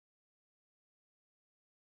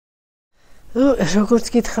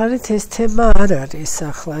როგორც გითხარით, ეს თემა არ არის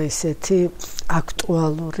ახლა ისეთი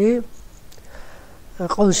აქტუალური.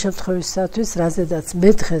 ყოველ შემთხვევისათვის, რაზედაც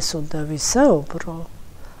მე დღეს უნდა ვისაუბრო,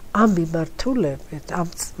 ამ მიმართულებით, ამ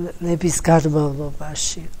წლების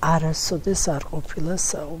განმავლობაში არასოდეს არ ყოფილა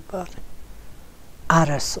საუბარი.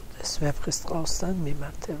 არასოდეს ვეფხისტყაოსთან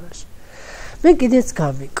მიმართებაში. მე კიდეც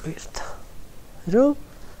გამიკვირდა, რომ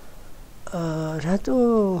რატო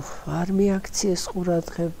არ მიაქციეს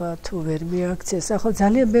ყურადღება თუ ვერ მიაქციეს. ახლა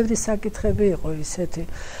ძალიან ბევრი საკითხები იყო ისეთი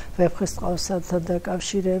ვეფხისტყაოსთან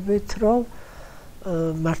დაკავშირებით, რომ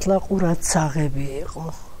მართლა ყურადსაღები იყო.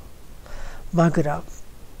 მაგრამ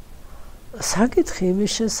საკითხი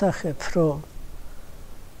იმის შესახებ, რომ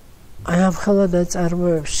აი ამ ხელა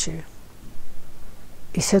ნაწარმოებში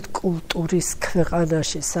ისეთ კულტურის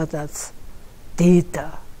ქვეყანაში, სადაც დედა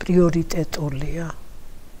პრიორიტეტულია,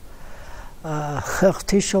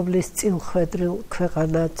 ღვთისმშობლის წილხვედრილ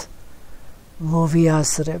ქვეყანად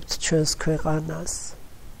მოვიაზრებთ ჩვენს ქვეყანას,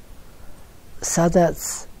 სადაც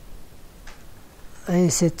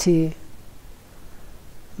ესეთი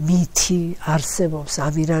მითი არსებობს,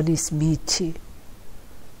 ამირანის მითი,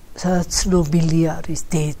 სადაც ცნობილი არის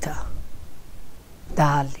დედა,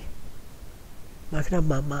 დალი, მაგრამ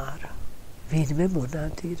მამა არა, ვინმე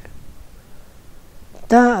მონადირე.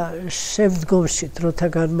 და შემდგომში დროთა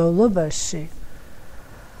განმავლობაში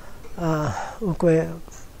უკვე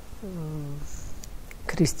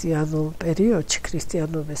ქრისტიანულ პერიოდში,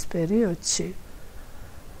 ქრისტიანობის პერიოდში,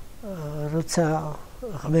 როცა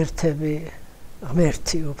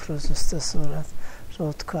ღმერთი უფრო ზუსტად რო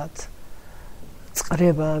ვთქვათ,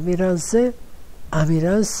 წყრება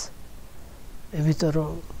ამირანს, იმიტომ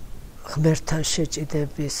რომ ღმერთთან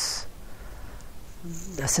შეჭიდების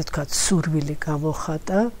ასე ვთქვათ, სურვილი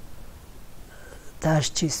გამოხატა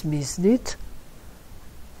დასჯის მიზნით,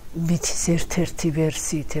 მითის ერთ-ერთი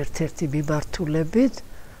ვერსიით, ერთ-ერთი მიმართულებით,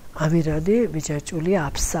 ამირანი მიჯაჭულია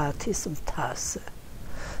აფსაათის მთაზე.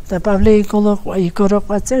 და პავლე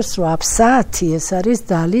იგოროყვა წერს, რომ აფსაათი ეს არის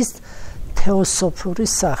დალის თეოსოფური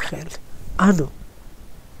სახელი. ანუ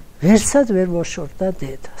ვერსად ვერ მოშორდა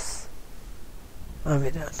დედას.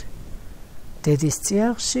 ამირანი დედის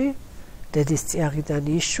წიაღში, დედის წიაღიდან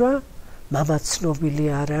იშვა, მამა ცნობილი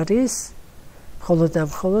არ არის, მხოლოდ და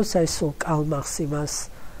მხოლოდ სულ კალმახს იმას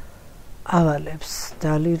ავალებს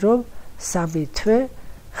დალი, რომ სამი თვე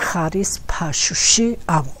ხარის ფაშუში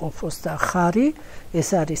ამყოფოს და ხარი ეს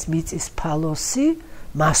არის მიწის ფალოსი,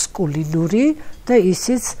 მასკულინური და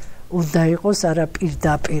ისიც უნდა იყოს არა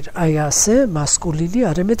პირდაპირ აი ასე მასკულინი,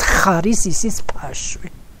 არამედ ხარის ისიც ფაშვი.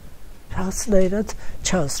 რაღაცნაირად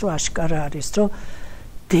ჩანს, რომ აშკარა არის, რომ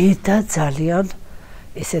დედა ძალიან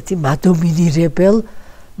ესეთი მადომინირებელ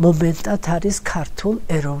მომენტად არის ქართულ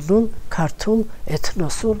ეროვნულ, ქართულ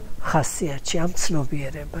ეთნოსურ ხასიათში, ამ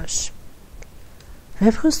ცნობიერებაში.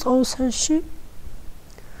 ვეფხისტყაოსანში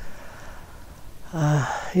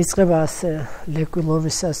იწყება ასე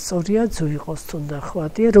ლეკვილოვისას სწორია, ძუიყოს თუნდა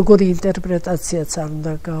ხვადია, როგორი ინტერპრეტაციაც არ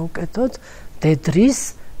უნდა გავუკეთოთ, დედრის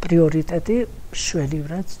პრიორიტეტი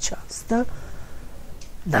შვენივრად ჩანს და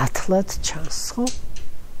ნათლად ჩანს, ხო?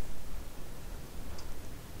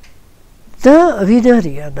 და ვინ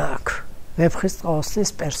არიან აქ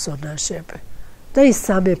ვეფხისტყაოსნის პერსონაჟები და ის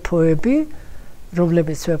სამეფოები,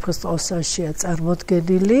 რომლებიც ვეფხისტყაოსანშია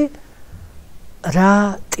წარმოდგენილი,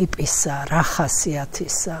 რა ტიპისა, რა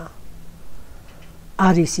ხასიათისა.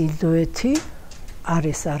 არის ინდოეთი,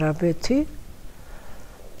 არის არაბეთი,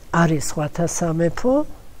 არის სხვათა სამეფო,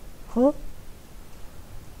 ხო?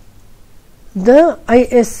 და აი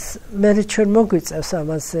ეს მე ჩვენ მოგვიწევს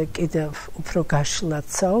ამაზე კიდევ უფრო გაშლად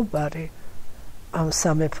საუბარი ამ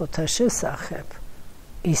სამეფოთა შესახებ,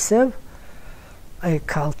 ისევ აი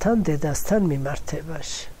ქალთან, დედასთან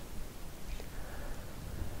მიმართებაში.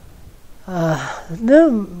 და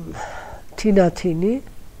თინათინი,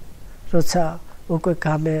 როცა უკვე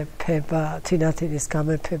გამეფება, თინათინის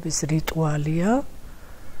გამეფების რიტუალია,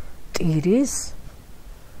 ტირის,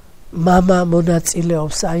 მამა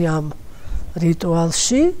მონაწილეობს აი ამ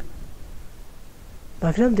რიტუალში,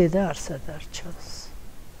 მაგრამ დედა არსად არ ჩანს.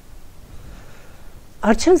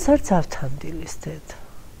 არ ჩანს არც ავთანდილის დედა.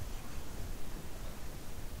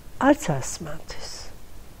 არც ასმათის.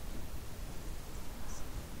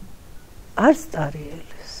 არც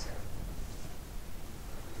ტარიელის.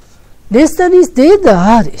 ნესტანის დედა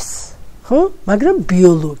არის, ხო? მაგრამ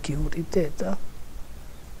ბიოლოგიური დედა.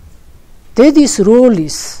 დედის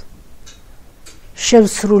როლის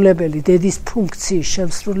შემსრულებელი, დედის ფუნქციის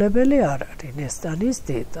შემსრულებელი არ არის ნესტანის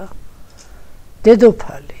დედა.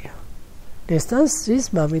 დედოფალია. ნესტანის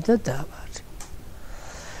მამი და დავარი.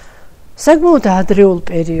 საკმაოდ ადრეულ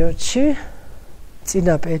პერიოდში,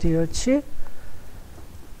 წინა პერიოდში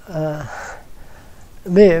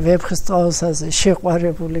მე ვეფხისტყაოსაზე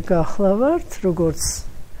შეყვარებული გახლავართ, როგორც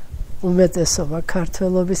უმეტესობა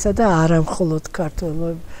ქართველობისა და არა მხოლოდ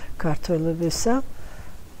ქართველობისა,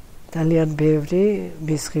 ძალიან ბევრი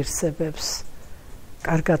მის ღირსებებს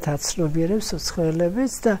კარგად აცნობიერებს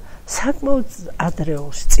უცხოელებიც და საკმაოდ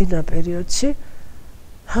ადრეულში, წინა პერიოდში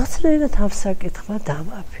რაღაცნაირად ამ საკითხმა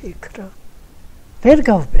დამაფიქრა. ვერ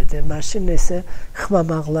გავბედე მაშინ ესე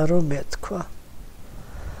ხმამაღლა რომ მეთქვა.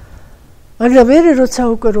 მაგრამ მე როცა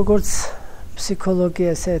უკვე როგორც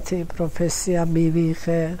ფსიქოლოგია ესეთი პროფესია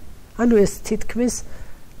მივიღე, ანუ ეს თითქმის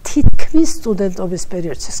სტუდენტობის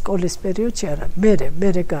პერიოდში, სკოლის პერიოდში არა,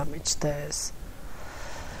 მე გამიჩნდა ეს.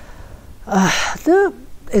 და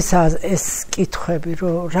ეს კითხვები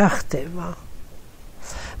რომ რა ხდება.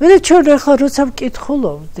 მე ჩვენ ახლა როცა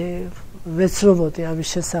ვკითხულობდი, ვეცნობოდი ამის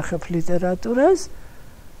შესახებ ლიტერატურას,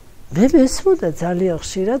 მე მესმოდა ძალიან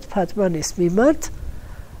ხშირად ფატმანის მიმართ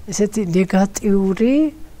ესეთი ნეგატიური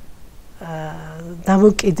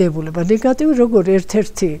დამოკიდებულება. ნეგატიური როგორ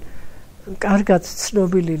ერთ-ერთი კარგად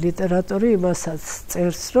ცნობილი ლიტერატორი იმასაც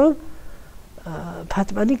წერს, რომ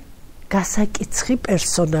ფატმანი გასაკიცხი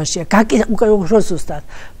პერსონაჟია. ზუსტად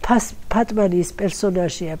ფატმანი ის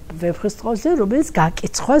პერსონაჟია ვეფხისტყაოსზე, რომელიც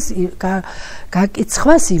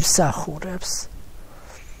გაკიცხვას იმსახურებს.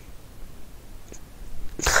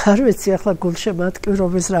 არ ვიცი ახლა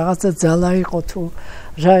გულშემატკივრობის რაღაცა ძალა იყო თუ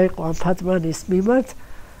რა იყო ამ ფატმანის მიმართ.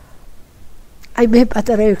 აი მე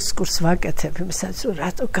პატარა ექსკურსს ვაკეთებ იმისაც, რომ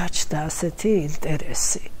რატო გაჩნდა ასეთი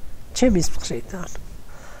ინტერესი ჩემის მხრიდან.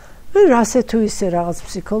 მე ასე თუ ისე რაღაც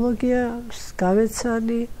ფსიქოლოგიას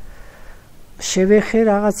გავეცანი, შევეხე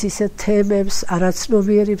რაღაც ისეთ თემებს,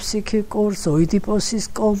 არაცნობიერი ფსიქიკურს, ოიდიპოსის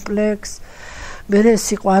კომპლექსს, მე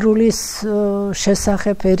სიყვარულის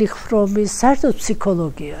შესახებ ერიხ ფრომის, საერთოდ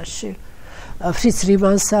ფსიქოლოგიაში. ფრიც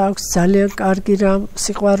რიმანს აქვს ძალიან კარგი რამ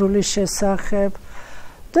სიყვარულის შესახებ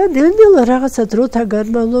და ნელ-ნელა რაღაცა დროთა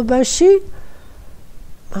განმავლობაში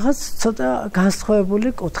რაღაც ცოტა განსხვავებული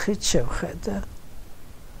კუთხით შევხედა.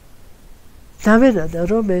 დავენადა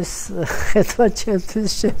რომ ეს ხედვა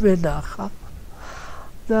ჩემთვის შემენახა.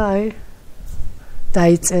 და აი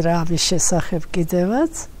დაიწერა ამის შესახებ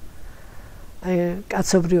კიდევაც. აი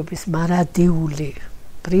კაცობრიობის მარადიული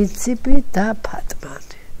პრინციპი და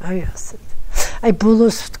ფატმანი. აი ასეთ. აი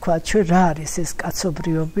ბოლოს ვთქვა ჩვენ რა არის ეს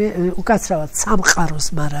კაცობრიობი, უკაცრავად სამყაროს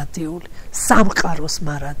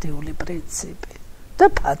მარადიული პრინციპი და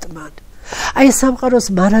ფატმანი. აი სამყაროს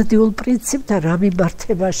მარადიულ პრინციპთან რა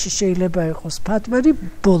მიმართებაში შეიძლება იყოს ფატმანი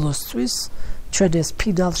ბოლოსთვის ჩვენ ეს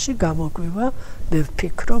ფინალში გამოგვივა, მე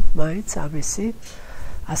ვფიქრობ მაინც ამისი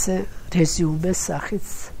ასე რეზიუმეს სახით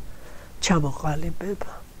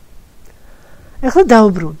ჩამოყალიბება. ეხლა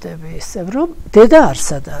დაუბრუნდები ისევ რომ დედა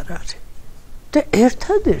არსად არ არის და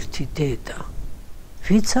ერთადერთი დედა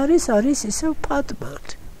ვინც არის ისევ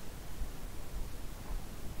ფატმანი.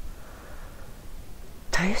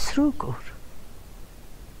 და ეს როგორ?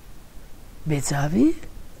 მეძავი?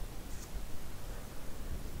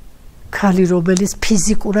 ქალი რომელიც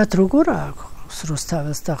ფიზიკურად როგორ აქვს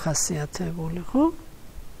რუსთაველს დახასიათებული, ხო?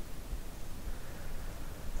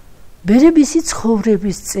 მერე მისი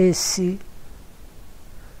ცხოვრების წესი,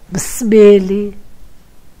 მსმელი,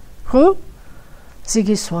 ხო?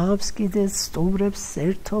 ზიგისვამს კიდეც სტუმრებს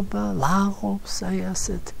ერთობა, ლაღობს, აი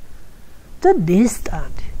ასეთ და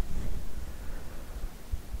ნესტანი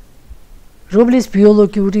რომლის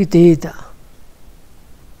ბიოლოგიური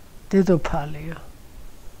დედოფალია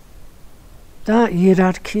და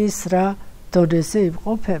იერარქიის რა დონეზე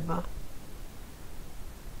იმყოფება.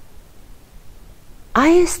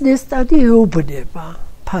 აი ეს ნესტანი ეუბნება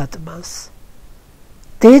ფატმას.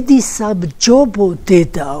 დედისა მჯობო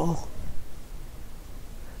დედაო,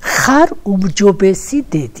 ხარ უმჯობესი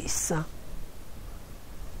დედისა.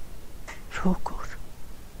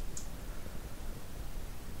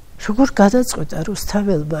 როგორ გადაწყვეტა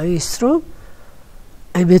რუსთაველმა ის, რომ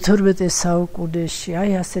აი მე-12 საუკუნეში,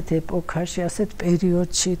 აი ასეთ ეპოქაში, ასეთ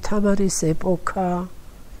პერიოდში, თამარის ეპოქა,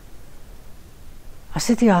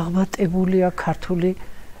 ასეთი აღმატებულია ქართული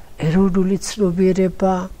ეროვნული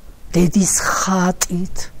ცნობიერება, დედის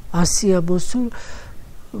ხატით, ასია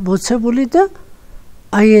მოცემული და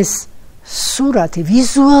აი ეს სურათი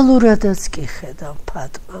ვიზუალურადაც კი ხედავ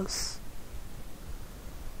ფატმას.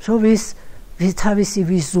 რომ ის თავისი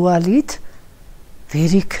ვიზუალით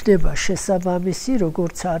ვერ იქნება შესაბამისი,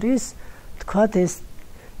 როგორც არის, თქვათ ეს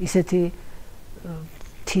ისეთი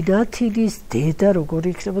თინათინის დედა როგორ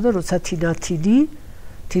იქნებოდა, როცა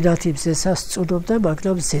თინათინს ესასწუნობდა,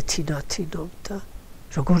 მაგრამ ზეთინათინობდა.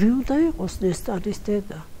 როგორი უნდა იყოს ნესტანის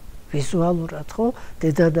დედა? ვიზუალურად, ხო?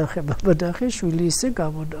 დედა ნახე, ბაბა ნახე, შვილი ისე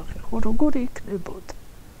გამონახე, ხო? როგორი იქნებოდა?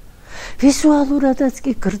 ვიზუალურადაც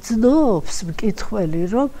კი გრძნობს მკითხველი,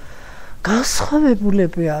 რომ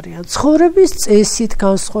განსხვავებულები არიან, ცხოვრების წესით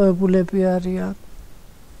განსხვავებულები არიან.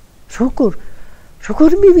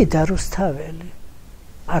 როგორ მივიდა რუსთაველი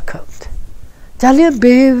აქამდე? ძალიან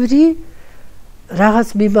ბევრი რაღაც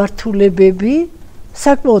მიმართულებები,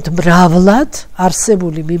 საკმაოდ მრავლად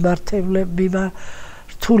არსებული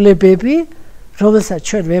მიმართულებები, რომელსაც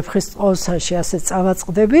ჩვენ ვეფხის წყალსანში ასე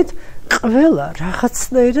წავაწყდებით, ყველა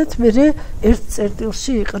რაღაცნაირად მერე ერთ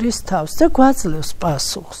წერტილში იყრის თავს და გვაძლევს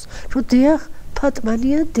პასუხს, რომ დიახ,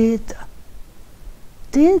 ფატმანია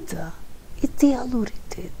დედა, იდეალური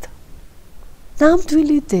დედა,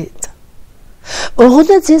 ნამდვილი დედა.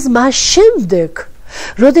 ოღონდაც ეს მას შემდეგ,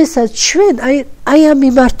 როდესაც ჩვენ აი ამ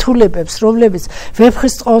მიმართულებებს, რომლებიც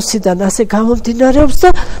ვეფხის წყალსიდან ასე გამომდინარეობს და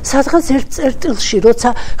სადღაც ერთ წერტილში, როცა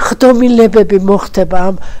ხდომილებები მოხდება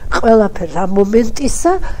ამ ყველაფერს ამ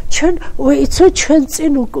მომენტისა, ჩვენ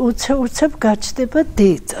წინ უცებ გაჩნდება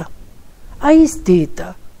დედა. აი ეს დედა,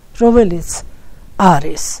 რომელიც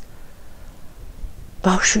არის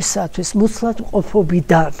ბავშვისათვის მუცლად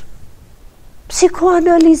მყოფობიდან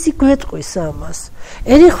ფსიქოანალიზი გვეტყვის ამას,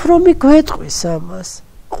 ერიხრომი გვეტყვის ამას,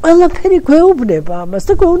 ყველაფერი გვეუბნება ამას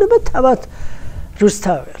და გვეუბნება თავად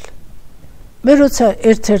რუსთაველი. მე როცა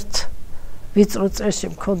ერთ-ერთ ვიწრო წრეში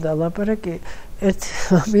მქონდა ლაპარაკი,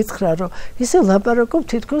 მითხრა, რომ ისე ლაპარაკობ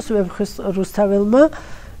თითქოს ვეფხის რუსთაველმა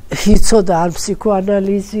იცოდა ან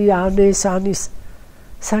ფსიქოანალიზი, ან ის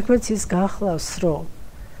საქმეც ის გახლავს, რომ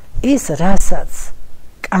ის რასაც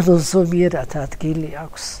კანონზომიერად ადგილი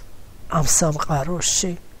აქვს ამ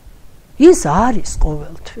სამყაროში, ის არის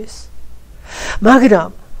ყოველთვის.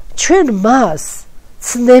 მაგრამ ჩვენ მას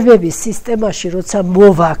ცნებების სისტემაში როცა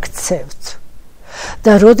მოვაქცევთ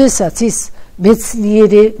და როდესაც ის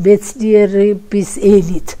მეცნიერების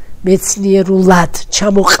ენით, მეცნიერულად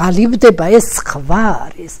ჩამოყალიბდება, ეს სხვა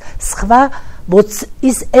არის.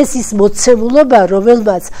 ეს ის მოცემულობა,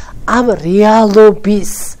 რომელმაც ამ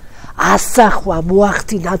რეალობის ასახვა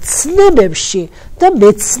მოახდინა ცნებებში და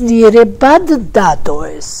მეცნიერებად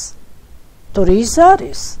დადოეს. თორე ის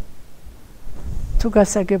არის. თუ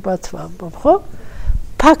გასაგებად ვამბობ, ხო?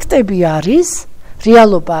 ფაქტები არის,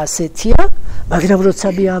 რეალობა ასეთია, მაგრამ როცა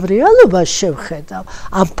მე ამ რეალობას შევხედავ,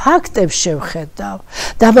 ამ ფაქტებს შევხედავ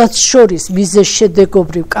და მათ შორის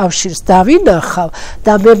მიზეზ-შედეგობრივ კავშირს დავინახავ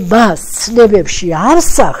და მე მას ცნებებში არ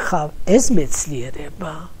სახავ, ეს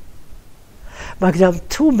მეცნიერება. მაგრამ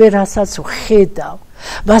თუ მე რასაც ვხედავ,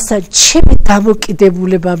 მასთან ჩემი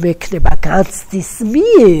დამოკიდებულება მექნება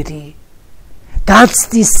განცდისმიერი,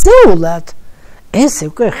 განცდისეულად, ეს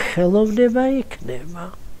უკვე ხელოვნება იქნება.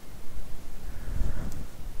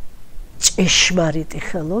 ჭეშმარიტი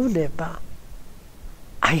ხელოვნება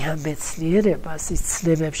აი ამ მეცნიერებას ის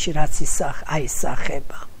ცნებებში რაც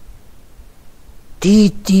აისახება.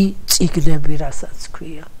 დიდი წიგნები, რასაც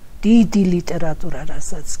ქვია, დიდი ლიტერატურა,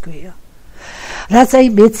 რასაც ქვია, რაც აი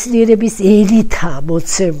მეცნიერების ენითა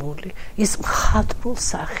მოცემული, ის მხატვრულ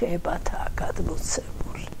სახეებათაა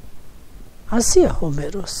გადმოცემული. ასია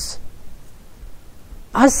ჰომეროსი,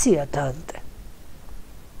 ასია დანტე,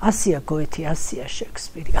 ასია გოეთი, ასია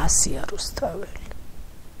შექსპირი, ასია რუსთაველი.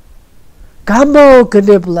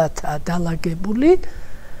 გამაოგნებლადაა დალაგებული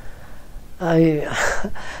აი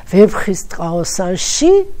ვეფხის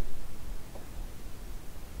ტყაოსანში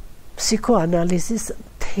ფსიქოანალიზის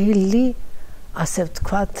მთელი, ასე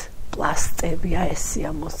ვთქვათ, პლასტები ესია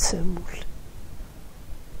მოცემული.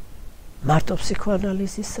 მარტო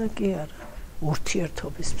ფსიქოანალიზისა კი არა,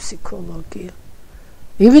 ურთიერთობის ფსიქოლოგია.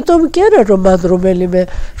 იმიტომ კი არა, რომ მან რომელიმე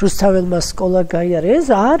რუსთაველმა სკოლა გაიარა, ეს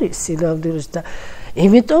არის სინამდვილეში და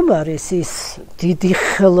იმიტომ არის ის დიდი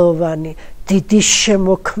ხელოვანი, დიდი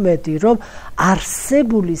შემოქმედი, რომ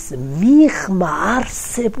არსებულის მიღმა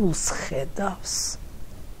არსებულს ხედავს.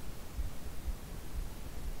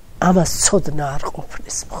 ამას ცოდნა არ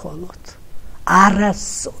ყოფნის მხოლოდ.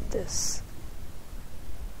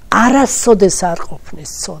 არასოდეს არ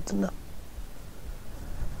ყოფნის ცოდნა.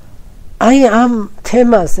 აი ამ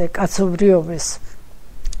თემაზე კაცობრიობის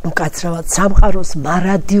უკაცრავად სამყაროს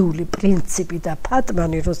მარადიული პრინციპი და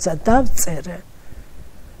ფატმანი როცა დავწერე,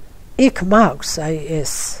 იქ მაქვს აი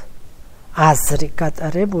ეს აზრი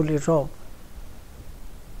გატარებული, რომ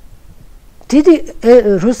დიდი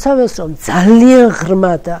რუსთაველს რომ ძალიან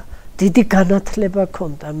ღრმა და დიდი განათლება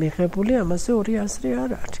ჰქონდა მიღებული, ამაზე ორი აზრი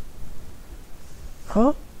არ არის. ხო?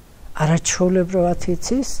 არაჩვეულებრივად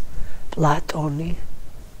იცის პლატონი,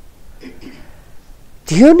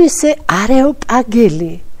 დიონისე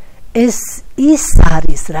არეოპაგელი, ეს ის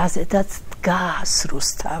არის, რაზედაც დგას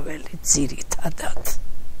რუსთაველი ძირითადად.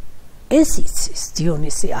 ეს იცის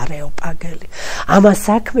დიონისი არეოპაგელი. ამას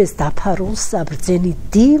საქმეს დაფარულსა ბრძენი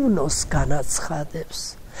დივნოს განაცხადებს.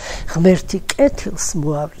 ღმერთი კეთილს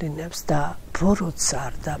მოავლინებს და ბოროტს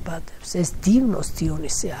არ დაბადებს. ეს დივნოს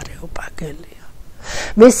დიონისი არეოპაგელია.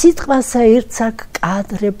 მე სიტყვასა ერთსაკ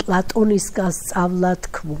კადრე პლატონისგან სწავლა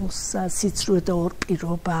თქმულსა, სიცრუე და ორ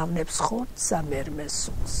პირობა ავნებს ხორცსა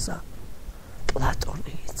მერმესულსა.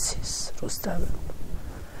 პლატონი იცის რუსთაველმა.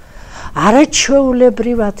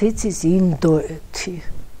 არაჩვეულებრივად იცის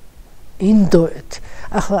ინდოეთი.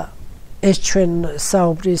 ახლა ეს ჩვენ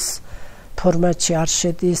საუბრის ფორმატში არ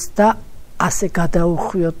შედის და ასე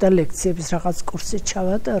გადაუხვიოთ და ლექციების რაღაც კურსი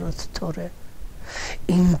ჩავატაროთ, თორე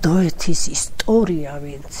ინდოეთის ისტორია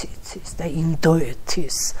ვინც იცის და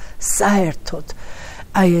ინდოეთის საერთოდ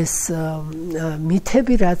აი ეს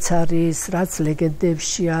მითები რაც არის, რაც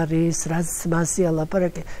ლეგენდებში არის, რაც მასზე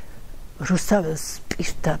ლაპარაკი რუსთაველს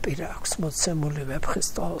პირდაპირ აქვს მოცემული ვეფხის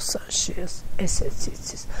ტყუილსანში ესეც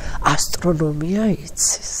იცის. ასტრონომია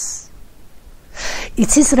იცის.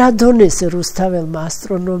 იცის რა დონეზე რუსთაველმა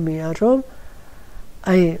ასტრონომია, რომ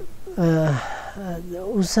აი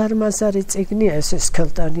უზარმაზარი წიგნია, ეს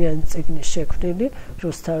სქელტანიანი წიგნი შექმნილი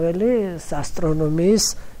რუსთაველი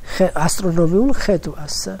ასტრონომიულ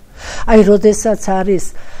ხედვას. აი როდესაც არის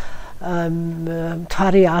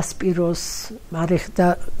მთვარე ასპიროს მარიხ და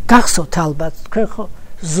გახსოვთ ალბათ თქვენ ხო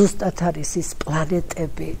ზუსტად არის ის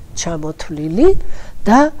პლანეტები ჩამოთვლილი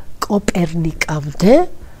და კოპერნიკამდე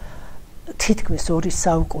თითქმის 2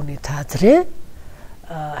 საუკუნით ადრე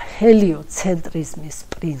ჰელიოცენტრიზმის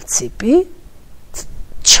პრინციპი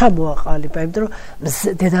ჩამოაყალიბა, იმიტომ რომ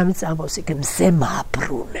დედამიწა ამბობს იქ მზე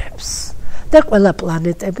მაბრუნებს და ყველა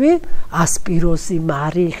პლანეტები ასპიროსი,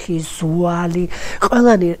 მარიხი, ზუალი,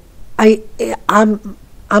 ყველანი აი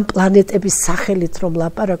ამ პლანეტების სახელით რომ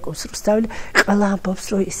ლაპარაკობს რუსთაველი, ყველა ამბობს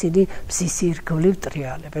რომ ისინი მზის ირგვლივ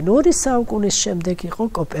ტრიალებენ. 2 საუკუნის შემდეგ იყო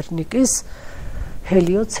კოპერნიკის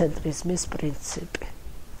ჰელიოცენტრიზმის პრინციპი.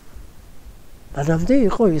 მანამდე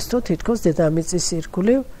იყო ის თუ თითქოს დედამიწის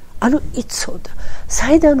ირგვლივ, ანუ იცოდა.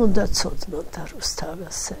 საიდან უნდა ცოდნოდა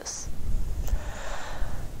რუსთაველს ეს?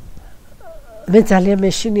 მე ძალიან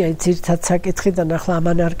მეშინია ძირითად საკითხიდან ახლა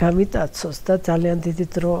ამან არ გამიტაცოს და ძალიან დიდი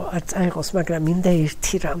დრო არ წაიღოს, მაგრამ მინდა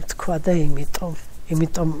ერთი რამ თქვა და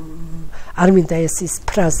იმიტომ არ მინდა ის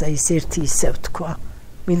ფრაზა ის ერთი ისევ თქვა.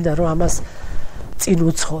 მინდა რომ ამას წინ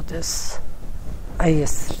უძღოდეს. აი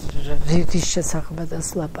ეს რის შესაძლებელს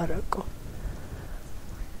ლაპარაკო.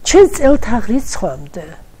 ჩვენ წელთაღრიცხვამდე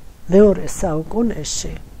მეორე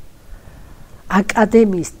საუკუნეში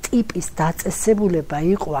აკადემიის ტიპის დაწესებულება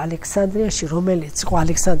იყო ალექსანდრიაში, რომელიც იყო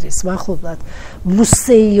ალექსანდრიის მახლობლად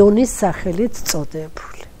მუსეიონის სახელით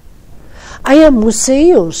წოდებული. აი ამ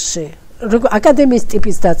მუსეიონში აკადემიის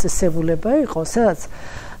ტიპის დაწესებულება იყო, სადაც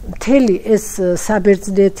მთელი ეს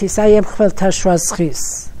საბერძნეთის აი ამ ხმელთაშუა ზღვის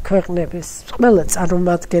ქვეყნების ყველა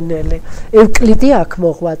წარმომადგენელი ევკლიდი აქ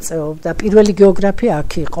მოღვაწეობდა, პირველი გეოგრაფი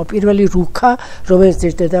აქ იყო, პირველი რუქა, რომელიც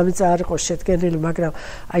დედამიწა არ იყო შედგენილი, მაგრამ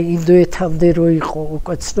აი ინდოეთამდე რო იყო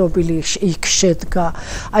უკვე ცნობილი, იქ შედგა.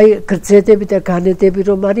 აი გრძედები და განედები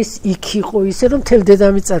რომ არის, იქ იყო ისე რომ მთელი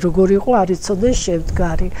დედამიწა როგორი იყო არ იცოდნენ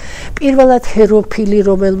შემდგარი. პირველად ჰეროფილი,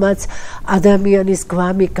 რომელმაც ადამიანის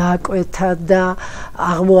გვამი გააკვეთა და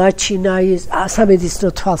აღმოაჩინა ის სამედიცინო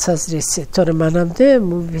თვალსაზრისით, თორემ მანამდე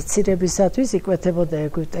ვიცირებისათვის იკვეთებოდა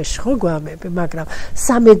ეგვიპტეში ხო გვამები, მაგრამ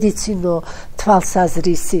სამედიცინო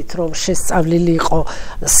თვალსაზრისით რომ შესწავლილი იყო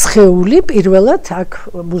სხეული, პირველად აქ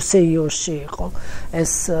მუსეიონში იყო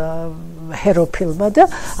ეს ჰეროფილმა და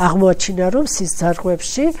აღმოაჩინა რომ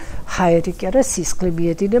სისხლძარღვებში ჰაერი კი არა სისხლი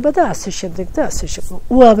მიედინება და ასე შემდეგ და ასე შემდეგ.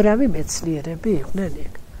 უამრავი მეცნიერები იყვნენ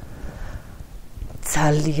იქ.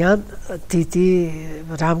 ძალიან დიდი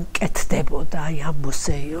რამ კეთდებოდა აი ამ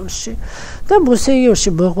მუსეიონში და მუსეიონში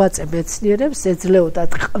მოღვაწე მეცნიერებს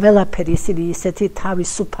ეძლეოდათ ყველაფერი, ისინი ისეთი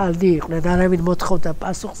თავისუფალი იყვნენ, არავინ მოთხოვდა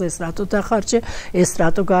პასუხს, ეს რატო დახარჯე, ეს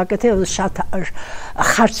რატო გააკეთე,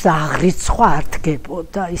 ხარჯს აღრიცხვა არ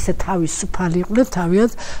დგებოდა, ისე თავისუფალი იყვნენ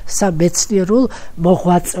თავიანთ სამეცნიერულ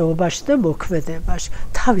მოღვაწეობაში და მოქმედებაში,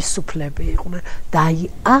 თავისუფლები იყვნენ და აი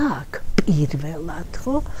აქ პირველად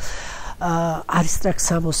ხო არისტაკ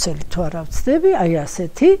სამოსელი თუ არა ვცდები, აი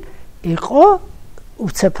ასეთი იყო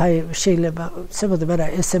უცეფაი შეიძლება ვცებოდი, მაგრამ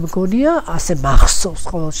ესე მგონია, ასე მახსოვს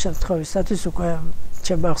ყოველ შემთხვევისათვის უკვე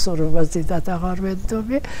ჩემ მახსოვრებას დიდად აღარ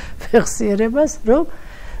ვენდობი ფეხსიერებას, რომ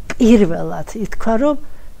პირველად ითქვა, რომ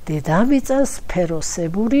დედამიწა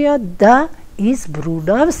სფეროსებურია და ის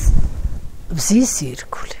ბრუნავს მზის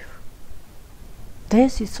ირგვლივ. და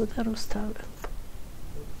ეს იცოდა რუსთაველი.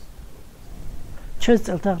 ჩვენ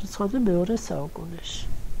წელთაღრიცხვამდე მეორე საუკუნეში.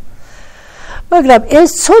 მაგრამ ეს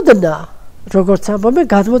ცოდნა როგორც ამბობენ,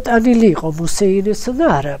 გადმოტანილი იყო მუსეინესო და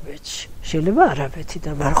არაბეთში. შეიძლება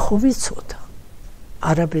არაბეთიდან, მაგრამ ხო ვიცოდა.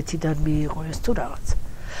 არაბეთიდან მიიღო ეს თუ რაღაც.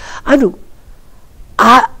 ანუ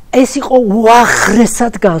ეს იყო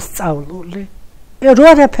უაღრესად განსწავლული. რო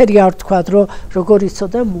არაფერი არ თქვა, როგორ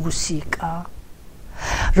იცოდა მუსიკა.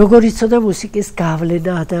 როგორ იცოდა მუსიკის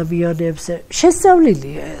გავლენა ადამიანებზე.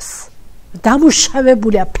 შესწავლილია ეს.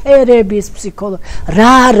 დამუშავებულია ფერების ფსიქოლოგი.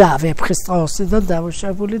 რა ვეფხისტყაოსიდან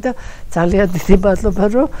დამუშავებული და ძალიან დიდი მადლობა,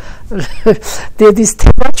 რომ დედის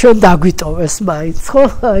თემა ჩვენ დაგვიტოვეს მაინც, ხო?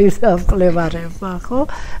 აი ამ კვლევარებმა, ხო?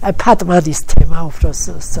 აი ფატმანის თემა უფრო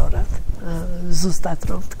სწორად. ზუსტად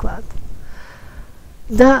რომ თქვა.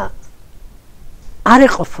 და არ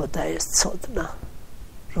ეყოფოდა ეს ცოდნა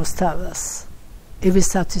რუსთავას.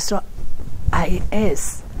 იმისათვის რომ აი ეს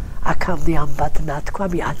აქამდე ამბად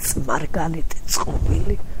ნათქვამი აწმარგალით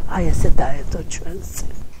წყობილი. აი ესე დაედო ჩვენს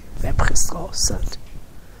წინ ვეფხისტყაოსან.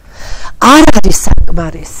 არ არის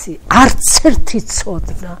საკმარისი არც ერთი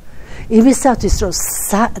ცოდნა იმისათვის რომ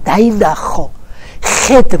დაინახო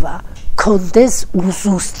ხედვა კონდეს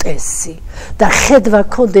უზუსტესი და ხედვა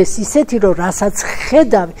კონდეს ისეთი რომ რასაც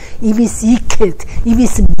ხედავ იმის იქეთ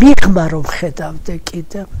იმის მიღმა რომ ხედავდე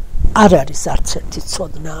კიდევ არ არის არც ერთი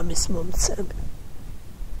ცოდნა ამის მომცემი.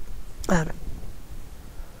 არა.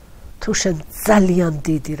 თუ შენ ძალიან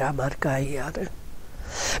დიდი რამ არ გაიარე.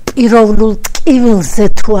 პიროვნულ ტკივილზე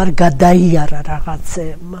თუ არ გადაიარა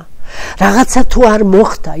რაღაცეებმა. რაღაცა თუ არ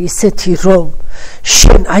მოხდა ისეთი რომ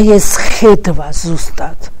შენ აი ეს ხედვა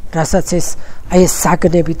ზუსტად, რასაც აი ეს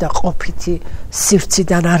საგნები და ყოფითი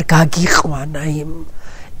სივრციდან არ გაგიყვანა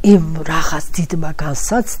იმ რაღაც დიდმა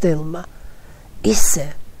განსაცდელმა,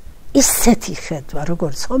 ისეთი ხედვა,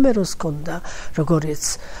 როგორც ჰომეროს ჰქონდა, როგორც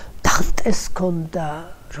დანტეს ჰქონდა,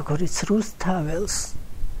 როგორც რუსთაველს,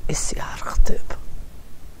 ესე არ ხდება.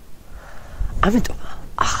 ამიტომ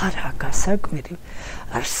აღარაა გასაკვირი,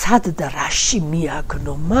 სად და რაში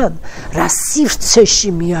მიაგნო მან, რა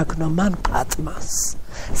სივრცეში მიაგნო მან ფატმანს.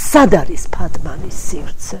 სად არის ფატმანის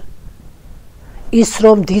სივრცე? ის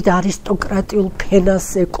რომ დიდ არისტოკრატიულ ფენას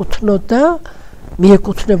ეკუთვნოდა,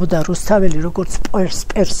 მიეკუთვნებოდა რუსთაველი როგორც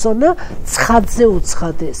პერსონა, ცხადზე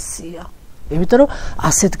უცხადესია. იმიტომ რომ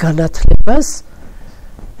ასეთ განათლებას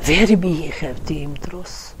ვერ მიიღებდი იმ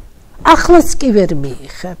დროს. ახლაც კი ვერ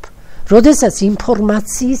მიიღებ. როდესაც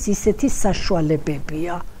ინფორმაციის ისეთი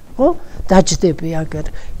საშუალებებია, ხო? დაჯდები აგერ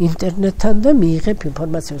ინტერნეტთან და მიიღებ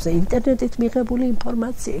ინფორმაციას. ინტერნეტით მიღებული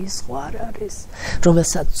ინფორმაცია ის ხო არ არის,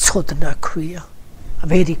 რომელსაც ცოდნა ქვია.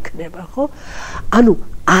 ვერ იქნება, ხო? ანუ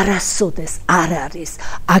არასოდეს არ არის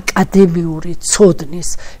აკადემიური ცოდნის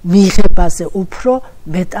მიღებაზე უფრო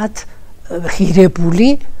მეტად ღირებული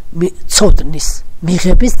ცოდნის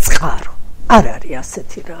მიღების წყარო. არ არის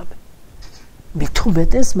ასეთი რამე. მით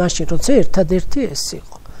უმეტეს მაშინ, როცა ერთადერთი ეს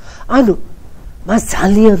იყო. ანუ მას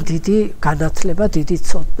ძალიან დიდი განათლება, დიდი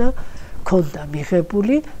ცოდნა ჰქონდა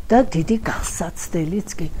მიღებული და დიდი განსაცდელიც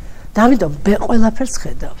კი. და ამიტომ ყველაფერს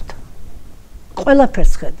ხედავდა.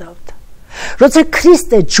 ყველაფერს ხედავდა. როცა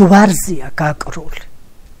ქრისტე ჯვარზეა გაკრული,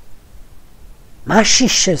 მაშინ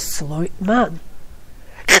შესძლო მან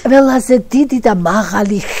ყველაზე დიდი და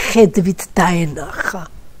მაღალი ხედვით დაენახა.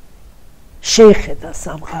 შეიხედა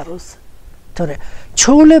სამყაროს. თორე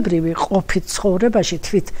ჩვეულებრივი ყოფით ცხოვრებაში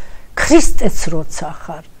თვით ქრისტეც როცა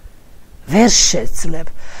ხარ ვერ შეძლებ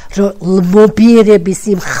რომ ლმობიერების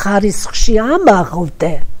იმ ხარისხში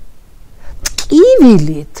ამაღლდე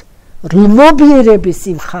ტკივილით ლმობიერების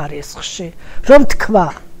იმ ხარისხში რომ თქვა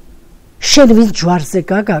შენ ვინ ჯვარზე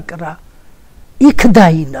გაგაკრა იქ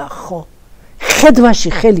დაინახო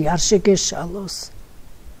ხედვაში ხელი არ შეგეშალოს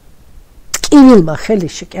ტკივილმა ხელი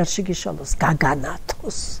არ შეგეშალოს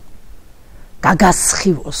გაგანათოს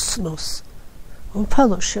გაგასხივოსნოს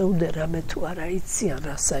უფალო შეუდერა მე თუ არა იციან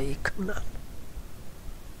რასა იქმნან.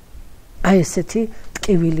 აი ესეთი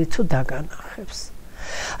ტკივილი თუ დაგანახებს.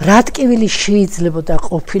 რა ტკივილი შეიძლებოდა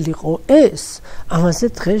ყოფილიყო ეს, ამაზე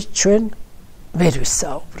დღეს ჩვენ ვერ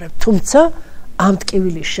ვისაუბრებ. თუმცა ამ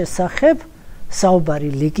ტკივილის შესახებ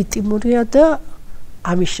საუბარი ლეგიტიმურია და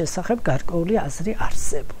ამის შესახებ გარკვეული აზრი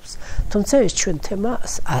არსებობს. თუმცა ეს ჩვენ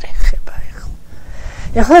თემას არ ეხება ახლა.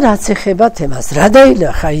 ახლა რაც ეხება თემას, რა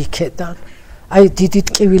დაინახა იქედან? აი დიდი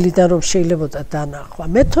ტკივილიდან რომ შეიძლებოდა დანახვა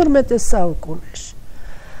მე-12 საუკუნეში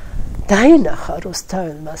დაინახა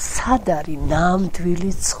რუსთაველმა სად არის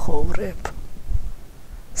ნამდვილი ცხოვრება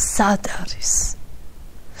სად არის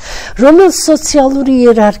რომელ სოციალური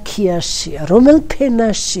იერარქიაშია რომელ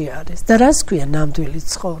ფენაში არის და რას ქვია ნამდვილი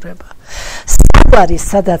ცხოვრება სად არის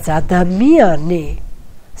სადაც ადამიანი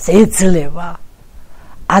ეძლევა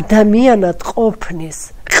ადამიანად ყოფნის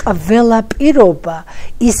ყველა პირობა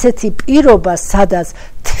ისეთი პირობა, სადაც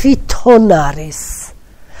თვითონ არის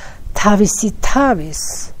თავისი თავის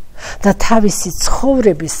და თავისი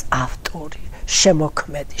ცხოვრების ავტორი,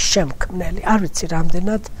 შემოქმედი, შემქმნელი. არ ვიცი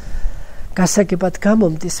რამდენად გასაგებად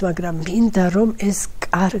გამომდის, მაგრამ მინდა რომ ეს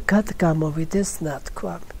კარგად გამოვიდეს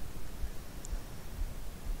ნათქვამი.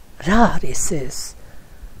 რა არის ეს?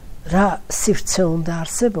 რა სივრცე უნდა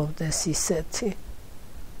არსებობდეს ისეთი?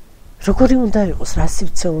 როგორი უნდა იყოს, რა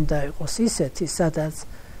სივრცე უნდა იყოს ისეთი, სადაც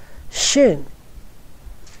შენ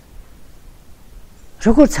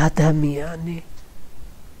როგორც ადამიანი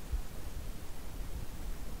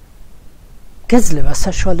გეძლევა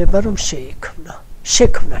საშუალება რომ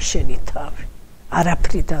შექმნა შენი თავი.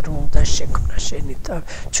 არაფრიდან რომ უნდა შექმნა შენი თავი.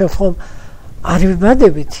 ჩვენ ხომ არ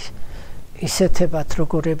ვიბადებით ისეთებად,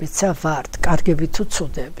 როგორებიცა ვართ, კარგები თუ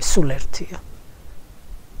ცუდები, სულ ერთია.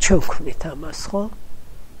 ჩვენ ვქმნით ამას, ხო?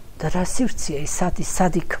 და რა სივრცეა ის,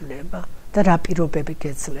 სად იქმნება და რა პირობები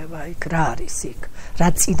გეძლევა იქ, რა არის იქ, რა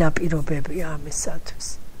წინაპირობებია ამისათვის.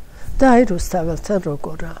 და აი რუსთაველთან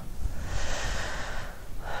როგორა.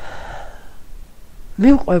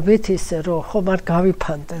 მივყვებით ისე, რომ ხომ არ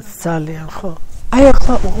გავიფანტეთ ძალიან, ხო? აი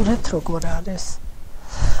ახლა უყურეთ როგორ არის.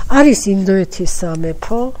 არის ინდოეთის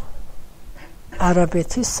სამეფო,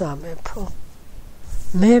 არაბეთის სამეფო.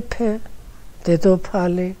 მეფე,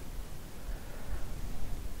 დედოფალი,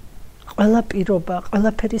 ყველა პირობა,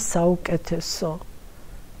 ყველაფერი საუკეთესო.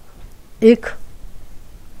 იქ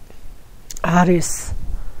არის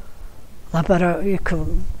იქ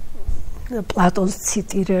პლატონს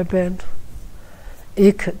ციტირებენ,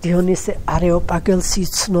 იქ დიონისე არეოპაგელს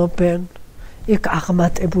იცნობენ, იქ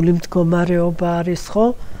აღმატებული მდგომარეობა არის, ხო?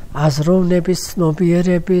 აზროვნების,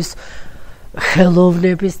 ცნობიერების,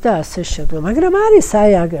 ხელოვნების და ასე შემდეგ. მაგრამ არის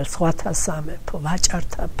აი აგერ სხვათა სამეფო,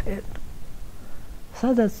 ვაჭართა ფენა.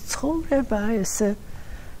 სადაც ცხოვრება ესე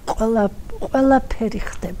ყველაფერი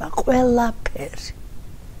ხდება, ყველაფერი.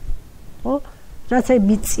 ხო? რაც აი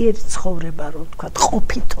მიწიერი ცხოვრება რომ ვთქვათ,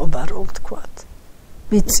 ყოფითობა რომ ვთქვათ.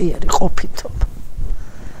 მიწიერი ყოფითობა.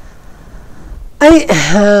 აი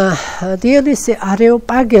დიონისე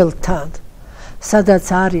არეოპაგელთან, სადაც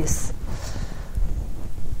არის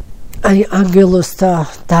აი ანგელოსთა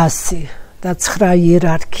დასი და 9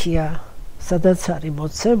 იერარქია, სადაც არის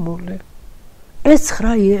მოცემული. ეს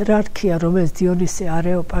 9 იერარქია, რომელიც დიონისე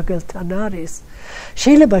არეოპაგელთან არის,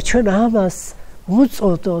 შეიძლება ჩვენ ამას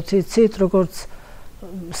უწოდოთ, იცით, როგორც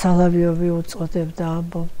სალავიოვი უწოდებდა,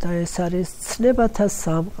 ამბობდა, ეს არის ცნებათა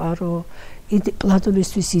სამყარო,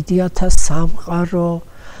 პლატონისთვის იდეათა სამყარო,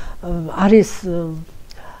 არის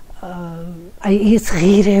აი ეს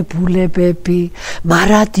ღირებულებები,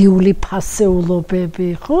 მარადიული ფასეულობები,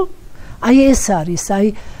 ხო? აი ეს არის, აი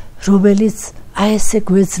რომელიც აი ესე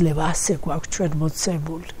გვეძლევა, ასე გვაქვს ჩვენ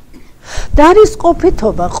მოცემული. და არის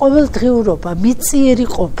ყოფითობა, ყოველდღიურობა, მიწიერი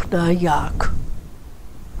ყოფნა აი აქ.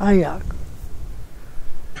 აი აქ.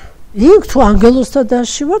 იქ თუ ანგელოსთა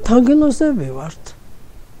დასში ვართ, ანგელოზები ვართ.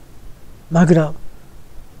 მაგრამ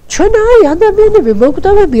ჩვენ აი ადამიანები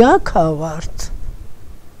მოკვდავები აქა ვართ.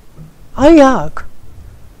 აი აქ.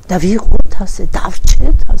 და ვიყოთ ასე,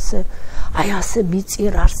 დავრჩეთ ასე, აი ასე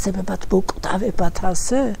მიწიერ არსებებად მოკვდავებად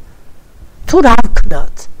ასე. თუ რა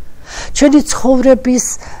ვქნათ? ჩვენი ცხოვრების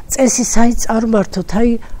წესი საი წარმართოთ,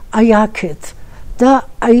 აი აქეთ და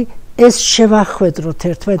აი ეს შევახვედროთ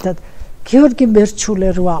ერთმანეთად. გიორგი მერჩულე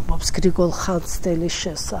რო ამბობს გრიგოლ ხანძთელის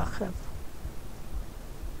შესახებ.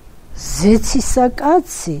 ზეცისა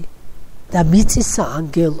კაცი და მიწისა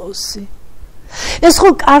ანგელოზი. ეს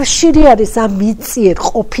ხო კავშირი არის ამ მიწიერ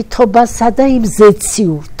ყოფითობასა და იმ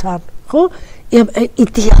ზეციურთან, ხო?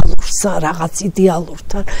 იდეალურსა, რაღაც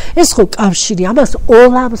იდეალურთან. ეს ხო კავშირი, ამას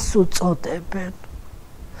ოლამს უწოდებენ.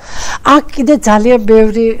 აქ კიდე ძალიან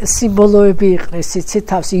ბევრი სიმბოლოები იყრის, იცით,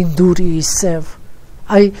 თავს ინდური ისევ.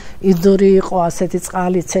 აი ინდური იყო ასეთი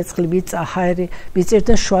წყალი, ცეცხლი, მიწა, ჰაერი,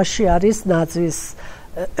 მიწირდა შუაში არის ნაძვის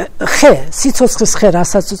ხე, სიცოცხლის ხე,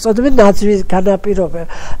 რასაც უწოდებენ, ნაძვის განაპირობა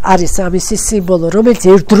არის ამისი სიმბოლო, რომელიც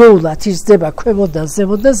ერთდროულად იზრდება ქვემოდან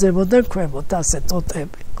ზემოდან, ზემოდან ქვემოთ, ასე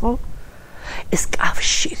ტოტები, ხო? ეს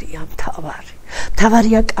კავშირია მთავარი.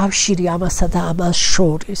 მთავარია კავშირი ამასა და ამას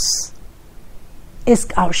შორის. ეს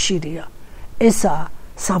კავშირია. ესაა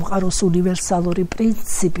სამყაროს უნივერსალური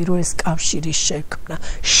პრინციპი, რომ ეს კავშირი შექმნა.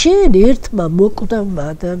 შენ ერთმა მოკვდავმა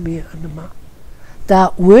ადამიანმა და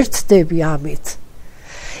უერთდები ამით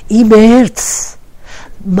იმ ერთს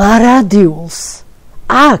მარადიულს.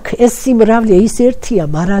 აქ ეს სიმრავლე ის ერთია,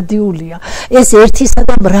 მარადიულია. ეს ერთისა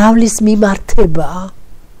და მრავლის მიმართებაა.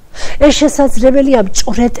 ეს შესაძლებელია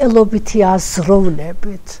მჭვრეტელობითი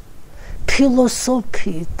აზროვნებით,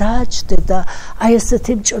 ფილოსოფიით დააჭდე და აი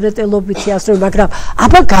ესეთი მჭრეტელობითი აზრი, მაგრამ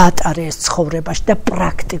აბა გაატარე ეს ცხოვრებაში და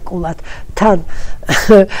პრაქტიკულად თან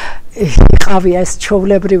იყავია ეს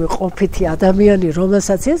ჩვეულებრივი ყოფითი ადამიანი,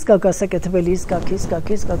 რომელსაც ეს გასაკეთებელი, ის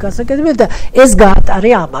გასაკეთებელი და ეს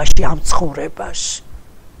გაატარე ამაში, ამ ცხოვრებაში.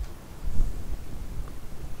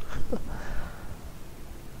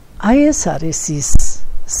 აი ეს არის ის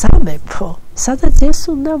სამეფო, სადაც ეს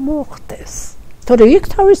უნდა მოხდეს. თორე იქ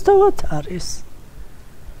თავისთავად არის.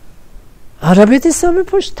 არაბეთის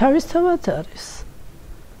სამეფოში თავისთავად არის.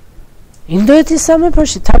 ინდოეთის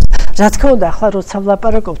სამეფოში რა თქმა უნდა, ახლა როცა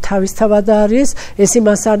ვლაპარაკობ, თავისთავად არის, ეს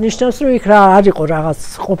იმას არნიშნავს, რომ იქ რა არ იყო რაღაც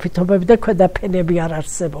ყოფითობები და ქვედაფენები არ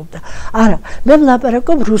არსებობდა. არა, მე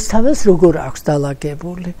ვლაპარაკობ რუსთაველს როგორ აქვს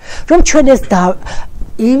დალაგებული. რომ ჩვენ ეს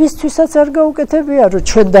იმისთვისაც არ გაუკეთებია, რომ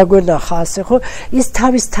ჩვენ დაგვენახა ასე, ხო? ის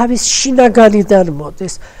თავის შინაგანიდან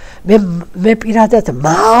მოდის. მე პირადად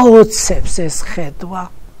მაოცებს ეს ხედვა.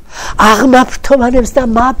 აღმაფრთოვანებს და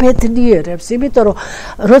მაბედნიერებს, იმიტომ რომ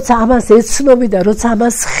როცა ამას ეცნობი და როცა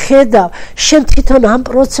ამას ხედავ, შენ თვითონ ამ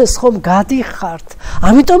პროცესს ხომ გადიხართ.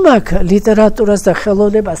 ამიტომ აქ ლიტერატურას და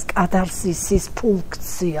ხელოვნებას კათარსისის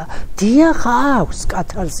ფუნქცია. დიახ, აქვს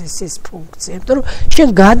კათარსისის ფუნქცია, იმიტომ რომ შენ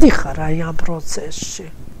გადიხარ აი ამ პროცესში.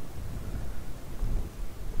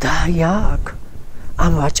 და აქ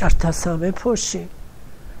ამ ვაჭართა სამეფოში,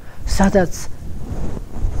 სადაც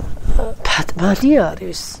ფატმანი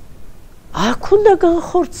არის, აქ უნდა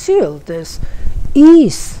განხორციელდეს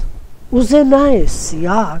ის უზენაესი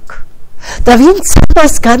აქ და ვინც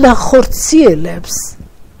ამას განახორციელებს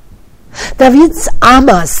და ვინც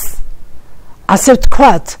ამას ასე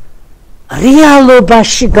ვთქვათ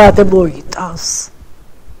რეალობაში გადმოიტანს,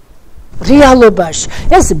 რეალობაში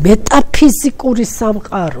ეს მეტაფიზიკური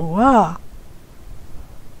სამყაროა.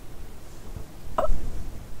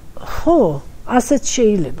 ხო, ასეც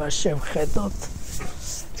შეიძლება შევხედოთ.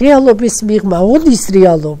 რეალობის მიღმა ოდის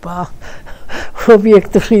რეალობა,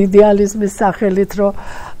 ობიექტური იდეალიზმის სახელით, რომ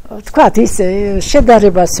თქვათ ისე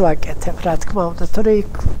შედარებას ვაკეთებ, რა თქმა უნდა, თორე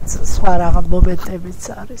იქ სხვა რაღაც მომენტებიც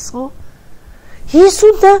არის, ხო? ის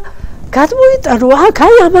უნდა გადმოიტანო, აქ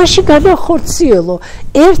აი ამაში განახორციელო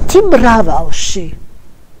ერთი მრავალში.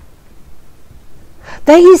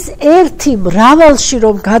 და ის ერთი მრავალში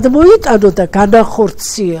რომ გადმოიტანო და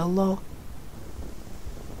განახორციელო,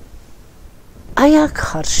 აი აქ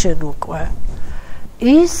ხარ შენ უკვე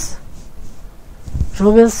ის,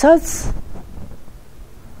 რომელსაც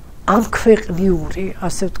ამ ქვეყნიური,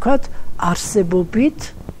 ასე ვთქვათ, არსებობით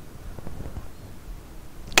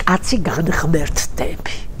კაცი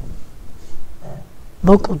განღმერთდები.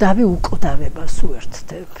 მოკვდავი უკვდავებას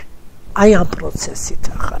უერთდები. აი ამ პროცესით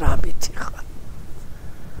ხარ, ამით ხარ.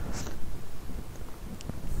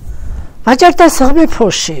 ვაჭართა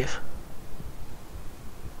სამეფოში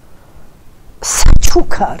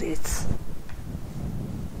საჩუქარიც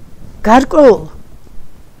გარკვეულ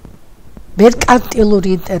მერკანტილურ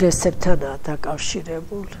ინტერესებთანაა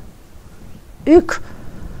დაკავშირებული. იქ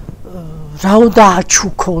რა უნდა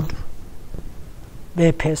აჩუქონ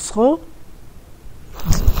მეფეს, ხო?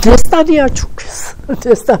 დესტანი აჩუქეს,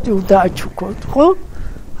 დესტანი უნდა აჩუქონ, ხო?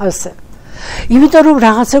 ასე. იმიტომ რომ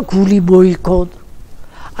რაღაცა გული მოიგონ.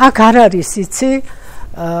 აქ არ არის იცი,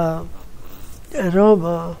 რომ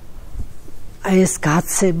ეს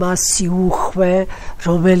გაცემა, სიუხვე,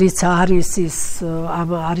 რომელიც არის ის ამ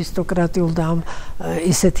არისტოკრატიულ და ამ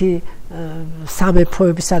ისეთი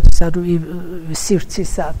სამეფოებისათვის, ანუ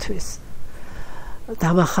სივრცისათვის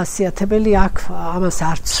დამახასიათებელი აქ ამას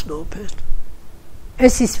არ ცნობენ.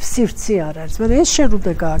 ეს ის სივრცე არ არის, მაგრამ ეს შენ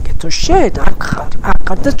უნდა გააკეთო, შენ აქ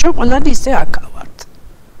ხარ და ჩვენ ყველანი ისე აქ ვართ.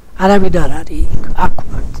 არავინ არ არის იქ, აქ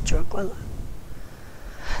ვართ ჩვენ ყველანი.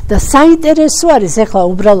 და საინტერესო არის, ეხლა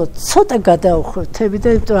უბრალოდ ცოტა გადავხვევ თემი და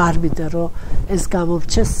იმიტომ არ მინდა რომ ეს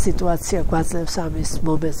გამორჩეს სიტუაცია გვაძლევს ამის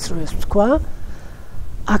მომენტს რომ ეს თქვა.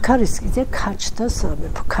 აქ არის კიდე ქაჯთა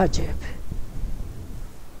სამეფო, ქაჯები.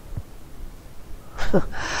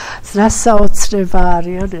 რა საოცრება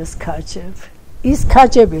არიან ეს ქაჯები. ის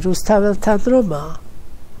ქაჯები რუსთაველთან რომა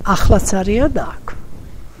ახლაც არიან აქ.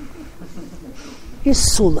 ის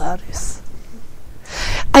სულ არის.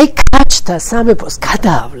 აი ქაჯთა სამეფოს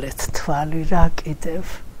გადავლეთ თვალი რა კიდევ.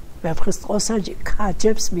 მეფხის ყოსანჯი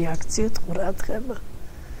ქაჯებს მიაქციეთ ყურადღება.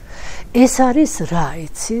 ეს არის რა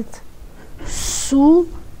იცით? სულ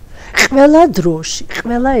ყველა დროში,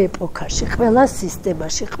 ყველა ეპოქაში, ყველა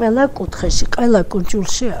სისტემაში, ყველა კუთხეში, ყველა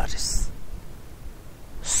კუნძულში არის.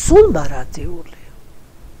 სულ მარადიული.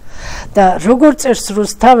 და როგორ წერს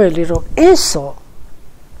რუსთაველი, რომ ესო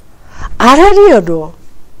არ არიანო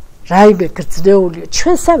რაიმე გრძნეულია,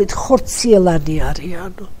 ჩვენსავით ხორციელანი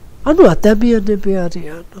არიანო. ანუ ადამიანები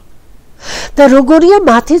არიანო. და როგორია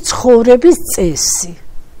მათი ცხოვრების წესი.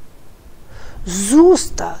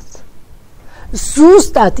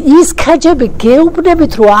 ზუსტად ის ქაჯები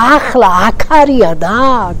გეუბნებით, რომ ახლა აქ არიან,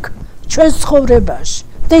 აქ ჩვენს ცხოვრებაში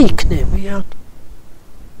და იქნებიან.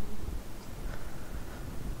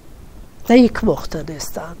 და იქ მოხდა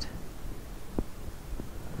ნესტანი.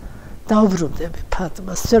 დაუბრუნდები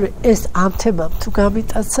ფატმას, ეს ამ თემამ თუ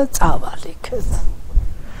გამიტაცა წავალ იქეთ.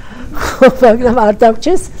 მაგრამ არ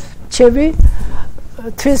დავჭეს ჩემი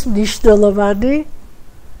თვის მნიშვნელოვანი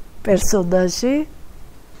პერსონაჟი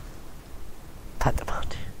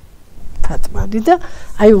ფატმანი და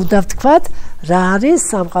აი უნდა ვთქვათ რა არის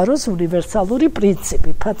სამყაროს უნივერსალური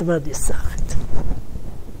პრინციპი ფატმანის სახით.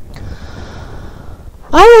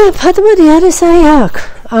 აი ფატმანი არის აი აქ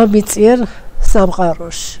ამ მიწიერ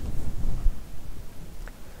სამყაროში.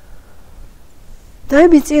 და აი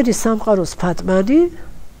მიწიერი სამყაროს ფატმანი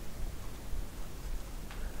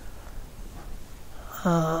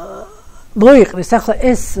მოიყრის, ახლა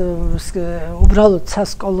ეს უბრალოდ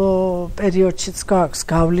სასკოლო პერიოდშიც გაქვს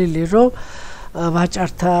გავლილი, რომ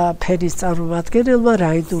ვაჭართა ფენის წარმომადგენელმა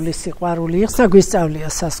რაინდული სიყვარული იხსნა, გვისწავლია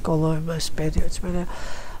სასკოლო იმაში პერიოდში, მაგრამ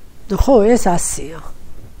ხო ეს ასია.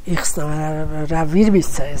 იხსნა რა ვინ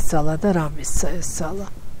მისცა ეს ძალა და რა მისცა ეს ძალა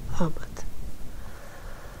ამათ.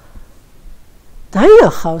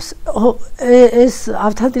 დაიახავს ეს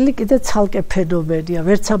ავთანდილი კიდე ცალკე ფენომენია,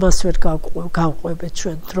 ვერც ამას ვერ გავყვებეთ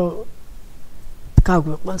ჩვენ, რომ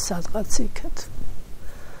გაგვიყვან სადღაც იქეთ.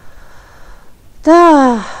 და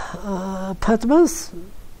ფატმას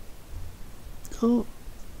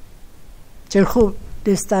ჯერ ხო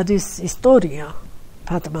ნესტანის ისტორია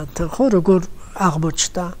ფატმანთან ხო როგორ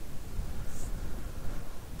აღმოჩნდა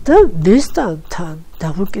და ნესტანთან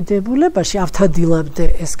დამოკიდებულებაში ავთანდილამდე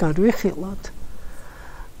ეს განვიხილოთ.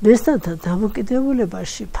 ნესტანთან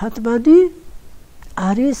დამოკიდებულებაში ფატმანი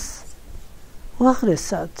არის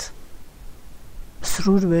უაღრესად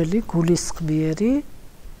სრულველი გულისხმიერი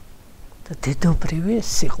და დედობრივი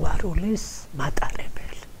სიყვარულის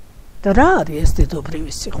მატარებელი. და რა არის ეს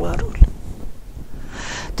დედობრივი სიყვარული?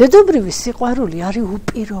 დედობრივი სიყვარული არის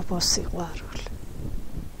უპირობო სიყვარული.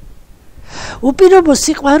 უპირობო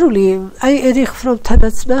სიყვარული, აი ერიხ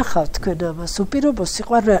ფრომთანაც ნახავთ თქვენ ამას, უპირობო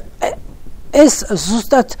სიყვარული ეს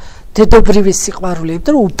ზუსტად დედობრივი სიყვარული,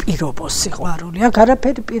 იმიტომ რომ უპირობო სიყვარული, აქ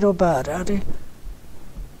არაფერი პირობა არ არის.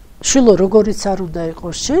 შილო როგორიც არ უნდა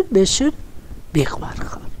იყოს შენ, მე შენ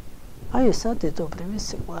მიყვარხარ. აი ესაა დედობრივი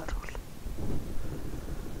სიყვარული.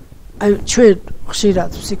 აი ჩვენ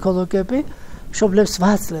ხშირად ფსიქოლოგები მშობლებს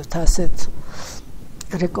ვაძლევთ ასეთ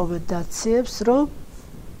რეკომენდაციებს, რომ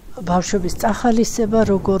ბავშვების წახალისება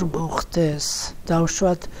როგორ მოხდეს,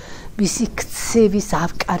 დაუშვათ მისი ქცევის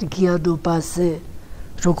ავკარგიანობაზე,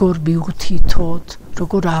 როგორ მიუთითოთ,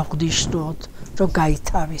 როგორ აღვნიშნოთ, რომ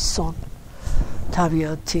გაითავისონ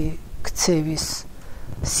თავიანთი ქცევის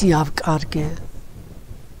სიავკარგე.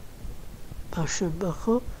 ბავშვებმა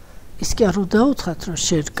ხო ის კი არ უნდა უთხრათ, რომ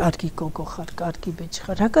შენ კარგი გოგო ხარ, კარგი ბიჭი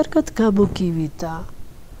ხარ, რა კარგად გამოგივიდა.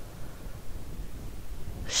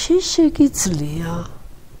 შენ შეგიძლია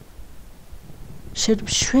შენ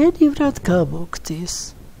მშვენივრად გამოგდის.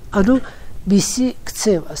 ანუ მისი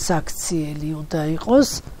ქცევა საქციელი უნდა იყოს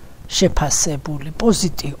შეფასებული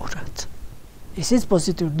პოზიტიურად. ისიც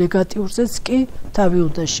პოზიტიურ, ნეგატიურზეც კი თავი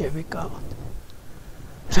უნდა შევიკავოთ.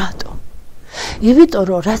 რატო? იმიტომ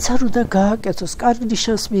რომ რაც არ უნდა გააკეთოს, კარგ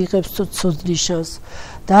ნიშანს მიიღებს თუ ცუდ ნიშანს,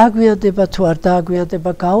 დააგვიანდება თუ არ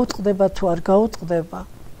დააგვიანდება, გაუტყდება თუ არ გაუტყდება.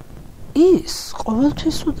 ის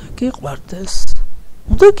ყოველთვის უნდა გიყვარდეს.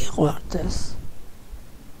 უნდა გიყვარდეს.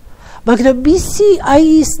 მაგრამ მისი აი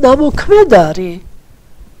ის ნამოქმედარი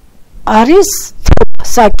არის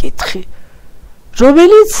საკითხი,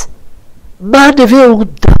 რომელიც მანვე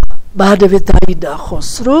უნდა, მანვე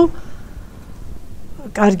დაინახოს, რომ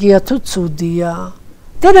კარგია თუ ცუდია.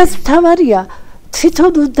 და რაც მთავარია,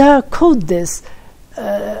 თვითონ უნდა ქონდეს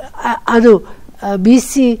ანუ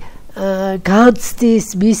მისი განცდის,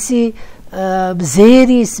 მისი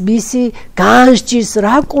მზერის, მისი განსჯის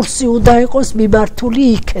რაკურსი უნდა იყოს მიმართული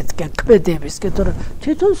იქეთკენ, ქმედებისკენ, თორემ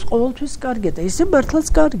თვითონ ყოველთვის კარგია და ისე მართლაც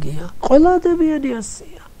კარგია. ყველა ადამიანი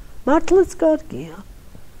ასეა. მართლაც კარგია.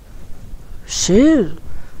 შენ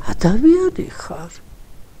ადამიანი ხარ.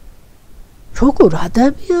 როგორ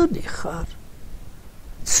ადამიანი ხარ?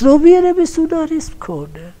 ცნობიერების უნარის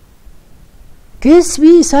მქონე.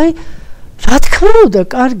 გესმის, აი რა თქმა უნდა,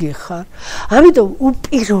 კარგი ხარ. ამიტომ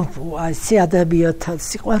უპირობოა ესე ადამიანთან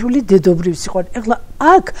სიყვარული, დედობრივი სიყვარული. ეხლა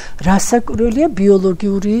აქ რასაკვირველია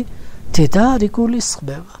ბიოლოგიური დედა არ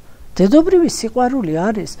იგულისხმება. დედობრივი სიყვარული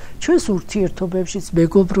არის ჩვენს ურთიერთობებშიც,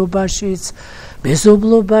 მეგობრობაშიც,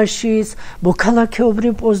 მეზობლობაშიც,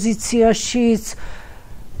 მოქალაქეობრივ პოზიციაშიც.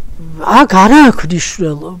 აქ არ აქვს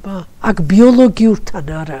მნიშვნელობა, აქ ბიოლოგიურთან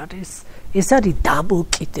არ არის. ეს არის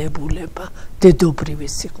დამოკიდებულება, დედობრივი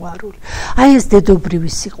სიყვარული. აი ეს დედობრივი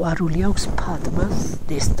სიყვარული აქვს ფატმას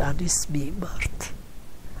ნესტანის მიმართ.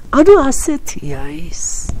 ანუ ასეთია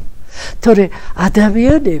ის. თორე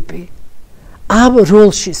ადამიანები ამ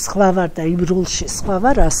როლში სხვა ვარ და იმ როლში სხვა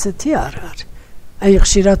ვარ, ასეთი არ არის. აი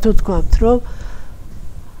ხშირად ვთქვამთ, რომ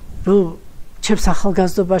ჩემს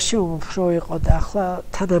ახალგაზრდობაში უფრო იყო და ახლა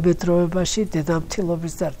თანამედროვეობაში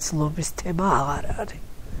დედამთილობის და რძნობის თემა აღარ არის.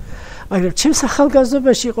 მაგრამ ჩემს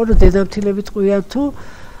ახალგაზრდობაში იყო, რომ დედამთილებით ყვიან თუ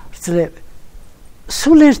ძლები.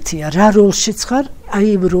 სულ ერთია რა როლშიც ხარ, აი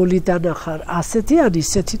იმ როლიდან ახარ ასეთი ან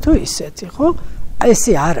ისეთი თუ ისეთი, ხო?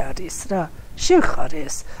 ესე არ არის რა. შენ ხარ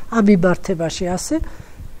ეს ამ მიმართებაში ასე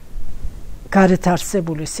გარეთ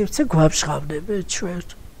არსებული სივრცე გვამჟღავნებენ ჩვენ.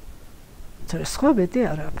 თორე სხვა მეტი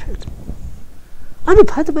არაფერი. ანუ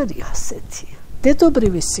ფატმანი ასეთია.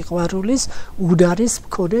 დედობრივი სიყვარულის უნარის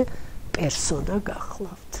მქონე პერსონა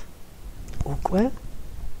გახლავთ.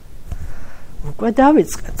 უკვე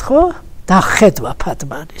დავიწყეთ, ხო? დახედვა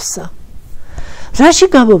ფატმანისა. რაში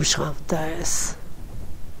გამომჟღავნდა ეს?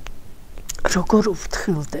 როგორ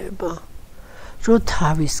უფრთხილდება, რომ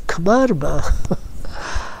თავის ქმარმა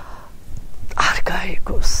არ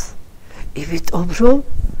გაიგოს. იმიტომ რომ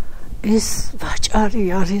ეს ვაჭარი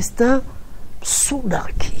არის და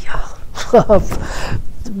სუნაკია.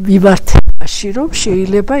 მიმართებაში რომ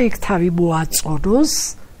შეიძლება იქ თავი მოაწონოს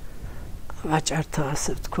ვაჭართა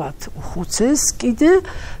ასე ვთქვათ უხუცეს კიდე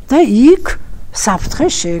და იქ საფრთხე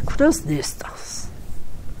შეექმნას ნესტანს.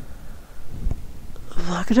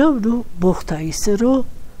 მაგრამ მოხდა ისე რომ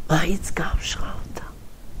მაინც გამჟღავდა.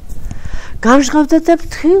 გამჟღავდა და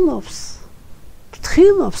ფრთხილობს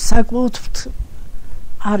საკმაოდ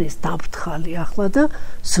არის დამფრთხალი ახლა და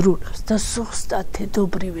ზრუნავს და ზუსტად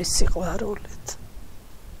დედობრივი სიყვარულით.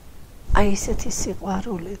 აი ესეთი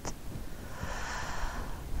სიყვარულით.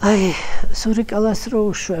 აი სურიკალას რო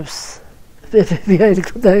უშვებს ბებები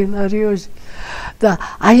აირკვდა ილარიოში და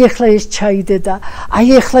აი ახლა ეს ჩაიდე და აი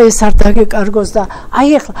ახლა ეს არ დაგეკარგოს და აი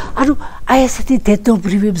ახლა ანუ აი ესეთი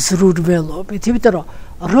დედობრივი მზრუნველობით, იმიტომ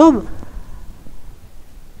რომ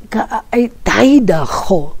აი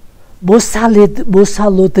დაინახო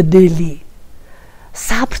მოსალოდნელი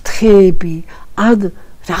საფრთხეები ან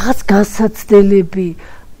რაღაც განსაცდელები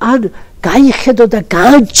ან გაიხედო და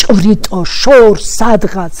განჭვრიტო შორს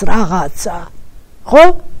სადღაც რაღაცა, ხო?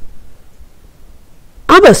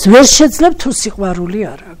 ამას ვერ შეძლებ თუ სიყვარული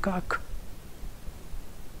არა გაქვს.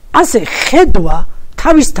 ასე ხედვა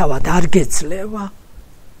თავისთავად არ გეძლევა.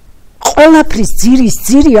 ყველაფრის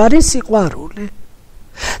ძირი არის სიყვარული.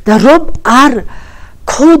 და რომ არ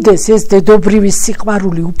ქონდეს ეს დედობრივი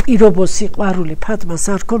სიყვარული, უპირობო სიყვარული ფატმას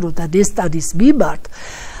არ ქონოდა ნესტანის მიმართ,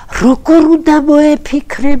 როგორ უნდა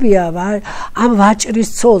მოეფიქრებია ამ ვაჭრის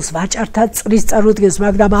ცოლს, ვაჭართა წრის წარმოადგენს,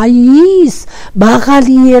 მაგრამ აი ის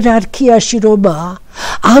მაღალი იერარქიაში რომაა,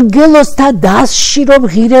 ანგელოსთან დასში რომ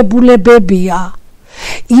ღირებულებებია,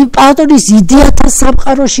 იმ პატონის იდეათა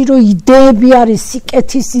სამყაროში რომ იდეები არის,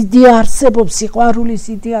 სიკეთის იდეა არსებობს, სიყვარულის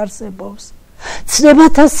იდეა არსებობს,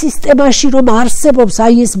 ცნებათა სისტემაში რომ არსებობს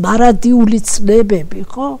აი ეს მარადიული ცნებები,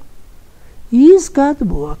 ხო? ის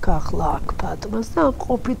გადმოაქ ახლა აქ ფატმას და ამ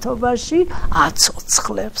ყოფითობაში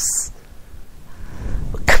აცოცხლებს.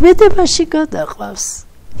 ქმედებაში გადაყვავს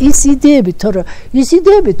ის იდეები, თორე ის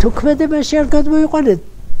იდეები თუ ქმედებაში არ გადმოიყვანეთ,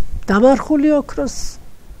 დამარხული ოქროს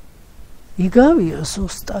იგავია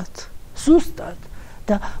ზუსტად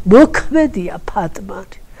და მოქმედია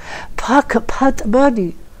ფატმანი. ფატმანი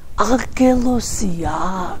ანგელოზია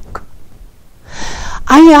აქ.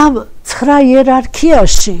 აი ამ 9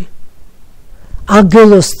 იერარქიაში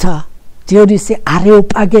ანგელოსთა, დიონისე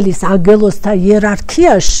არეოპაგელის ანგელოსთა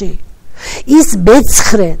იერარქიაში ის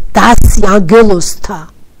მეცხრე დასი ანგელოსთა,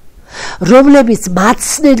 რომლებიც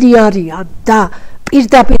მაცნელი არიან და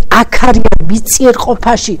პირდაპირ აქ არიან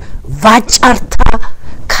მიწიერყოფაში ვაჭართა,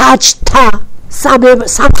 ქაჯთა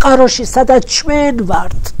სამყაროში, სადაც ჩვენ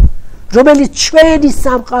ვართ, რომელიც ჩვენი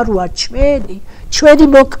სამყაროა, ჩვენი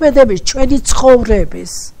მოქმედების, ჩვენი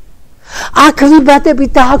ცხოვრების. აქ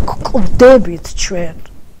ვიბადებით და აქ კვდებით ჩვენ.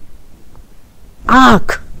 აქ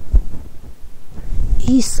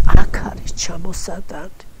ის აქ არის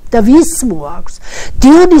ჩამოსადანი და ვის მოაქვს?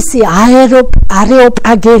 დიონისი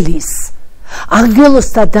არეოპაგელის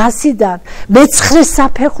ანგელოსთა დასიდან მეცხრე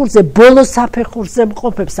საფეხურზე, ბოლო საფეხურზე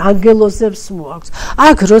მყოფებს ანგელოზებს მოაქვს.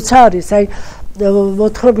 აქ როცა არის აი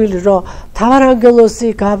მოთხრობილი რომ თავარანგელოზი,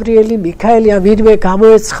 გაბრიელი, მიქაელი ან ვინმე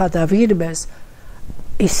გამოეცხადა ვინმეს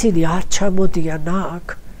ისინი არ ჩამოდიან აქ.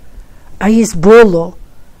 აი ეს ბოლო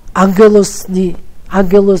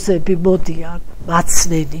ანგელოზები მოდიან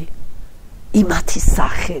მაცნენი იმათი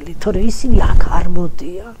სახელი, თორე ისინი აქ არ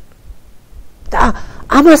მოდიან. და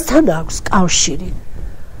ამასთან აქვს კავშირი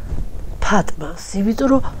ფატმას, იმიტომ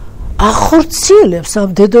რომ ახორციელებს ამ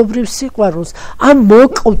დედობრივ სიყვარულს, ამ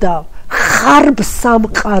მოკვდავ ხარბ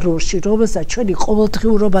სამყაროში, რომელსაც ჩვენი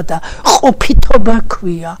ყოველდღიურობა და ყოფითობა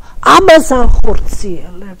ქვია, ამას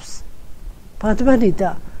ახორციელებს. ფატმანი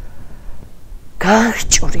და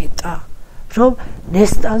გაჭვრიტა, რომ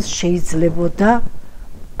ნესტანს შეიძლებოდა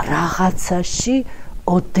რაღაცაში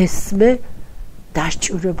ოდესმე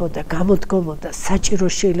დასჭირებოდა, გამოდგომოდა, საჭირო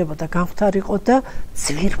შეიძლებოდა გამختარიყო და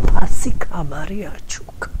ძვირფასი კამარი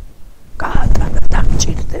აჩუქა. გაატანა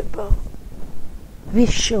დაგჭირდება.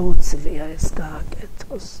 ვის შეუძლია ეს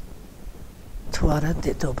გააკეთოს? თუ არა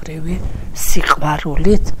დედობრივი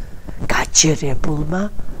სიყვარულით გაჯერებულმა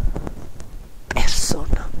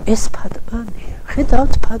პერსონამ. ეს ფატმანია,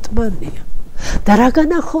 ხედავთ ფატმანია. და რა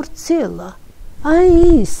განახორციელა? აი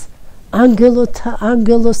ის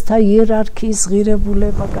ანგელოსთა იერარქიის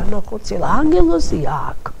ღირებულება განახორციელა. ანგელოზი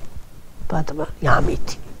აქ ფატმანი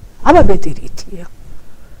ამითი. აბა მეტი რითია?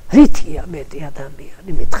 რითია მეტი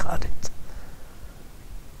ადამიანი მითხარით?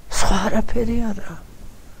 სხვა არაფერი არა.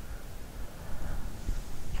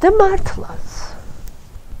 და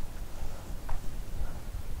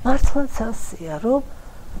მართლაც ასია, რომ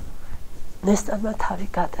ნესტანმა თავი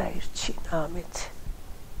გადაირჩინა ამით.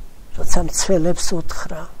 როცა მცველებს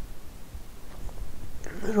უთხრა,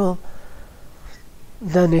 რომ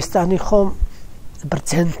და ნესტანი ხომ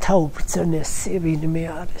ბრძენთა უბრძნესი ვინმე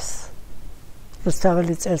არის.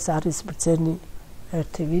 რუსთაველი წერს არის ბრძენი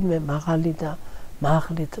ერთი ვინმე მაღალი და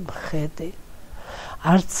მაღლით მხედი.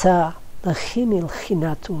 არცა ხინილ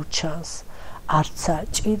ხინათ უჩანს, არცა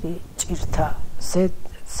ჭირი ჭირთა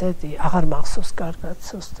ზედი აღარ მახსოვს კარგად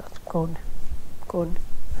ზუსტად მგონი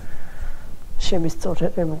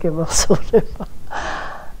შემისწორებ გემახსოვრება.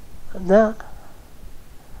 და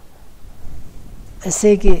ესე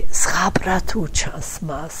იგი ზღაპრად უჩანს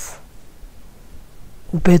მას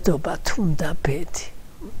უბედობა თუნდა ბედი.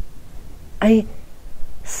 აი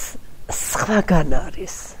სხვაგან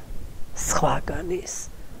არის, სხვაგან ის.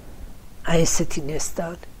 აი ესეთი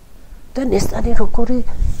ნესტანი. და ნესტანი როგორი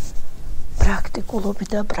პრაქტიკულობით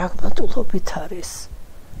და პრაგმატულობით არის,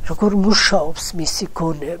 როგორ მუშაობს მისი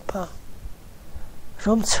გონება,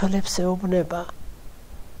 რომ ცოლებს ეუბნება,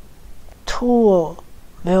 თუ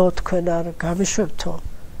მეო თქვენ არ გამიშვებთო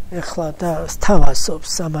ეხლა და სთავაზობს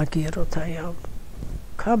სამაგიეროდ აი ამ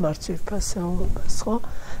კამარს ვიფასეულობას, ხო?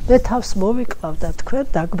 მე თავს მოვიკლავ და თქვენ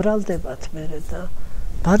დაგბრალდებათ მერე და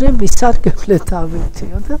ბარემ ისარგებლეთ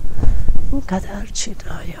ამითიო და გადაარჩინა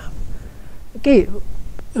აი ამ. კი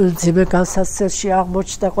ძიმე განსაცდელში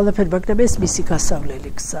აღმოჩნდა ყველაფერი, მაგრამ ეს მისი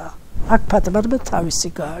გასავლელი გზა. აქ ფატმანმა თავისი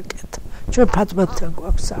გააკეთა. ჩვენ ფატმანთან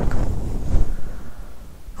გვაქვს საქმე.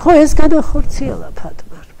 ხო ეს განახორციელა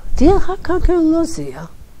ფატმანმა. დიახ, აქ ანგელოზია.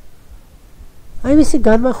 აი მისი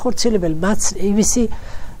განმახორციელებელი მაცნე, იმისი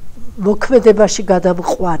მოქმედებაში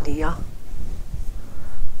გადამყვანია.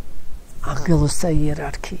 ანგელოსთა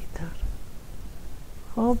იერარქიიდან.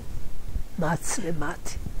 ხო, მაცნე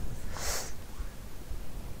მათი.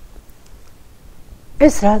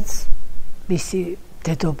 ეს რაც მისი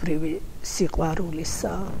დედობრივი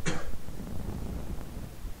სიყვარულისაა.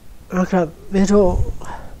 მაგრამ მე რომ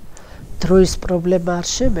დროის პრობლემა არ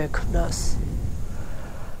შემექმნას,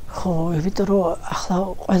 ხო, იმიტომ რომ ახლა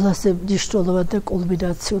ყველაზე მნიშვნელოვან და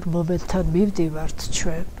კულმინაციურ მომენტთან მივდივართ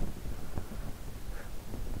ჩვენ.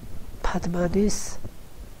 ფატმანის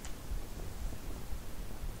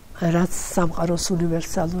რაც სამყაროს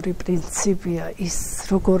უნივერსალური პრინციპია, ის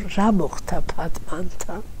როგორ რა მოხდა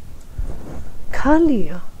ფატმანთან.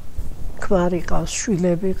 ქალია, ქმარი ყავს,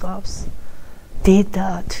 შვილები ყავს. დედა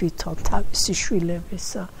თვითონ თავისი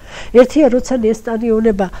შვილებისა. ერთია როცა ნესტანი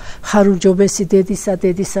ეუბნება ხარუნჯობესი დედისა,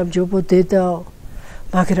 დედისა მჯობო დედაო,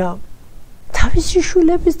 მაგრამ თავისი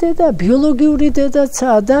შვილების დედა, ბიოლოგიური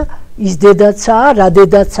დედაცაა და ის დედაცაა, რა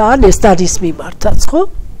დედაცაა ნესტანის მიმართაც, ხო?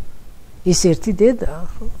 ის ერთი დედაა,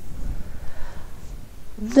 ხო?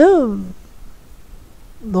 და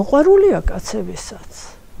მოყვარულია კაცებისაც,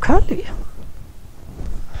 ქალია.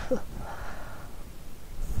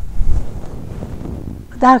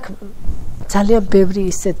 და ძალიან ბევრი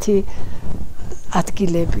ისეთი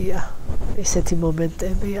ადგილებია, ისეთი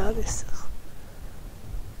მომენტები არის.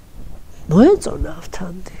 მოეწონა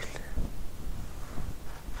ავთანდილი.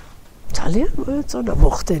 ძალიან მოეწონა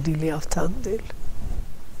მოხდენილი ავთანდილი.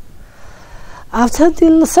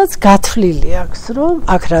 ავთანდილსაც გათვლილი აქვს, რომ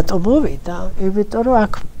აქ რატო მოვიდა? იმიტომ რომ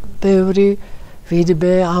აქ ბევრი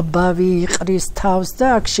ვინმე ამბავი იყრის თავს და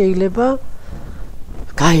აქ შეიძლება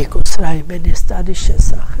გაიგოს რაიმე ნესტანის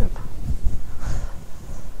შესახებ.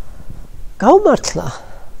 გაუმართლა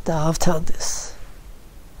და ავთანდეს.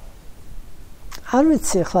 არ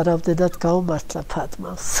ვიცი ახლა რამდენად გაუმართლა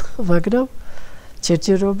ფატმანს, მაგრამ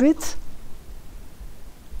ჯერჯერობით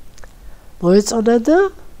მოეწონა და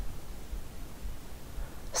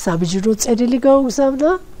სამჯრო წერილი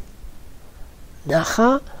გაუგზავნა. ნახა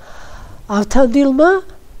ავთანდილმა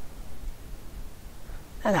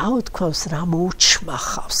რა უთქვამს, რა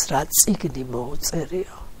მოუჩმახავს, რა წიგნი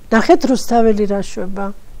მოუწერია. ნახეთ რუსთაველი რა შვება.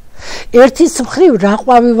 ერთის მხრივ რა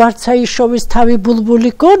ყვავი ვარცაიშოვის თავი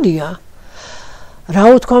ბულბული გონია. რა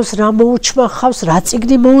უთქვამს, რა მოუჩმახავს, რა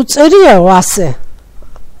წიგნი მოუწერიაო, ასე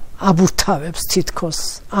აბურთავებს თითქოს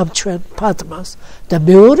ამ ჩვენ ფატმას და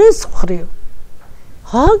მეორეს მხრივ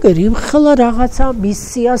აგერ იმხელა რაღაცა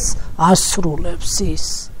მისიას ასრულებს ის.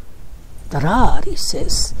 და რა არის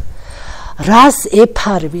ეს? რას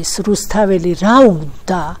ეფარვის რუსთაველი, რა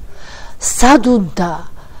უნდა, სად უნდა,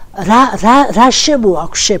 რა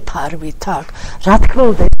შემოაქვს შეფარვით აქ? რა თქმა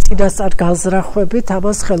უნდა, წინასწარ განზრახვებით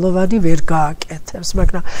ამას ხელოვანი ვერ გააკეთებს,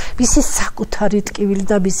 მაგრამ მისი საკუთარი ტკივილი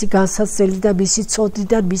და მისი განსაცდელი და მისი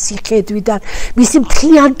ცოდნიდან, მისი ხედვიდან, მისი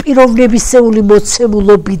მთლიან პიროვნებისეული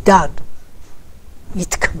მოცემულობიდან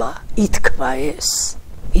ითქმა ეს,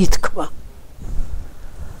 ითქმა.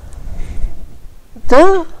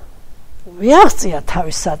 და მიაღწია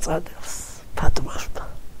თავის საწადელს ფატმანმა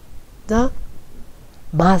და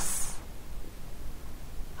მას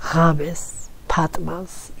ღამეს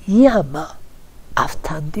ფატმანს იამა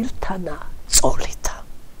ავთანდილთანა წოლითა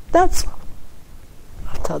დაწვა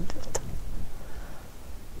ავთანდილთან.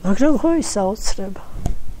 მაგრამ ხო ის საოცრება.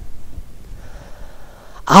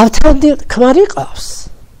 ავთანდილ ქმარი ყავს.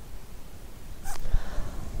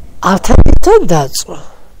 ავთანდილთან დაწვა.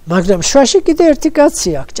 მაგრამ შუაში კიდე ერთი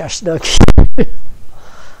კაცი აქვს ჭაშნაგი.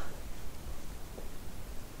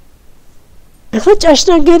 ეხლა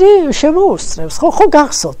ჭაშნაგერი შემოუსწრებს, ხო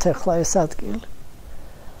გახსოვთ ეხლა ეს ადგილი.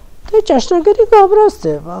 და ჭაშნაგერი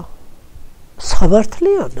გაბრაზდება.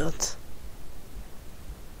 საბართლიანად.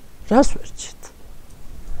 რას ვერჩით?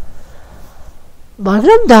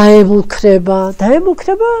 მაგრამ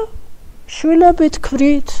დაემუქრება შვილებით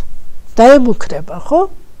ქვრით, დაემუქრება, ხო?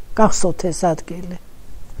 გახსოვთ ეს ადგილი.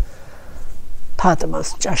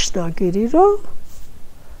 ფატმას ჭაშნაგირი რო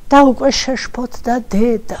და უკვე შეშფოთდა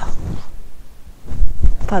დედა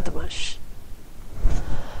ფატმაში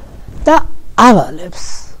და ავალებს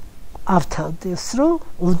ავთანდილს რომ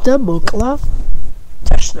უნდა მოკლა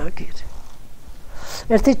ჭაშნაგირი.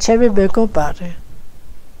 ერთი ჩემი მეგობარი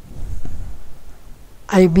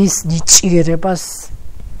აი მის ნიჭიერებას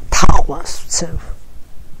თაყვანს ვცევ.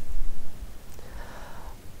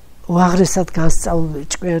 უაღრესად განსწავლული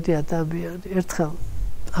ჭკვიანი ადამიანი. ერთხელ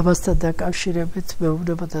ამასთან დაკავშირებით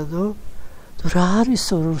მეუბნებოდა, რა არის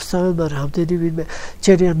რუსთაველმა რამდენი ვინმე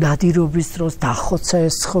ჯერია ნადირობის დროს დახოცა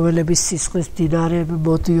ეს ცხოველების სისხლის მდინარეები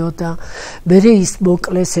მოდიოდა, მერე ის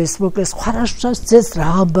მოკლეს, ეს მოკლეს, ხარაშას ძეს რა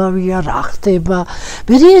ამბავია, რა ხდება,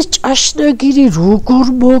 მერე ეს ჭაშნაგირი როგორ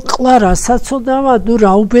მოკლა, რასაცოდავა,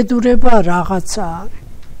 რა უბედურება რაღაცა არის,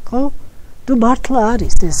 ხო? მართლა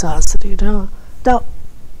არის ეს აზრი რა და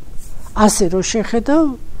ასე რომ შეხედავ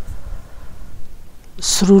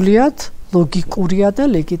სრულიად ლოგიკურია და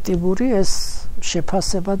ლეგიტიმური ეს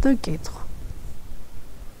შეფასება და კითხვა.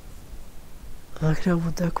 მაგრამ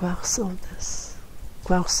უნდა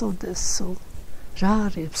გვახსოვდეს სულ რა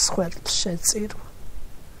არის მსხვერპლს შეწირვა.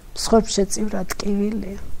 მსხვერპლს შეწირვა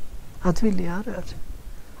ტკივილია, ადვილი არ არის.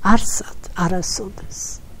 არსად, არასოდეს.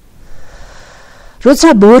 როცა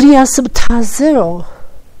მორიას მთაზეო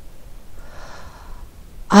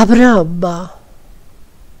აბრაამმა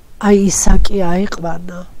აი ისაკი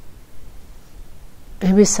აიყვანა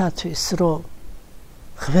ემისათვის რომ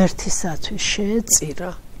ღმერთისათვის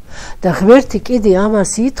შეეწირა და ღმერთი კიდე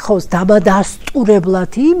ამას ითხოვს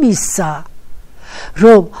დამადასტურებლად იმისა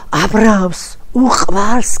რომ აბრაამს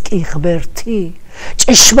უყვარს კი ღმერთი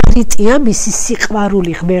ჭეშმარიტია მისი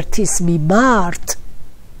სიყვარული ღმერთის მიმართ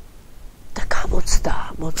და გამოცდა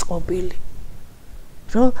მოწყობილი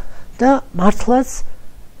რომ და მართლაც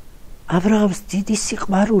აბრაამს დიდი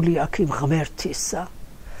სიყვარული აქვს იმ ღმერთისა.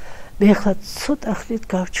 მე ახლა ცოტა ხნით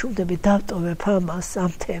გავჩუმდები, დავტოვებ ამას,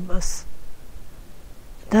 ამ თემას.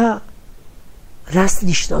 და რას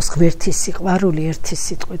ნიშნავს ღმერთის სიყვარული ერთი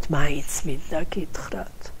სიტყვით მაინც მინდა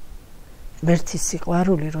გითხრათ. ღმერთის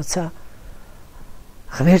სიყვარული, როცა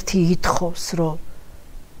ღმერთი ითხოვს, რომ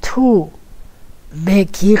თუ მე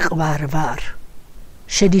გიყვარ ვარ,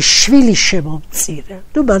 შენი შვილი შემომწირე.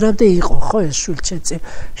 ნუ მანამდე იყო ხო ეს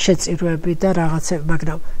შვილშეწირვები და რაღაცები,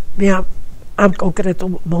 მაგრამ მე ამ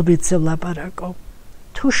კონკრეტულ მომენტზე ვლაპარაკობ.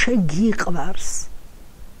 თუ შენ გიყვარს,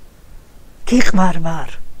 გიყვარ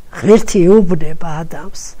ვარ, ღმერთი ეუბნება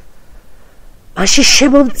ადამიანს. მაშინ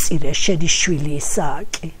შემომწირე შენი შვილი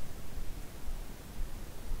ისააკი.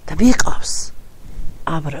 და მიყავს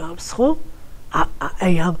აბრაამს, ხო?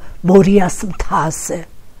 აი ამ მორიას მთაზე.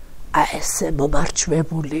 ესე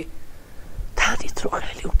მომარჩვებული თანით რო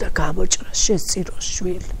ხელი უნდა გამოჭრას შეწიროს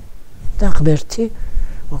შვილი და ღმერთი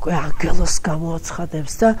უკვე ანგელოს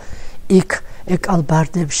გამოაცხადებს და იქ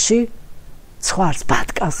ეკალბარდებში ცხვარს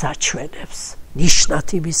ბატკანს აჩვენებს ნიშნად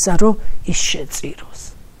იმისა რომ ის შეწიროს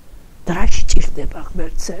და რა შეჭირდება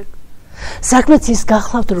ღმერთზე საქმეც ის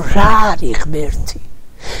გახლავთ რომ რა არის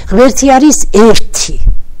ღმერთი არის ერთი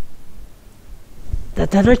და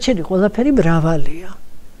დანარჩენი ყველაფერი მრავალია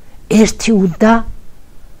ერთი უნდა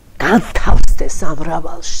განთავსდეს ამ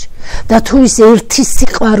მრავალში და თუ ის ერთი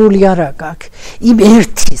სიყვარული არ აქვს იმ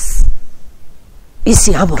ერთის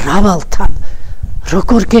ისი ამ მრავალთან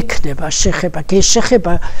როგორ გექნება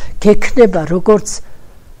შეხება გექნება როგორც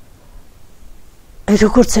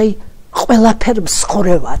აი ყველაფერ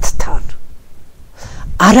მსხურევადთან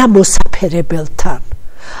არა მოსაფერებელთან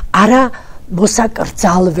არა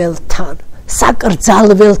მოსაკრძალველთან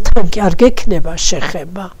საკრძალველთან კი არ გექნება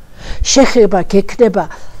შეხება გექნება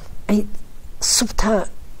აი სუფთა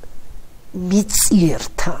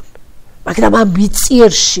მიწიერთან მაგრამ ამ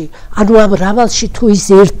მიწიერში ანუ ამ რავალში თუ ის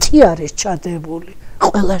ერთი არის ჩადებული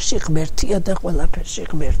ყველაში ღმერთია და ყველაფერში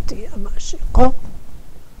ღმერთია მაშინ ხო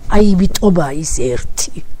აი იმიტომაა ის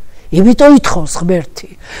ერთი იმიტომ ითხოვს ღმერთი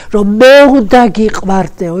რომ მე უნდა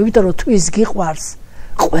გიყვარდეო იმიტომ რომ თუ ის გიყვარს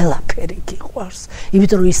ყველაფერი გიყვარს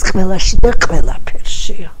იმიტომ რომ ის ყველაში და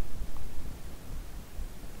ყველაფერშია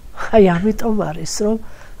აი ამიტომ არის რომ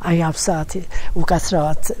აი ამ საათი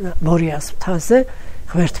უკაცრავად მორიას მთაზე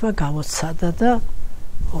ღმერთმა გამოცადა და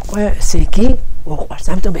უკვე ესე იგი უყვარს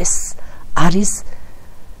ამიტომ ეს არის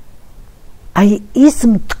აი ის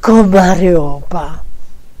მდგომარეობა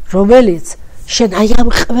რომელიც შენ აი ამ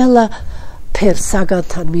ყველა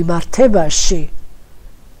ფერსაგანთან მიმართებაში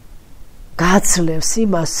გაძლევს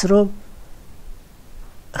იმას რომ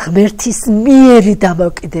ღმერთის მიერი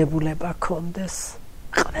დამოკიდებულება ქონდეს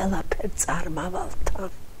ყველაფერ წარმავალთან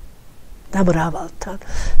და მრავალთან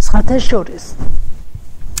სხვათა შორის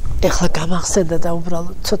ეხლა გამახსენდა და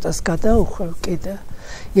უბრალოდ ცოტას გადაუხვევ კიდე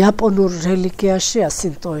იაპონურ რელიგიაში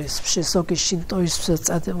სინტოიზმში ზოგი შინტოიზმს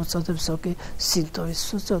უწოდებს ზოგი სინტოიზმს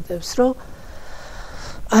უწოდებს რომ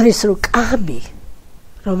არის რომ კამი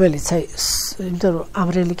რომელიც აი იმიტომ რომ ამ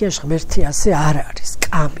რელიგიაში ღმერთი ასე არ არის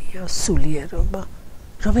კამია სულიერობა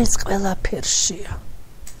რომელიც ყველაფერშია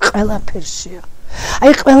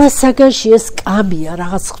აი ყველა საგანში ეს კამია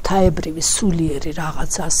რაღაც ღვთაებრივი სულიერი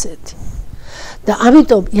რაღაც ასეთი და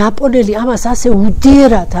ამიტომ იაპონელი ამას ასე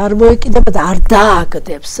უდიერად არ მოეკიდება და არ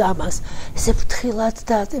დააგდებს ამას ესე ფრთხილად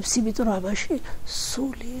დაადებს იმიტომ რომ ამაში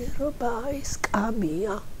სულიერობა ის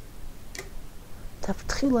კამია და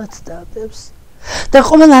ფრთხილად დაადებს და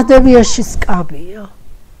ყოველ ადამიანში კამია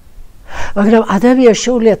მაგრამ ადამიანს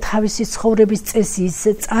შეუძლია თავისი ცხოვრების წესი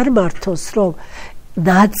ისე წარმართოს რომ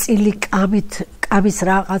ნაწილი კამის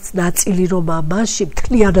რაღაც ნაწილი რომ ამაში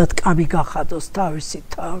მთლიანად კამი გახადოს თავისი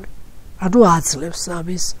თავი ანუ აძლევს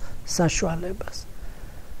ამის საშუალებას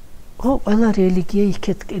ყველა რელიგია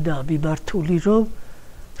იქეთკენაა მიმართული რომ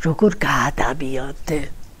როგორ გაადამიანდე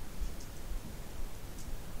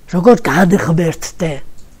როგორ განღმერთდე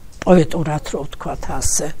პოეტურად რო ვთქვათ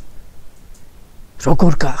ასე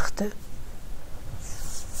როგორ გახდე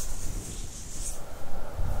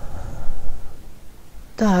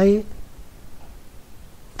და აი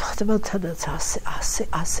ფატმანთანაც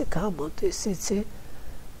ასე გამოდის იცი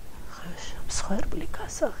მსხვერპლი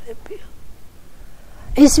გასაღებია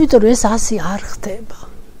ეს იმიტომ რომ ეს ასე არ ხდება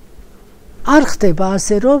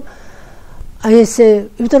ასე რომ აი ესე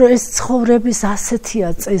იმიტომ რომ ეს ცხოვრების ასეთია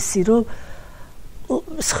წესი რომ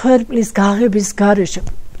მსხვერპლის გაღების გარეშე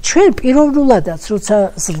ჩვენ პიროვნულადაც როცა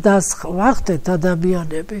ზრდას ვახდეთ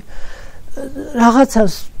ადამიანები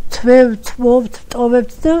რაღაცას თვევთ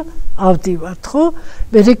და ავდივართ ხო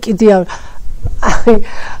მე კიდე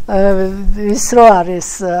ის რო არის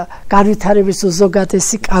განვითარების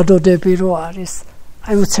უზოგადესი კანონები რო არის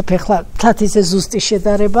აი უცებ ახლა თათ ისე ზუსტი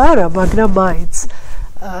შედარება არა მაგრამ მაინც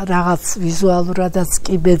რაღაც ვიზუალურადაც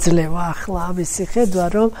კი მეძლევა ახლა ამისი ხედვა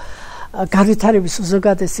რომ განვითარების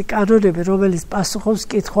უზოგადესი კანონები, რომელიც პასუხობს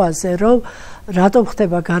კითხვაზე, რომ რატომ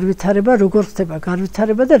ხდება განვითარება, როგორ ხდება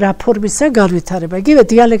განვითარება და რა ფორმისაა განვითარება. იგივე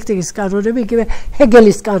დიალექტიკის კანონები, იგივე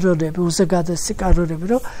ჰეგელის კანონები, უზოგადესი კანონები,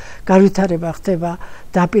 რომ განვითარება ხდება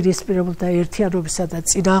დაპირისპირებულ და ერთიანობისა და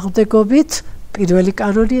წინააღმდეგობით. პირველი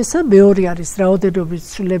კანონი ესა, მეორე არის რაოდენობის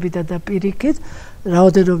ცვლილებიდან და პირიქით,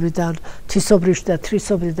 რაოდენობიდან თვისობრიში და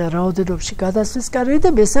თვისობრიდან რაოდენობაში გადასვლის კანონი და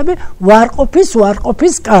მესამე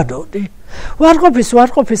ვარყოფის კანონი.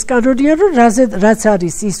 ვარყოფის კანონია, რომ რაც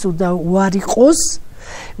არის ის უნდა უარიყოს,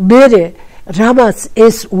 მერე რამაც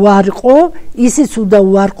ეს უარყო, ისიც უნდა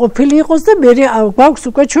უარყოფილი იყოს და მერე გვაქვს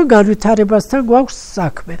უკვე ჩვენ განვითარებასთან გვაქვს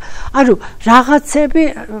საქმე. ანუ რაღაცები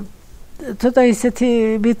ცოტა ისეთი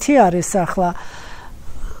მითი არის ახლა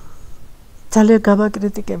ძალიან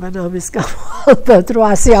გამაკრიტიკებენ ამის გამო, ალბათ რომ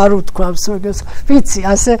ასე არ უთქვამს, ვიცი,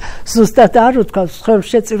 ასე ზუსტად არ უთქვამს ხელ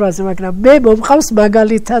შეწირვაზე, მაგრამ მე მომყავს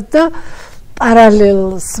მაგალითად და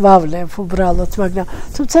პარალელს ვავლებ უბრალოდ, მაგრამ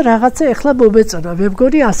თუმცა რაღაცა ეხლა მომეწონა, მე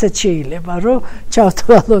მგონი ასეც შეიძლება, რომ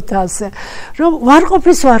ჩავთვალოთ ასე, რომ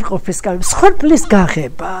ვარყოფის კანონი, მსხვერპლის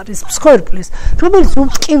გაღება არის, მსხვერპლის, რომელიც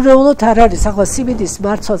უმტკივრეულოდ არ არის, ახლა სიმინდის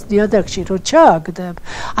მარცვალს ნიადაგში რო ჩააგდებ,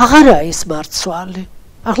 აღარა ის მარცვალი.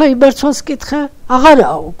 ახლა იმ მარცვალს კითხე,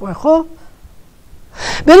 აღარაა უკვე, ხო?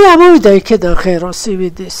 მე ამოვიდა იქიდან ღერო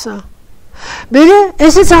სიმინდისა. მე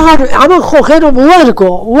ესეც აღარ ამან ხო ღერო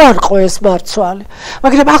უარყო ეს მარცვალი.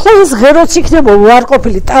 მაგრამ ახლა ეს ღეროც იქნება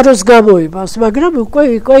უარყოფილი, ტაროს გამოიმავს, მაგრამ უკვე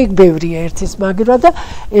იქ ბევრია ერთის მაგივრა და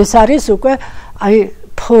ეს არის უკვე აი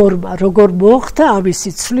ფორმა, როგორ მოხდა ამისი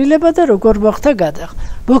ცვლილება და როგორ მოხდა გადახდა.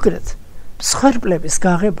 მოკლედ, მსხვერპლების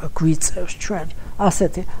გაღება გვიწევს ჩვენ.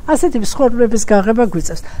 ასეთი მსხვერპლების გაღება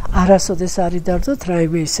გვიწევს. არასოდეს არ იდარდოთ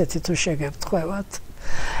რაიმე ისეთი თუ შეგემთხვევათ.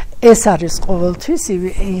 ეს არის ყოველთვის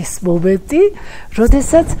ის მომენტი,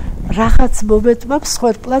 როდესაც რაღაც მომენტმა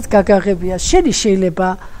მსხვერპლად გაგაღებია. შენი შეიძლება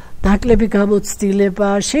ნაკლები გამოცდილება,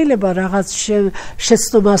 შეიძლება რაღაც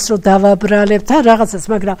შეცდომას რომ დავაბრალებ და რაღაცას,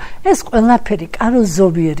 მაგრამ ეს ყველაფერი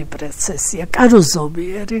კანონზომიერი პროცესია,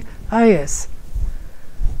 კანონზომიერი. აი ეს.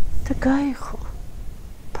 და გაიხო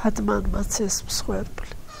ფატმანმაც ეს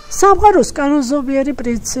მსხვერპლი. სამყაროს კანონზომიერი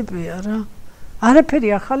პრინციპია რა. არაფერი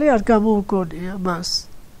ახალი არ გამოუგონია მას.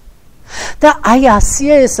 და აი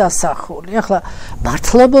ასია ეს ასახული. ახლა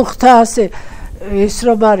მართლა მოხდა ასე ის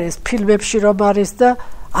რომ არის ფილმებში რომ არის და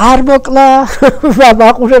არ მოკლა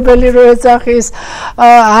მაყურებელი რო ეძახის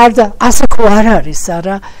არ და ასე ხო არ არის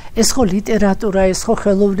არა. ეს ხო ლიტერატურა, ეს ხო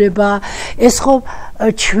ხელოვნება, ეს ხო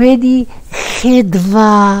ჩვენი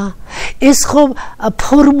ხედვა, ეს ხო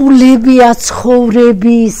ფორმულებია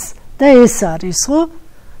ცხოვრების და ეს არის ხო?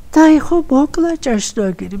 და ეხო მოკლა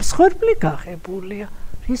ჭაშნაგირი, მსხვერპლი გაღებულია.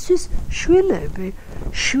 რისთვის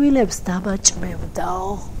შვილებს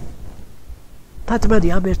დამაჭმევდაო. ფატმანი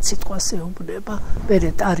ამ ერთ სიტყვას ეუბნება,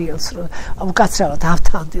 მერე ტარიელს რომ უკაცრავად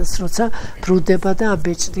ავთანდილს როცა ბრუნდება და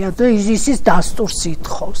ამბეჭდია და ისის დასტურს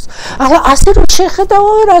ითხოვს. ახლა ასე რომ შეხედავ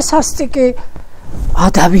რა სასტიკი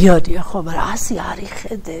ადამიანია ხო, მაგრამ ასე არ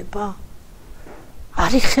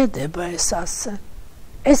იხედება ეს ასე.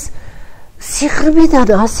 ეს სიღრმიდან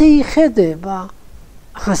ასე იხედება.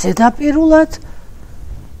 ახლა ზედაპირულად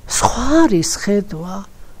სხვა არის ხედვა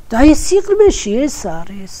და ეს სიღრმეში ეს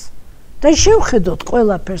არის. და შევხედოთ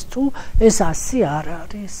ყველაფერს თუ ეს ასე არ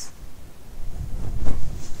არის.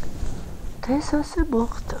 და ეს ასე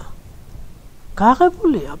მოხდა.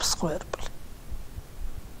 გაღებულია მსხვერპლი.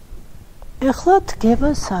 ეხლა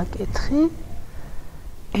დგება საკითხი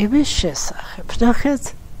იმის შესახებ. ნახეთ,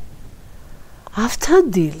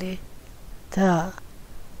 ავთანდილი და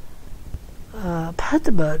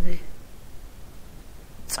ფატმანი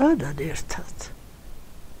წანან ერთად.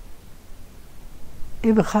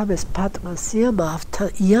 იმ ხამეს ფატმანს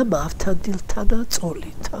იამ ავთანდილთანა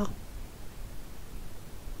წოლითა.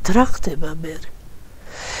 რა ხდება მერე?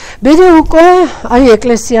 მერე უკვე აი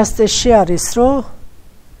ეკლესიასტეში არის რომ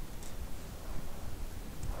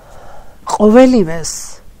ყოველივეს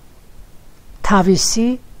თავისი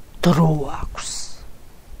დრო აქვს.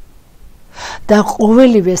 და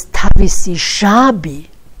ყოველივეს თავისი ჟამი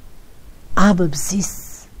ამ მზის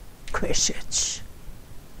ქვეშეთში.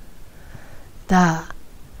 და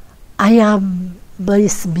აი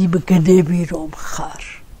ამის მიმგნები რომ ხარ,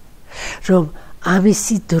 რომ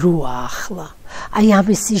ამისი დროა ახლა, აი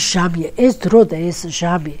ამისი ჟამია, ეს დრო და ეს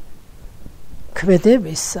ჟამი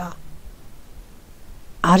ქმედებისა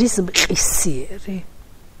არის მყისიერი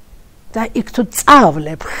და იქ თუ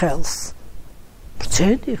წავლებ ხელს,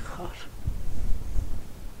 ბრძენი ხარ.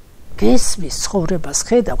 გესმის ცხოვრებას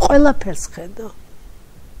ხედავ, ყველაფერს ხედავ.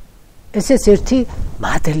 ესეც ერთი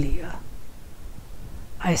მადლია.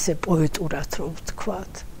 აი ესე პოეტურად რომ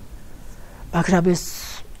ვთქვათ. მაგრამ ეს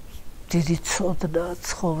დიდი ცოდნა,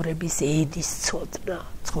 ცხოვრების ენის ცოდნა,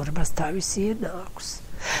 ცხოვრებას თავისი ენა აქვს.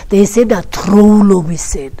 და ეს ენა თროულობის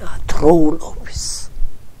ენა, თროულობის.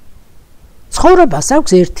 ცხოვრებას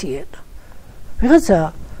აქვს ერთი ენა. ვიღაცა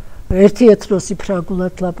ერთი ეთნოსი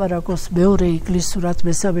ფრანგულად ლაპარაკობს, მეორე ინგლისურად,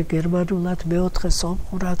 მესამე გერმანულად, მეოთხე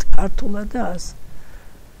სომხურად, ქართულად და ასე.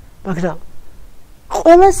 მაგრამ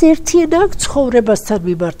ყველას ერთი ენა აქვს ცხოვრებასთან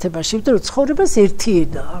მიმართებაში, იმიტომ რომ ცხოვრებას ერთი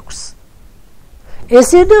ენა აქვს. ეს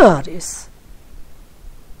ენა არის.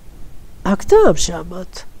 აქ და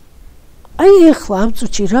ამჟამად. აი ეხლა ამ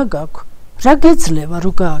წუთში რა გაქვს? რა გეძლევა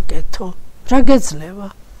რო გააკეთო? რა გეძლევა?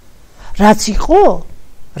 რაც იყო,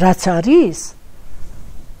 რაც არის,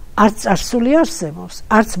 არც წარსული არსებობს,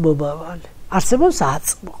 არც მომავალი. არსებობს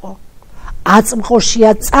აწმყო.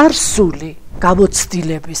 აწმყოშია წარსული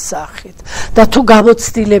გამოცდილების სახით. და თუ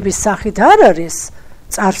გამოცდილების სახით არ არის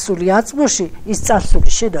წარსული აწმყოში, ის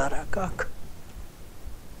წარსული შენ არ აქვს.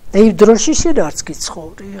 და იმ დროში შენ არც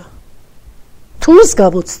გიცხოვრია. თუ ის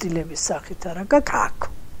გამოცდილების სახით არ აქვს.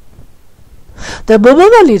 და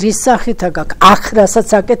მომავალი რის სახით აქვს? აქ რასაც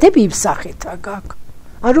აკეთებ იმ სახით აქვს.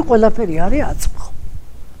 ანუ ყველაფერი არის აწმყო.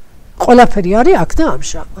 ყველაფერი არის აქ და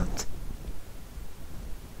ამჟამად.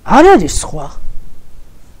 არ არის სხვა.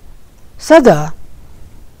 სადა?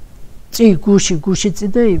 წინ გუში წინ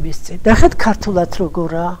და იმის წინ. ნახეთ ქართულად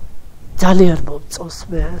როგორაა? ძალიან მომწონს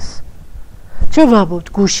მე ეს. ჩვენ ვამბობთ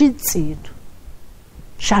გუში წინ.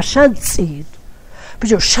 შარშან წინ.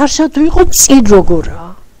 ბიჭო, შარშა თუ იყო წინ როგორაა?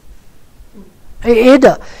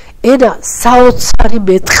 ენა საოცარი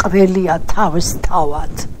მეტყველია თავის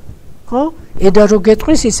თავად. ხო? ენა რო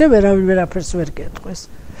გეტყვის, ისე ვერაფერს ვერ გეტყვის.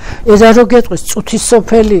 ენა რო გეტყვის, წუთის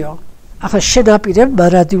სოფელიო. ახლა შენ აპირებ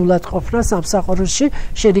მარადიულად ყოფნას სამსახურში,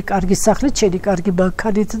 შენი კარგი სახლით, შენი კარგი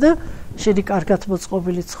მანქანით და შენი კარგად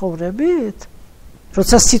მოწყობილი ცხოვრებით.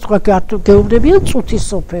 როცა სიტყვა გეუბნებიან წუთის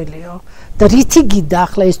სოფელიო. და რითი გინდა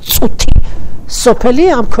ახლა ეს წუთი სოფელი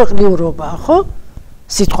ამ ქვეყნიურობაა, ხო?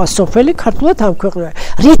 სიტყვა სოფელი ქართულად ამ ქვეყნიურობა.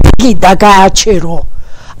 რითი გინდა გააჩერო?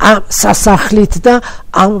 ამ სასახლით და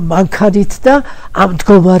ამ მანქანით და ამ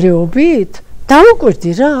მდგომარეობით?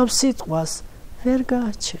 დაუკვირდი რა ამ სიტყვას. ვერ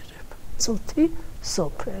გააჩერებ. წუთი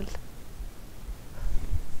სოფელი.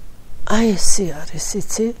 აი ესე არის,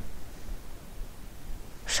 იცი?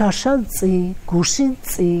 შარშან წინ, გუშინ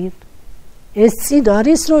წინ. ეს წინ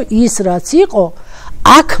არის, რომ ის რაც იყო,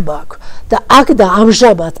 აქ მაქვს და აქ და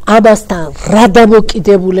ამჟამად ამასთან რა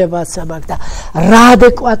დამოკიდებულებაც მაქვს და რა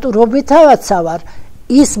ადეკვატურობითაც ვარ,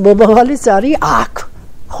 ის მომავალიც არის აქ.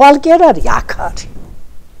 ხვალ კი არ არის, აქ არის.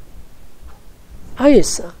 აი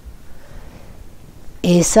ესა.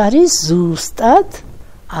 ეს არის ზუსტად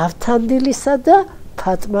ავთანდილისა და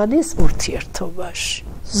ფატმანის ურთიერთობაში.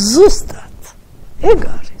 ზუსტად. ეგ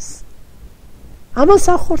არის. ამას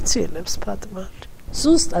ახორციელებს ფატმანი.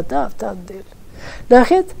 ზუსტად და ავთანდილი.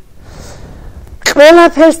 ნახეთ,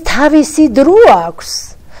 ყველაფერს თავისი დრო აქვს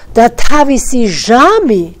და თავისი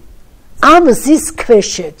ჟამი ამ ზის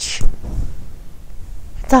ქვეშეთში.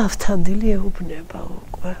 და ავთანდილი ეუბნება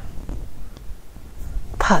უკვე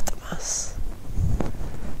ფატმას,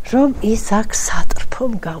 რომ ის აქ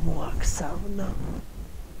სატრფომ გამოაგზავნა.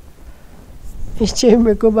 ის ჩემი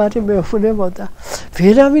მეგობარი მეუბნებოდა,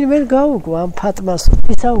 ვერავინ ვერ გაუგო ამ ფატმას,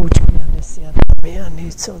 ისა უჭმიანესი ადამიანი,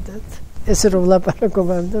 იცოდეთ. ეს რომ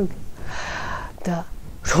ლაპარაკობამდე და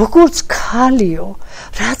როგორც ქალიო,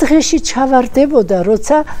 რა დღეში ჩავარდებოდა,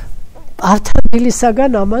 როცა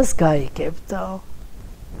ავთანდილისაგან ამას გაიგებდა.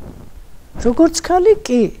 როგორც ქალი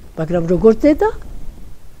კი, მაგრამ როგორც დედა,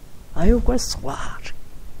 აი უკვე სხვა.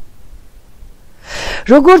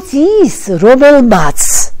 როგორც ის,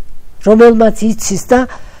 რომელმაც იცის და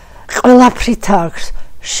ყველაფრით აქვს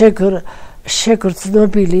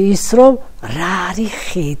შეგრძნობილი ის, რომ რა არის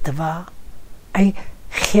ხედვა. აი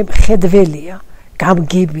ხედველია,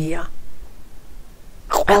 გამგებია.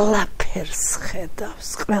 ყველაფერს ხედავს,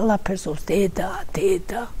 ყველაფერს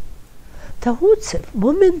დედა. და უცებ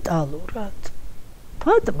მომენტალურად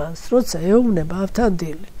ფატმას, როცა ეუბნება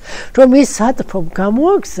ავთანდილი, რომ ის სატრფომ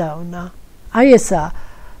გამოაგზავნა, აი ესა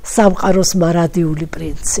სამყაროს მარადიული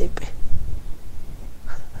პრინციპი.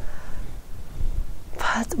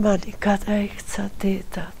 ფატმანი გადაიქცა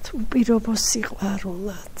დედად, უპირობო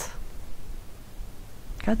სიყვარულად.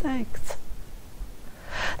 გადაიქცა.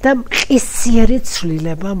 და მყისიერი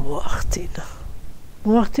ცვლილება მოახდინა.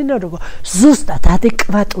 მოახდინა როგორ? ზუსტად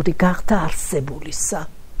ადეკვატური გახდა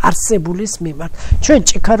არსებულის მიმართ. ჩვენ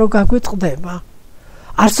ჭიქარო გაგვიტყდება.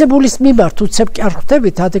 არსებულის მიმართ უცებ კი არ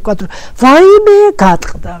ხვდებით ადეკვატური. ვაიმე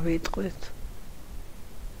გატყდა ვიტყვით.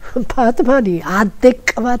 ფატმანი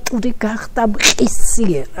ადეკვატური გახდა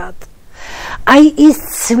მყისიერად. აი ის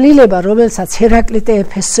ცვლილება, რომელსაც ჰერაკლიტე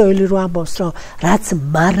ეფესოელი რო ამბობს, რომ რაც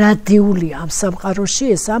მარადიული ამ სამყაროში,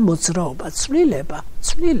 ესა მოძრაობა,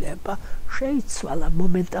 ცვლილება შეიცვალა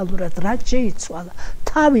მომენტალურად, რაც შეიცვალა,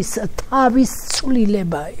 თავის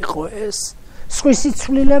ცვლილება იყო ეს. სხვისი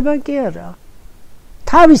ცვლილება კი არა.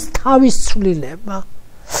 თავის ცვლილება.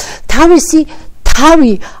 თავისი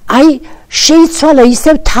თავი, აი შეიცვალა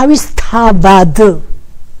ისევ თავის თავად.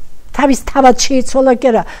 თავის თავად შეიცვალა კი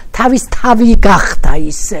არა, თავის თავი გახდა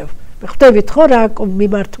ისევ. ხვდებით ხო რა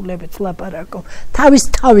მიმართულებით ლაპარაკობ. თავის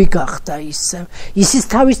თავი გახდა ისევ. ისის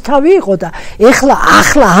თავის თავი იყო და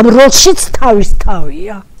ახლა ამ როლშიც თავის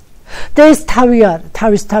თავია. და ეს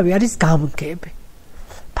თავის თავი არის გამგები.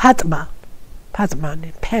 ფატმანი,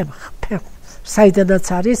 საიდანაც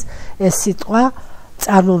არის ეს სიტყვა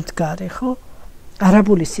წარმომდგარი, ხო?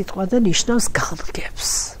 არაბული სიტყვა და ნიშნავს გამგებს.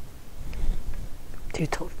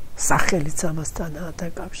 თვითონ სახელიც ამასთანაა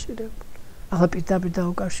დაკავშირებული. ახლა პირდაპირ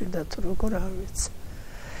დაუკავშირდა თუ როგორ არ ვიცი.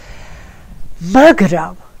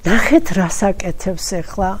 მაგრამ ნახეთ რას აკეთებს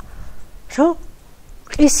ახლა, რომ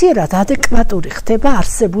ყისიერად ადეკვატური ხდება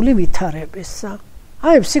არსებული ვითარებისა.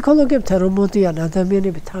 აი ფსიქოლოგებთან რომ მოდიან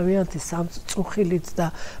ადამიანები თავიანთი სამწუხილით და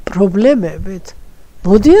პრობლემებით,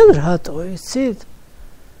 მოდიან რატო იცით?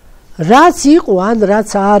 რაც იყო ან რაც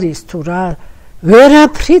არის თუ რა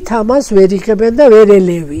ვერაფრით ამას ვერ იღებენ და ვერ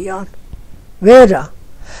ელევიან. ვერა.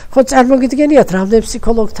 ხო წარმოგიდგენიათ რამდენ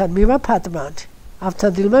ფსიქოლოგთან მივა ფატმანი.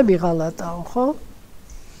 ავთანდილმა მიღალატაო, ხო?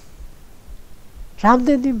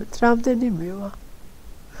 რამდენი მივა.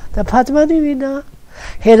 და ფატმანი ვინა?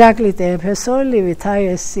 ჰერაკლიტე ეფესოელივით აი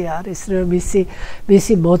ესე არის, რომ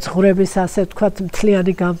მისი მოძღვრების ასე ვთქვათ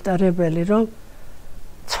მთლიანი გამტარებელი, რომ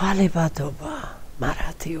ცვალებადობა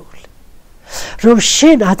მარადიული. რომ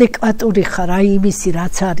შენ ადეკვატური ხარ აი იმისი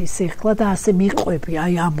რაც არის ახლა და ასე მიყვები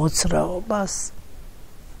აი ამ მოძრაობას.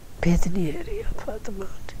 ბედნიერია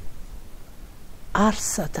ფატმანი.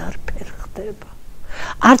 არსად არ ფერხდება.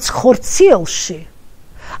 არც ხორციელში,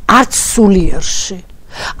 არც სულიერში,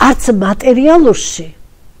 არც მატერიალურში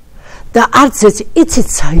და არც იცით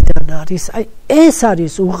საიდან არის. აი ეს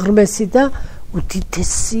არის უღრმესი და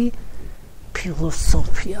უდიდესი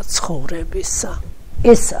ფილოსოფია ცხოვრებისა.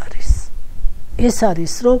 ეს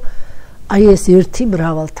არის რომ აი ეს ერთი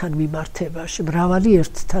მრავალთან მიმართებაში, მრავალი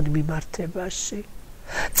ერთთან მიმართებაში,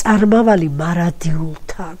 წარმავალი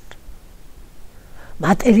მარადიულთან,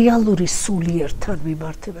 მატერიალური სულიერთან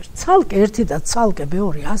მიმართებაში. ცალკე ერთი და ცალკე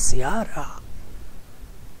მეორე ასე არა.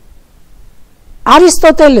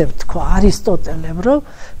 არისტოტელემ რომ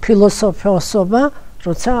ფილოსოფოსობა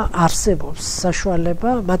როცა არსებობს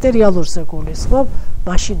საშუალება მატერიალურზე გულისხმობ,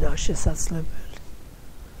 მაშინაა შესაძლებელი.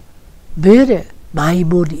 მერე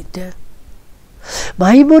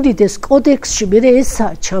მაიმონიდეს კოდექსში მერე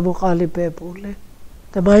ესაა ჩამოყალიბებული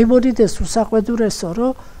და მაიმონიდეს უსაყვედურესო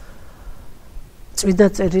რომ წმინდა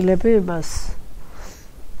წერილები იმას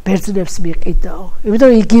ბერძნებს მიყიდაო.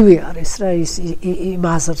 იმიტომ იგივე არის რა იმ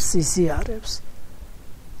აზრს იზიარებს.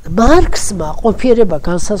 მარქსმა ყოფიერება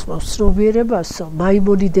განსაზღვრავს ცნობიერებასო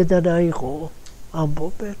მაიმონიდედან აიღო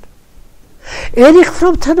ამბობენ. ერიხ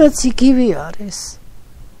ფრომთანაც იგივე არის.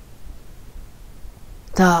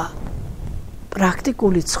 და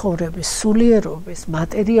პრაქტიკული ცხოვრების, სულიერობის,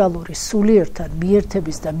 მატერიალური სულიერთან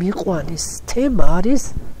მიერთების და მიყვანის თემა არის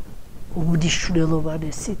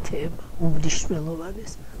უმნიშვნელოვანესი თემა,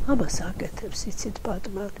 უმნიშვნელოვანესი. ამას აკეთებს იცით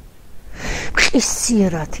ფატმანი.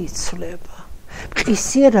 ყისიერად იცვლება.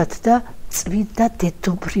 ყისიერად და წმინდა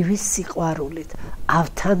დედობრივის სიყვარულით.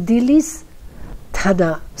 ავთანდილის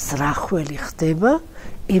თანაზრახველი ხდება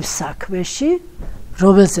იმ საქმეში,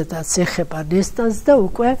 რომელზედაც ეხება ნესტანს და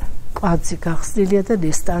უკვე კვანძი გახსნილია და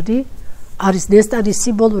ნესტანი არის ნესტანის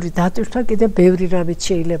სიმბოლური დატვირთვა კიდე ბევრი რამით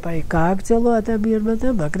შეიძლება იქ გააგრძელო ადამიანმა და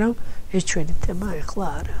მაგრამ ეს ჩვენი თემა ეხლა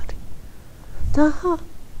არ არის. და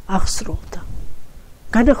ახსროლდა.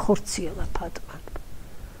 განახორციელა ფატმანმა.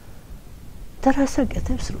 და რას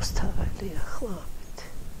აკეთებს რუსთაველი ახლა ამით?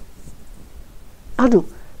 ანუ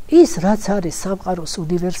ის რაც არის სამყაროს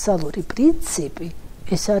უნივერსალური პრინციპი,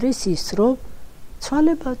 ეს არის ის რომ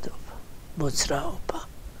ცვალებადობა, მოძრაობა.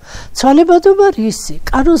 ცვალებადობა რისი?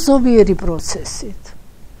 კანონზომიერი პროცესით.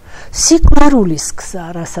 სიყვარულის გზა,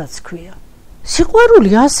 რასაც ქვია.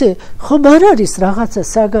 სიყვარული ასე ხომ არ არის რაღაცა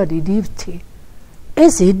საგანი ნივთი.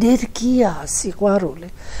 ეს ენერგიაა სიყვარული.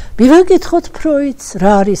 მივაკითხოთ ფროიდს,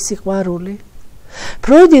 რა არის სიყვარული?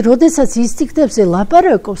 ფროიდი როდესაც ინსტინქტებზე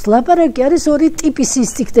ლაპარაკობს, ლაპარაკი არის ორი ტიპის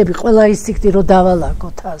ინსტინქტები, ყველა ინსტინქტი რო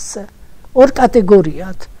დავალაგოთ ასე. ორ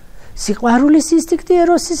კატეგორიად. სიყვარულის ინსტინქტი,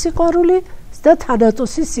 ეროსის სიყვარული და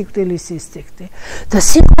თანატოსის სიკვდილის ინსტინქტი. და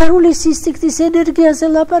სიყვარულის ინსტინქტის ენერგიაზე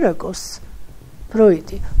ლაპარაკობს.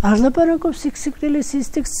 ფროიდი არ ლაპარაკობს სიკვდილის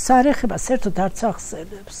ინსტინქტს სარეხებას ერთოდ არც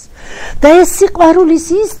ახსენებს და ეს სიყვარულის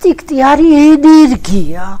ინსტინქტი არის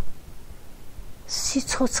ენერგია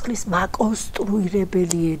სიცოცხლის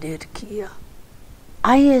მაკონსტრუირებელი ენერგია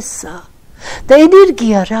აი ესა და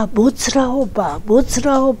ენერგია რა მოძრაობა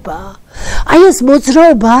აი ეს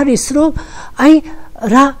მოძრაობა არის რომ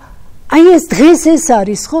აი ეს დღეს ეს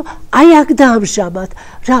არის ხო აი აქ დაამჟამად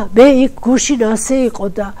რა მე იქ გუშინ ასე იყო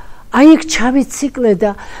და აი იქ ჩავიციკლე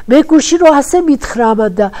და მე გუში რომ ასე მითხრამა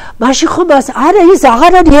და მაშინ ხომ არა ის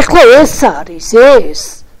აღარ არის ეხლა ეს არის ეს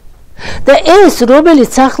და ეს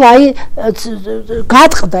რომელიც ახლა აი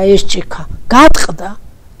გატყდა ეს ჭიქა გატყდა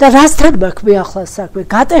და რასთან მაქვს მე ახლა საქმე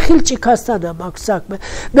გატეხილ ჭიქასთან მაქვს საქმე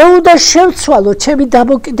მე უნდა შევცვალო ჩემი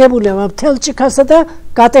დამოკიდებულია მთელ ჭიქასა და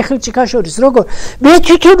გატეხილ ჭიქას შორის როგორ მე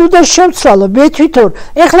თვითონ უნდა შევცვალო მე თვითონ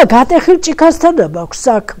ეხლა გატეხილ ჭიქასთან მაქვს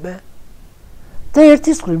საქმე და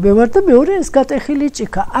ერთის მხრივ მე ვარ და მეორე ეს გატეხილი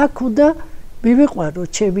ჭიქა აქ უნდა მივიყვანო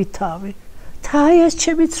ჩემი თავი აი ეს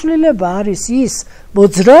ჩემი ცვლილება არის ის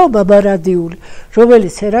მოძრაობა მარადიული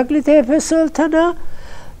რომელიც ჰერაკლით ეფესოელთანა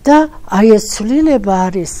და აი ეს ცვლილება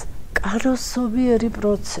არის კანონსობიერი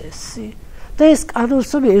პროცესი და ეს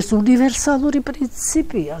კანონსობიერი ეს უნივერსალური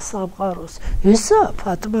პრინციპია სამყაროს ესაა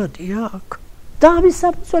ფატმანი აქ და ამის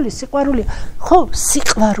საფუძველი სიყვარულია ხო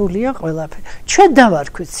სიყვარულია ყველაფერი ჩვენ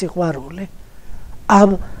დავარქვით სიყვარული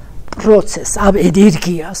ამ პროცესს ამ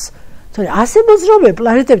ენერგიას თორე ასე მოძრაობენ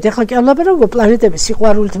პლანეტები ახლა კი ამბობენ პლანეტები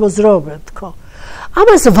სიყვარულით მოძრაობენ თქო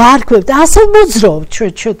ამას ვარქვებთ ასე მოძრაობთ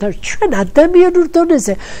ჩვენ ადამიანურ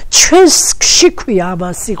დონეზე ჩვენში ქვია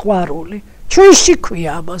ამას სიყვარული ჩვენში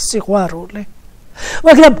ქვია ამას სიყვარული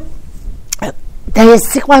მაგრამ და ეს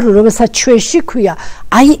სიყვარული რომელსაც ჩვენში ქვია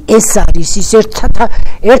აი ეს არის ის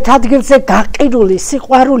ერთ ადგილზე გაყინული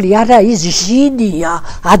სიყვარული არა ის ჟინია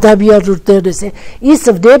ადამიანურ დონეზე ის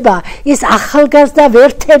ვნება ის ახალგაზრდა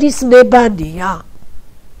ვერთერის ნებანია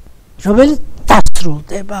რომელიც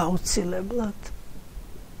დასრულდება აუცილებლად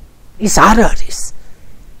ის არ არის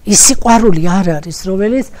ის სიყვარული არ არის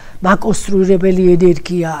რომელიც მაკონსტრუირებელი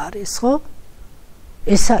ენერგია არის ხო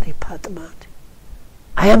ეს არის ფატმანი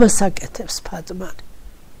აი ამას აკეთებს ფატმანი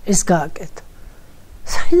ეს გააკეთა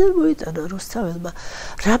საიდან მოიტანა რუსთაველმა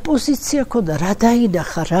რა პოზიცია ქონდა რა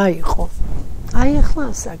დაინახა რა იყო აი ახლა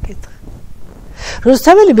ასაკითხე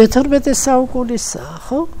რუსთაველი მე-12 საუკუნისაა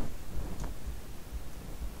ხო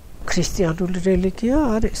ქრისტიანული რელიგია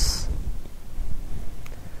არის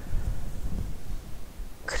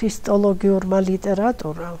ქრისტოლოგიურმა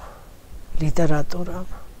ლიტერატურამ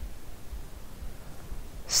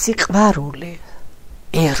სიყვარული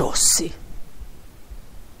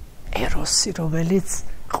ეროსი რომელიც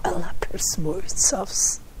ყველაფერს მოიცავს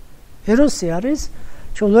ეროსი არის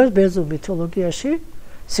ჩვეულებრივ ბერძნულ მითოლოგიაში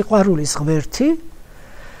სიყვარულის ღმერთი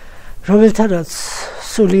რომელთანაც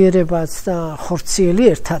სულიერებაც და ხორციელი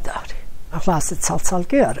ერთად არის ახლა ასე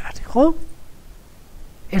ცალ-ცალკე არ არის ხო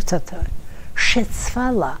ერთად არის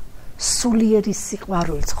შეცვალა სულიერი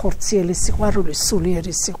სიყვარულით ხორციელი სიყვარული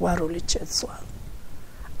სულიერი სიყვარულით შეცვალა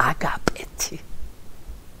აგაპეთი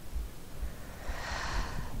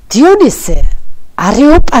დიონისე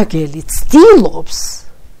არეოპაგელი ცდილობს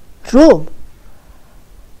რომ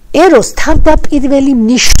ეროს თავდაპირველი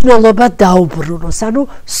მნიშვნელობა დაუბრუნოს ანუ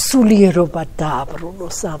სულიერობა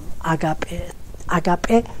დააბრუნოს ამ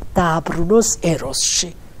აგაპე დააბრუნოს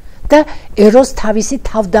ეროსში და ეროს თავისი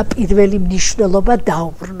თავდაპირველი მნიშვნელობა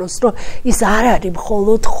დაუბრუნოს რომ ის არ არის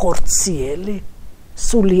მხოლოდ ხორციელი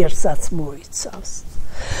სულიერსაც მოიცავს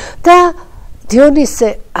და დიონისე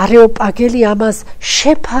არეოპაგელი ამას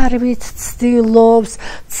შეფარვით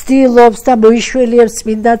ცდილობს და მოიშველიებს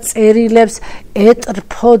წმინდა წერილებს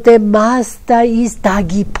ეტრფოდე მას და ის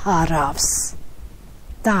დაგიფარავს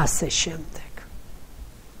და ასე შემდეგ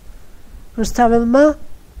რუსთაველმა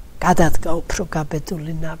გადადგა უფრო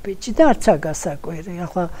გაბედული ნაბიჯი და არც აგასაკვირი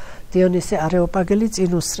ახლა დიონისე არეოპაგელი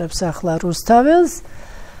წინ უსწრებს ახლა რუსთაველს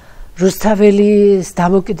რუსთაველის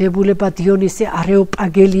დამოკიდებულება დიონისე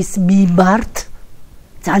არეოპაგელის მიმართ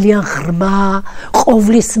ძალიან ღრმა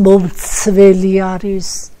ყოვლის მომცველი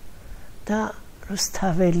არის და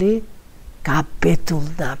რუსთაველი გაბედულ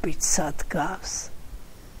ნაბიჯს ადგავს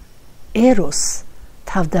ეროს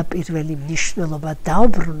თავდაპირველი მნიშვნელობა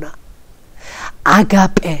დაუბრუნა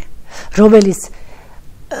აგაპე რომელიც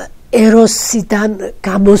ეროსიდან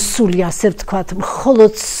გამოსული ასე ვთქვათ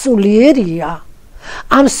მხოლოდ სულიერია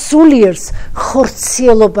ამ სულიერს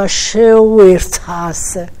ხორციელობა შეუერთა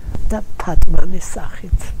ასე და ფატმანის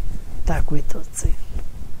სახით დაგვიტოცი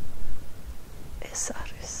ეს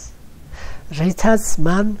არის რითაც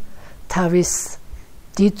მან თავის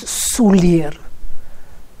დიდ სულიერ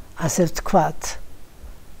ასე ვთქვათ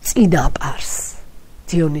წინაპარს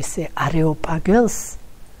დიონისე არეოპაგელს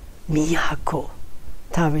მიაგო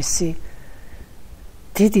თავისი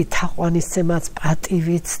დიდი თაყვანისცემაც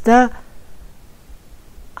პატივით და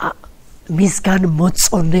მისგან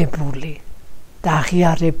მოწონებული და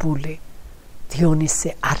აღიარებული დიონისე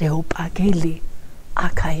არეოპაგელი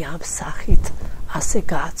აქ ამ სახით ასე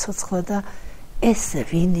გააცოცხლა და ეს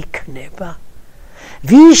ვინ იქნება?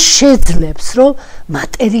 ვინ შეძლებს რომ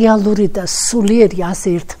მატერიალური და სულიერი ასე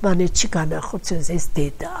ერთმანეთში განახორციელოს? ეს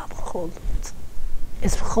დედაა მხოლოდ.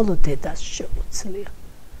 ეს მხოლოდ დედას შეუძლია.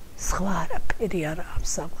 სხვა არაფერი არა ამ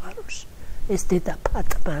სამყაროში. ეს დედა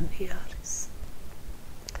ფატმანი არის.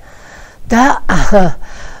 და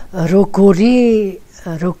როგორი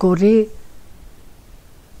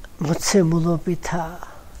მოცემულობითა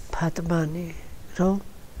ფატმანი რომ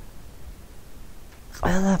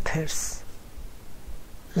ყველაფერს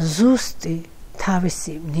ზუსტი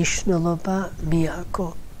თავისი მნიშვნელობა მიაგო.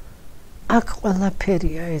 აქ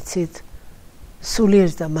ყველაფერია, ეცით,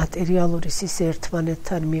 სულიერი და მატერიალური ის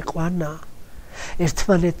ერთმანეთთან მიყვანა,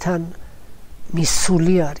 ერთმანეთთან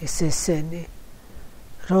მისული არის ესენი,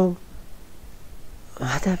 რომ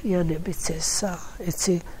ადამიანებიც ესა,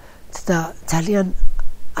 ეცი და ძალიან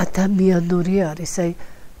ადამიანური არის, აი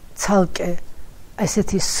ცალკე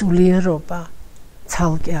ესეთი სულიერობა,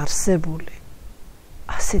 ცალკე არსებული,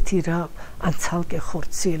 ასეთი რა, ან ცალკე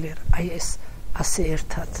ხორციელი, აი ეს ასე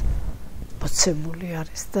ერთად მოცემული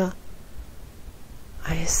არის და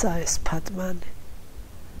აი ესა ეს ფატმანი,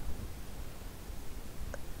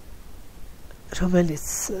 რომელიც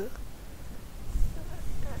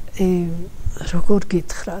როგორ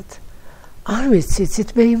გითხრათ, არ ვიცი,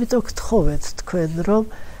 იცით, მე იმიტომ გთხოვეთ თქვენ, რომ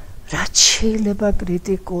რაც შეიძლება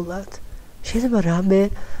კრიტიკულად, შეიძლება რამე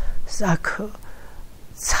აქ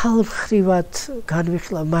ცალმხრივად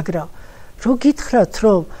განვიხილავ, მაგრამ რო გითხრათ,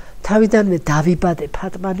 რომ თავიდანვე დავიბადე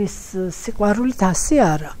ფატმანის სიყვარულით, ასე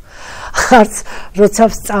არა. არც როცა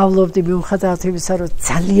ვსწავლობდი, მიუხედავად იმისა, რომ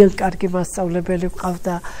ძალიან კარგი მასწავლებელი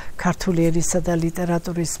ვყავდა, ქართული ენისა და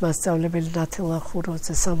ლიტერატურის მასწავლებელი ნათელა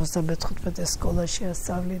ხუროძე 75 სკოლაში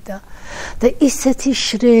ასწავლიდა და ისეთი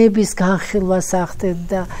შრეების განხილვას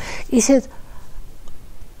ახდენდა, ისეთ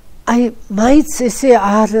აი მაინც ესე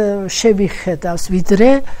არ შემიხედავს, ვიდრე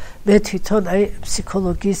მე თვითონ აი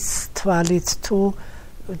ფსიქოლოგის თვალით თუ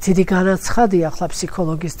დიდი განაცხადია ახლა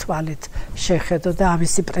ფსიქოლოგის თვალით შეხედო და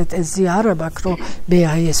ამისი პრეტენზია არა მაქვს, რომ მე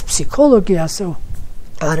აი ეს ფსიქოლოგი ასე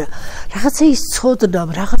არა, რაღაცა ის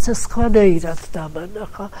ცოდნამ, რაღაცა სხვანაირად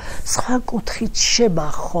დამანახა, სხვა კუთხით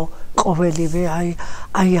შემახო ყოველივე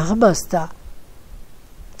აი ამას და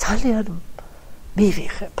ძალიან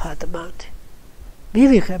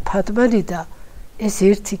მივიღე ფატმანი და ეს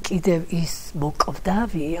ერთი კიდევ ის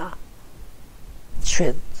მოკვდავია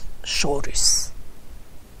ჩვენ შორის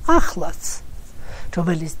ახლაც,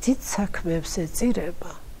 რომელიც დიდ საქმეებს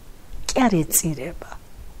ეწირება, კი არ ეწირება,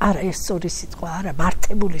 არა ეს სწორი სიტყვა არა,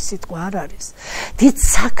 მართებული სიტყვა არ არის, დიდ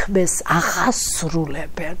საქმეს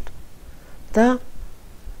აღასრულებენ და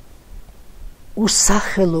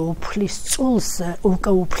უსახელო უფლის წულზე,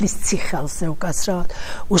 უფლის ციხელზე, უკაცრავად,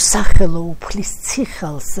 უსახელო უფლის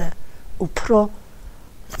ციხელზე უფრო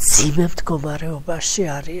მძიმე მდგომარეობაში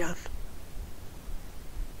არიან.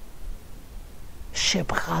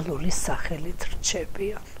 შებრალული სახელით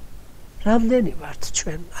რჩებიან. რამდენი ვართ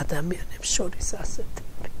ჩვენ ადამიანებს შორის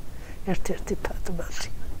ასეთები? ერთ-ერთი ფატმანი.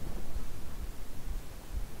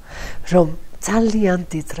 რომ ძალიან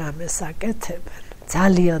დიდ რამეს აკეთებენ,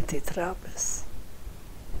 ძალიან დიდ რამეს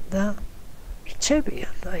და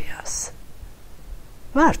რჩებიან აი ასე.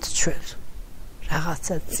 ვართ ჩვენ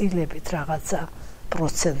რაღაცა წილებით, რაღაცა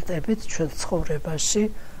პროცენტებით ჩვენ ცხოვრებაში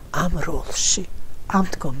ამ როლში, ამ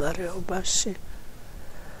მდგომარეობაში.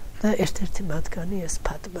 და ერთ-ერთი მათგანი ეს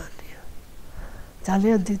ფატმანია.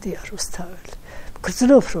 ძალიან დიდია რუსთაველი.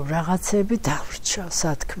 გრძნობ, რომ რაღაცები დამრჩა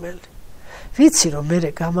სათქმელი. ვიცი, რომ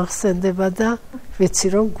მე გამახსენდება და ვიცი,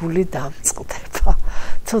 რომ გული დამწყდება.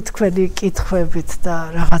 თუ თქვენი კითხვებით და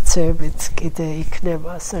რაღაცეებით კიდე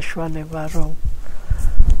იქნება საშუალება, რომ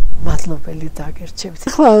მადლობელი დაგერჩებით.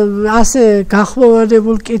 ახლა ასე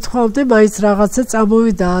გახმოვანებულ კითხვამდე მაინც რაღაცა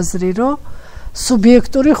წამოვიდა აზრი, რომ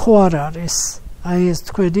სუბიექტური ხო არ არის. აი ეს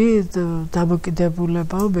თქვენი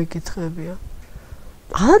დამოკიდებულება მეკითხებია.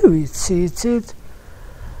 არ ვიცი, იცით?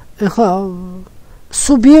 ეხლა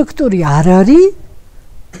სუბიექტური არ არის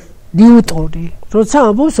ნიუტონი. როცა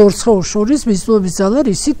ამბობს ორ სხეულს შორის მიზნობის ძალა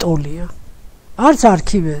რისი ტოლია. არც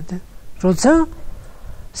არქიმედე. როცა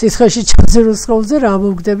სიცხეში ჩაძირულ სხეულზე რა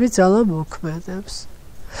მომგდები ძალა მოქმედებს.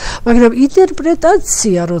 მაგრამ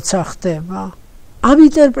ინტერპრეტაცია როცა ხდება, ამ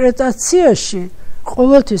ინტერპრეტაციაში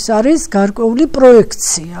ყოველთვის არის გარკვეული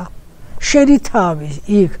პროექცია. შენი თავი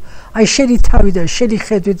იქ აი შენი თავიდან, შენი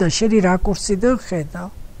ხედვიდან, შენი რაკურსიდან ხედავ.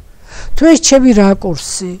 თუ ეს ჩემი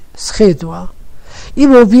რაკურსი, სხედვა, იმ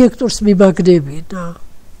ობიექტურს მიმაგნებინა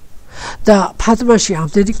და ფატმაში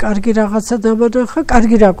ამდენი კარგი რაღაცა დამანახა,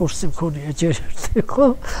 კარგი რაკურსი მქონია ჯერ ერთი, ხო?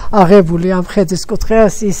 აღებული ამ ხედის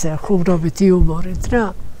კუთხეას ისე ხუმრობით, იუმორით რა.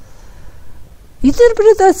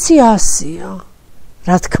 ინტერპრეტაცია ასია,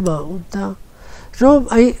 რა თქმა უნდა, რომ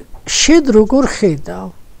აი შენ როგორ ხედავ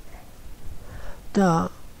და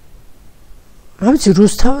რამიცი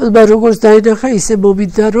რუსთაველმა როგორც დაინახა, ისე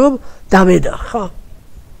მომიდა რომ დამენახა.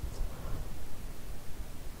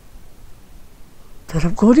 და რა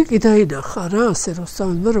მგონი კი დაინახა რა, ასე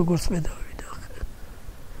რუსთაველმა როგორც მე დავინახე.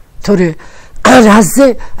 თორე რაზე,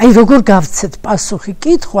 აი როგორ გავცეთ პასუხი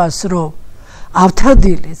კითხვას, რომ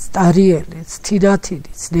ავთანდილიც, ტარიელიც,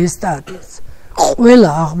 თინათინიც, ნესტარიც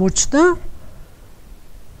ყველა აღმოჩნდა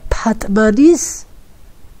ფატმანის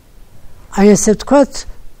აი ესე ვთქვათ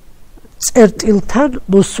წერტილთან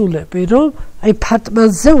მოსულები, რომ აი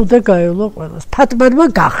ფატმანზე უნდა გაევლო ყველას. ფატმანმა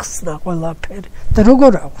გახსნა ყველაფერი. და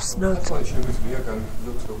როგორ აღხსნა? ფატმანი შემიძლია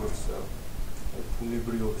განვიხილოთ როგორც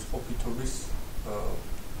ბუნებრივობის ყოფითობის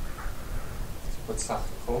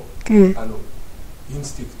სახე, ხო? კი. ანუ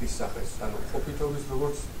ინსტინქტის სახეს, ანუ ყოფითობის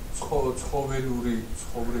როგორც ცხოველური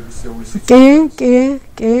ცხოვრებისეული სიცოცხლე.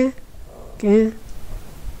 კი.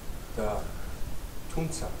 და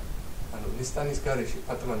თუმცა ნესტანის გარეშე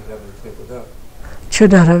ფატმანი რა იქნებოდა?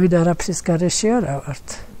 ჩვენ არავინ არაფრის გარეშე არა ვართ,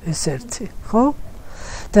 ეს ერთი, ხო?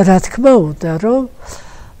 და რა თქმა უნდა, რომ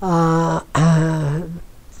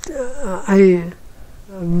აი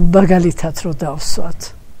მაგალითად რო დავსვათ,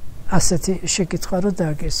 ასეთი შეკითხვა რო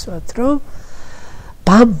დაგესვათ, რომ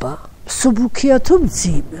ბამბა სუბუქია თუ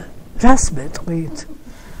მძიმე? რას მეტყვით?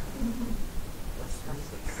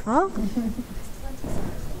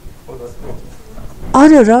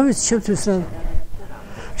 არა, რა ვიცი, ჩემთვის რა.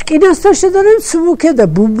 რკინასთან შედარებით სუბუქია და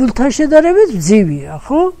ბუმბულთან შედარებით მძიმეა,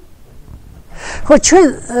 ხო? ხო, ჩვენ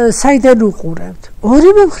საიდან უყურებთ?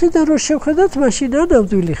 ორივე მხრიდან რო შევხედოთ, მაშინაა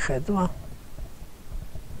ნამდვილი ხედვა.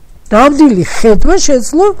 ნამდვილი ხედვა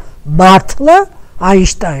შეძლო მართლა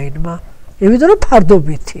აინშტაინმა, იმიტომ რომ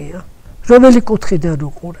ფარდობითია, რომელი კუთხიდან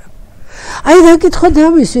უყურებ. აი რა კითხვა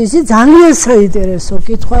დამისვი, ისი ძალიან საინტერესო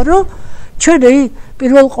კითხვა, რომ ჩვენ აი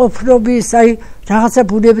პირველყოფნობის, აი რაღაცა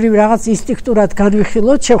ბუნებრივ რაღაც ინსტინქტურად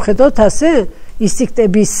განვიხილოთ, შევხედოთ ასე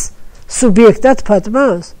ინსტინქტების სუბიექტად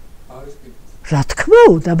ფატმას? რა თქმა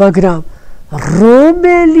უნდა, მაგრამ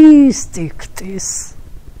რომელი ინსტინქტის?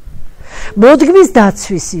 მოდგმის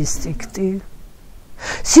დაცვის ინსტინქტი,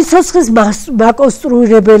 სიცოცხლის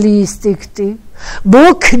მაკონსტრუირებელი ინსტინქტი,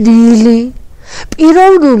 მოქნილი,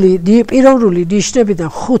 პიროვნული ნიშნებიდან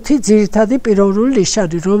 5 ძირითადი პიროვნული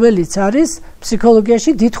ნიშანი, რომელიც არის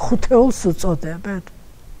ფსიქოლოგიაში დიდ ხუთეულს უწოდებენ.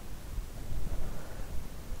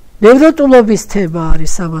 ნევროტულობის თემა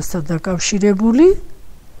არის ამასთან დაკავშირებული,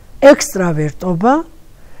 ექსტრავერტობა,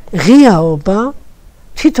 ღიაობა,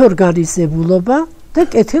 თვითორგანიზებულობა და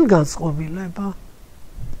კეთილგანწყობილება.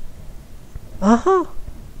 აჰა.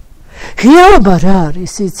 ღიაობა რა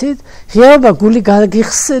არის, იცით? ღიაობა გული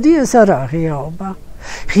გაგიხსენი, ეს არა ღიაობა.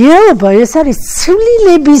 ღიაობა ეს არის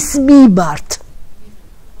ცვლილების მიმართ.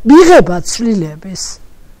 მიღება ცვლილების.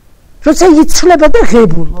 როცა იცვლება და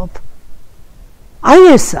ღებულობ. აი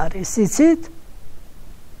ეს არის, იცით?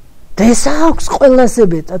 და ეს აქვს ყველაზე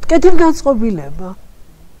მეტად კეთილგანწყობილება,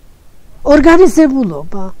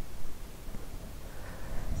 ორგანიზებულობა.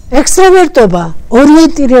 ექსტრავერტობა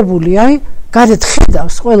ორიენტირებული, აი გარეთ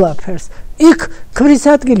ხედავს ყველაფერს. იქ ქმრის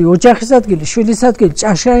ადგილი, ოჯახის ადგილი, შვილის ადგილი,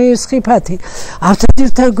 ჭაშაის ხიფათი,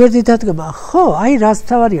 ავთანდილთან გვერდით ადგება. ხო, აი რას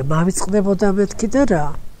მთავარია, მამიც ყდებოდა მეთქი და რა?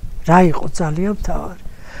 რა იყო ძალიან მთავარი?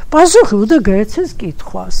 პასუხი უნდა გაეცეს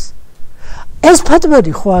კითხვას. ეს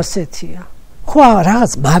ფატმანი ხო ასეთია. ხო,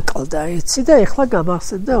 რაღაც მაკლდა ეცი და ეხლა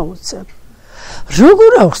გამახსენდა უცებ.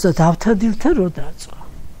 როგორ ახსნათ ავთანდილთან რო დაწვა?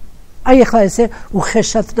 აი ეხლა ესე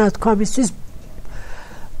უხეშად ნათქვამისთვის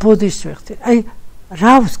ბოდიშ ვეხთი. აი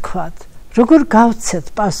რა ვთქვათ? როგორ გავცეთ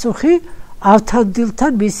პასუხი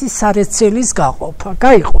ავთანდილთან მისი სარეცელის გაყოფა?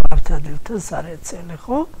 გაიყო ავთანდილთან სარეცელი,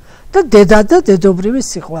 ხო? და დედა და დედობრივი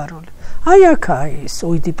სიყვარული. აი აქაა ის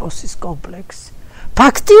ოიდიპოსის კომპლექსი.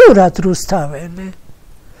 ფაქტიურად რუსთაველი.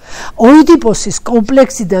 ოიდიპოსის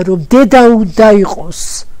კომპლექსიდან რომ დედა უნდა იყოს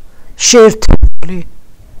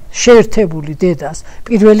შეერთებული დედას,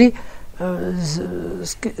 პირველი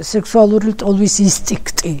სექსუალური ტოლვის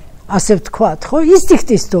ინსტინქტი, ასე ვთქვათ, ხო?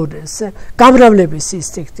 ინსტინქტის დონეზე, გამრავლების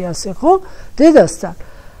ინსტინქტი, ასე ხო? დედასთან.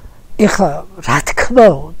 ეხლა რა თქმა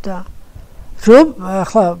უნდა, რომ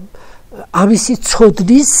ახლა ამისი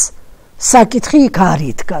ცოდნის საკითხი იქ არ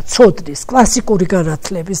იდგა ცოდნის, კლასიკური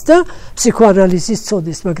განათლების და ფსიქოანალიზის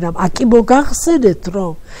ცოდნის, მაგრამ აკი მოგახსენეთ,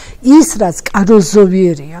 რომ ის რაც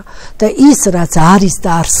კანონზომიერია და ის რაც არის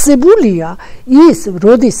და არსებულია, ის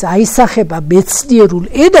როდის აისახება მეცნიერულ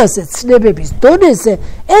ენაზე, ცნებების დონეზე,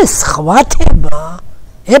 ეს სხვა თემაა.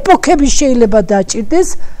 ეპოქები შეიძლება დაჭირდეს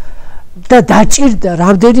და დაჭირდა,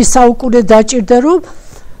 რამდენი საუკუნე დაჭირდა, რომ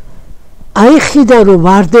აი ხიდან რომ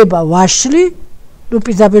ვარდება ვაშლი, ნუ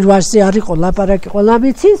პირდაპირ ვაშლზე არ იყო ლაპარაკი, ყველა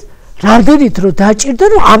მიცის, რამდენით რომ დაჭირდა,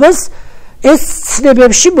 რომ ამას ეს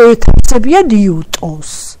ცნებებში მოეთავსებია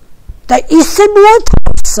ნიუტონს და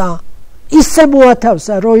ისე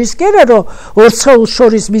მოათავსა, რომ ის კერა, რომ ორ სხეულს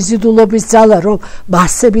შორის მიზიდულობის ძალა, რომ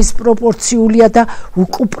მასების პროპორციულია და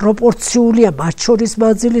უკუპროპორციულია მათ შორის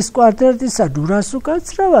მანძილის კვადრატისა, ნუ რას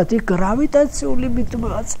უკაცრავად, იქ გრავიტაციული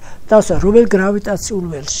მიტომაც დავსვა, რომელ გრავიტაციულ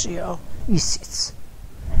ველშია ისიც.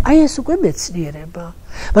 აი ეს უკვე მეცნიერება,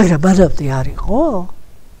 მაგრამ მანამდე არ იყო?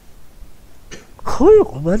 ხო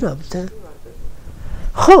იყო მანამდე.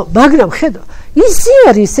 ხო, მაგრამ ხედავ, ისი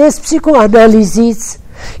არის ეს ფსიქოანალიზიც,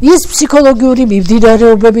 ის ფსიქოლოგიური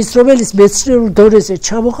მიმდინარეობების, რომელიც მეცნიერულ დონეზე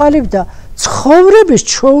ჩამოყალიბდა, ცხოვრების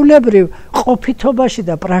ჩვეულებრივ ყოფითობაში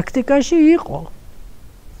და პრაქტიკაში იყო.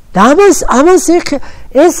 და ამას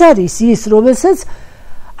ეს არის ის, რომელსაც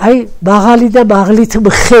აი მაღალი და მაღლით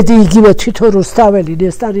მხედი იგივე თვითონ რუსთაველი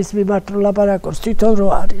ნესტანის მიმართ ლაპარაკობს, თვითონ რო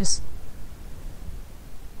არის.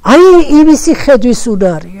 აი იმისი ხედვის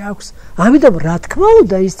უნარი აქვს. ამიტომ რა თქმა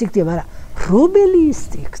უნდა ინსტინქტი, მაგრამ რომელი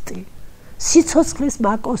ინსტინქტი? სიცოცხლის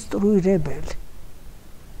მაკონსტრუირებელი.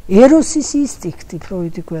 ეროსის ინსტინქტი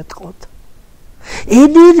ფროიდი გვეტყოდა.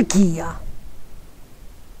 ენერგია.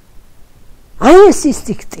 აი ეს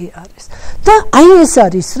ინსტინქტი არის. და აი ეს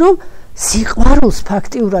არის, რომ სიყვარულს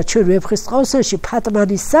ფაქტიურად ჩვენ ვეფხისტყაოსანში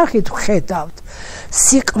ფატმანის სახით ვხედავთ.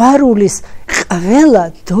 სიყვარულის ყველა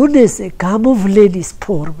დონეზე გამოვლენის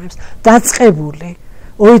ფორმებს დაწყებული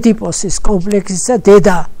ოიდიპოსის კომპლექსისა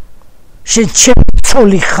დედა შენ ჩემი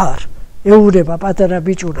ცოლი ხარ ეუბნება პატარა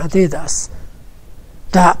ბიჭუნა დედას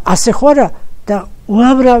და ასე ხო არა და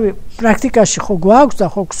უამრავი პრაქტიკაში ხო გვაქვს და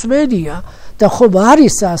ხო გსმენია და ხომ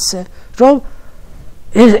არის ასე რომ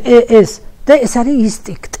ეს არის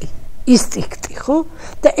ინსტინქტი ხო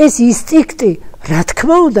და ეს ინსტინქტი რა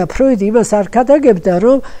თქმა უნდა ფროიდი იმას არ გადაგებდა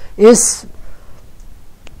რომ ეს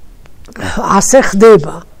ასე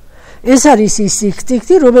ხდება ეს არის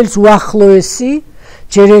ინსტინქტი რომელიც უახლოესი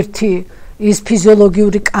ჯერ ერთი ის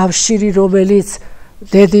ფიზიოლოგიური კავშირი რომელიც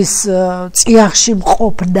დედის წიაღში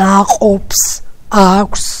მყოფ ნაყოფს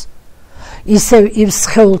აქვს ისევ იმ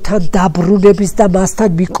სხეულთან დაბრუნების და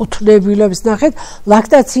მასთან მიკუთვნებილების ნახეთ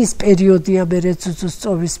ლაქტაციის პერიოდია მერე ძუძუს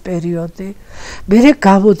წოვის პერიოდი მერე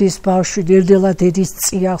გამოდის ბავშვი ნელ-ნელა დედის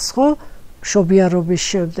წიაღს ხო მშობიარობის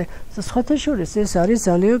შემდეგ და სხვათა შორის ეს არის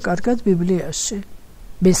ძალიან კარგად ბიბლიაში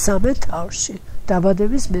მესამე თავში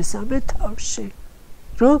დაბადების მესამე თავში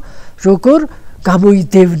რომ როგორ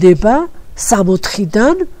გამოიდევნება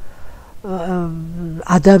 60-დან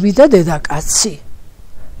ადამი და დედაკაცი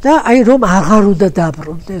და აი რომ აღარ უნდა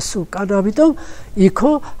დაბრუნდეს უკან ამიტომ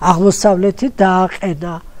იქო აღმოსავლეთით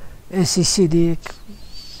დააყენა ეს ისინი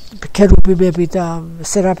ქერუბიმები და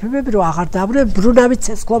სერაფიმები რომ აღარ დაბრუნდნენ ბრუნავი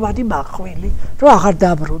ცეცხლოვანი მახვილი რომ აღარ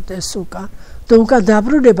დაბრუნდეს უკან და უკან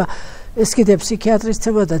დაბრუნება ეს კიდე ფსიქიატრის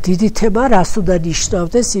თემა და დიდი თემა რას უნდა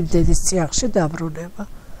ნიშნავდეს იმ დედის წიაღში დაბრუნება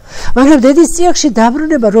მაგრამ დედის წიაღში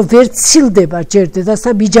დაბრუნება რომ ვერ ცილდება ჯერ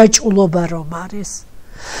დედასთან მიჯაჭულობა რომ არის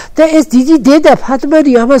და ეს დიდი დედა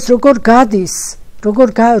ფატმანი ამას როგორ გადის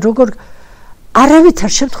როგორ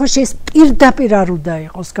არავითარ შემთხვევაში ეს პირდაპირ არ უნდა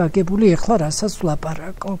იყოს გაგებული ეხლა რასაც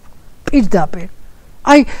ვლაპარაკობ პირდაპირ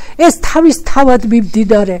აი ეს თავის თავად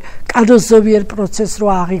მიმდინარე კანონზომიერ პროცესს რო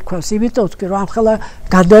აღიქვას იმიტომ ვთქვი რომ ამხელა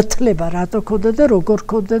განათლება რატო ქონდა და როგორ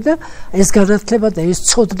ქონდა და ეს განათლება და ეს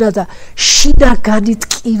ცოდნა და შინაგანი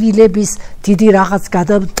ტკივილების დიდი რაღაც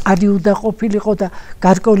გადამტარი უნდა ყოფილიყო და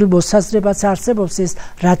გარკვეული მოსაზრებაც არსებობს ეს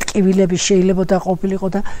რა ტკივილები შეიძლება და ყოფილიყო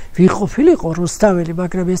და ვინ ყოფილიყო რუსთაველი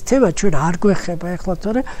მაგრამ ეს თემა ჩვენ არ გვეხება ეხლა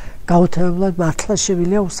თორე გაუთავებლად მართლა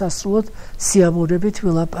შევილია უსასრულოდ სიამოვნებით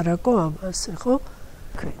ვილაპარაკო ამაზე ხო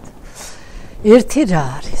ერთი რა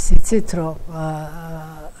არის იცით რომ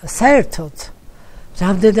საერთოდ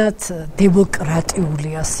რამდენად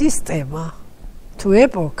დემოკრატიულია სისტემა თუ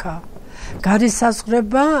ეპოქა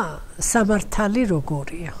განისაზღვრება სამართალი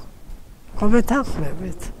როგორია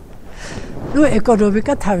კომენტარებით ნუ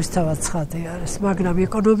ეკონომიკა თავისთავად ცხადი არის მაგრამ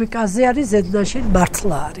ეკონომიკაზე არის ზედნაშენ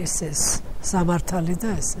მართლა არის ეს სამართალი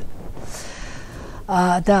და ესე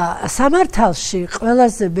და სამართალში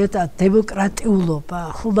ყველაზე მეტად დემოკრატიულობა,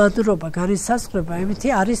 ჰუმანურობა განისაზღვრება იმითი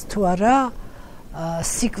არის თუ არა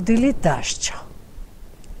სიკვდილით დასჯა.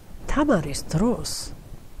 თამარის დროს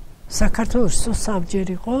საქართველოში სამჯერ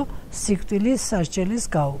იყო სიკვდილის სასჯელის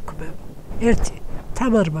გაუქმება. ერთი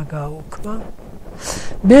თამარმა გააუქმა.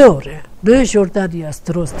 მეორე ჟორდანიას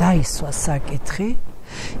დროს დაისვა საკითხი.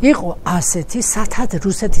 იყო ასეთი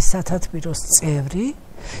რუსეთის სათათბიროს წევრი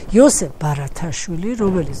იოსებ ბარათაშვილი,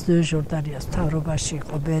 რომელიც ჟორდანიას მთავრობაში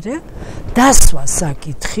იყო მერე, დასვა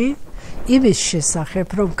საკითხი იმის შესახებ,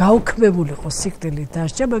 რომ გაუქმებულიყო სიკვდილით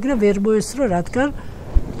დასჯა, მაგრამ ვერ მოესწრო, რადგან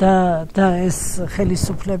და ეს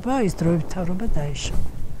ხელისუფლება, ის დროებით მთავრობა დაიშალა.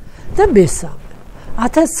 და მესამე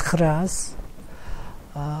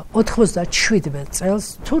 1997 წელს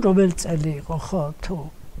თუ რომელი წელი იყო, ხო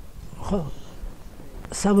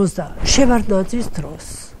 60 დროს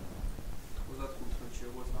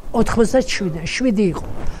 87 იყო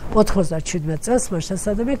 97 წელს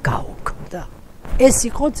მასშტაბები გაუქმდა. ეს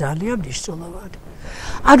იყო ძალიან მნიშვნელოვანი.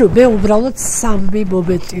 ანუ მე უბრალოდ სამი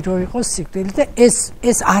მომენტი რო იყო სიკვდილი და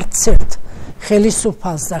ეს არც ერთ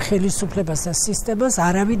ხელისუფალს და ხელისუფლებას და სისტემას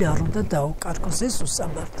არავინ არ უნდა დაუკარგოს, ეს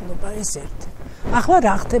უსამართლობა, ეს ერთი. ახლა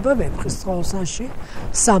რა ხდება ვეფხისტყაოსანში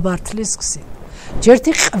სამართლის გზით.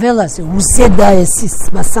 ჯერთი ყველაზე უზენაესი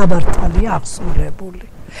სამართალია აღსრულებული.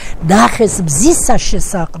 ნახეს მზისა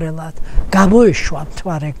შესაყრელად, გამოეშვა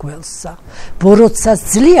მთვარე გველსა. ბოროტსა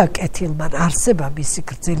ძლია კეთილმან არსება მისი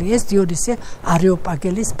გრძელი, ეს დიონისე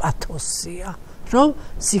არეოპაგელის პათოსია. რომ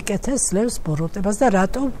სიკეთეს ლევს ბოროტებას და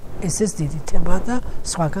რატომ ეს დიდი თემა და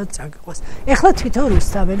სხვაგან წაგიყვას. ეხლა თვითონ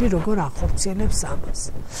რუსთაველი როგორ ახორციელებს ამას.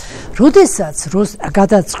 როდესაც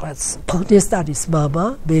გადაწყვეტს ნესტანის მამა,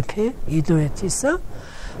 მეფე ინდოეთისა,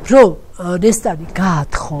 რომ ნესტანი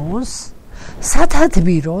გაათხოვოს,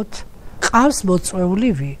 სათათბიროდ ყავს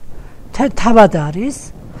მოწვეული თავად არის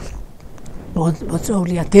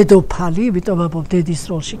მოწვეულია დედოფალი, იმიტომ ამბობ დედის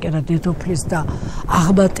როლში, კენა დედოფლის და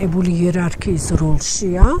აღმატებული იერარქიის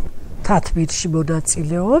როლშია, თათბირში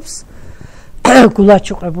მონაწილეობს.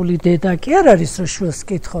 გულაჩუყებული დედა კი არ არის, რომ შვილს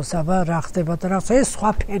კითხოს, აბა რა ხდება და რა ხდება, ეს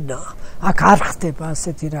სხვა ფენაა. აქ არ ხდება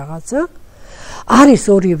ასეთი რაღაცა. არის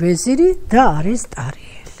ორი ვეზირი და არის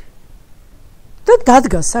ტარიელი. და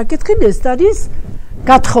დადგა საკითხი ნესტანის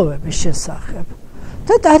გათხოვების შესახებ.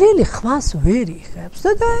 და ტარიელი ხმას ვერ იღებს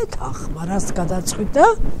და დაეთანხმა, რას გადაწყვიტა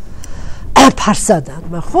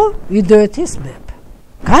ფარსადანმა, ხო, ინდოეთის მეფე.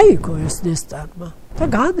 გაიგო ეს ნესტანმა და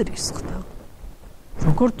განრისხდა.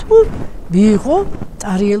 როგორ თუ მიიღო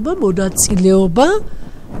ტარიელმა მონაწილეობა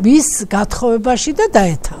მის გათხოვებაში და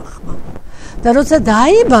დაეთანხმა. და როცა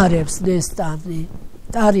დაიბარებს ნესტანი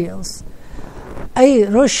ტარიელს,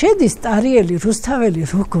 რო შედის ტარიელი რუსთაველი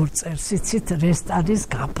როგორ წერს, იცით, ნესტანის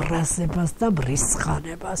გაბრაზებას და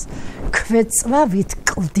მრისხანებას. ქვეწვავით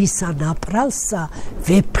კლდისა ნაპრალსა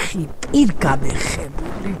ვეფხი პირ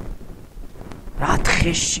გამეხებული. რა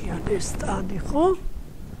თხეშია ნესტანი, ხო?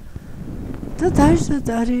 და დაიჭრა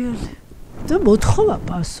ტარიელი და მოთხოვა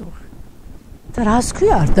პასუხი. და რას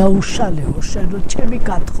ქვია, არ დაუშალეო შენო ჩემი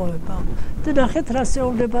გათხოვება. და ნახეთ რას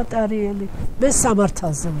ეუბნება ტარიელი. მე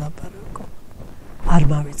სამართალზე ვლაპარაკობ. არ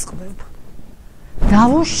მავიწყდება.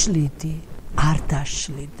 დავუშლიდი, არ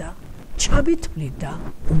დაშლიდა, ჩამითვლიდა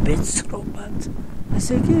უბეცრობად.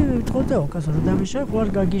 ესე იგი, ვიტყოდა უკას, რომ დამიშა, ხო არ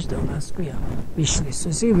გაგიჟდაო, რას ქვია, მიშლის,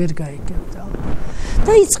 ესე იგი ვერ გაიგებდა.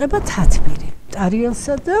 და იწყება თათბირი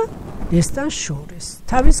ტარიელსა და ნესტანს შორის,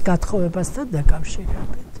 თავის გათხოვებასთან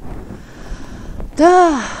დაკავშირებით. და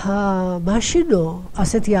მაშინო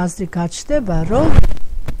ასეთი აზრი გაჩნდება, რომ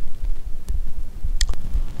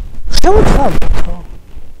შეუთავთო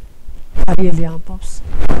ტარიელი ამბობს,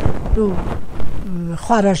 ნუ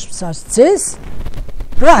ხარაშმსას ძეს,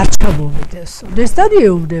 რომ არ ჩამოვიდეს. ნესტანი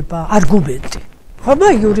ეუბნება არგუმენტი. ხომა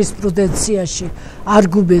იურისპრუდენციაში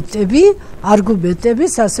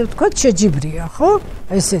არგუმენტების, ასე ვთქვათ, შეჯიბრია, ხო?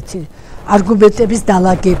 ესეთი არგუმენტების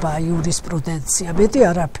დალაგებაა იურისპრუდენცია, მეტი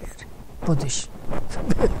არაფერი. ბოდიში.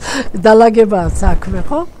 დალაგებაა საქმე,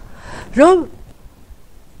 ხო? რომ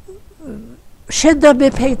შენ და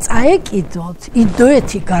მეფე წაეკიდოთ,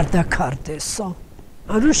 ინდოეთი გარდაქარდესო.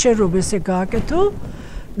 ანუ შენ რომ ესე გააკეთო,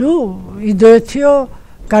 ნუ ინდოეთიო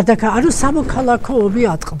ანუ სამოქალაქო ომი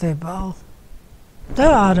ატყდებაო. და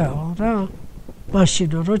არაო რა.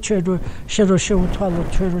 მაშინ რო შენ რო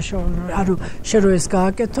შეუთვალოთ, ანუ შენ რო ეს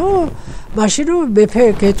გააკეთო, მაშინ რო მეფე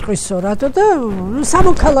გეტყვისო რატო და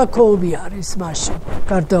სამოქალაქო ომი არის მაშინ.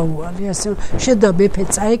 გარდაუვალი, ასე შენ და მეფე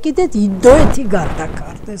წაეკიდეთ, ინდოეთი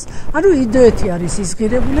გარდაქარდეს. ანუ ინდოეთი არის ის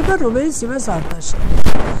ღირებულება, რომელიც იმას არ დაშლებს.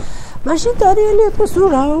 მაშინ ტარიელი ეთქოს,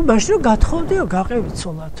 რა, მაშინ რო გათხოვდიო,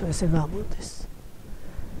 გაყევიცოლათო, ესე გამოდის.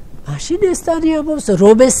 მაშინ ნესტანი ამბობს,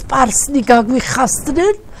 რომ ეს სპარსნი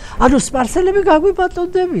გაგვიხასდნენ, ანუ სპარსელები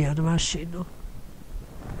გაგვიბატონდებიან მაშინო.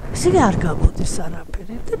 ისე არ გამოდის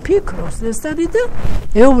არაფერი და ფიქრობს ესენი და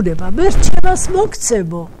ეუბნება მე რჩევას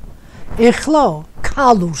მოგცემო ეხლაო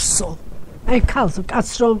ქალურსო აი ქალს კაც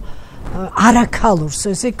რომ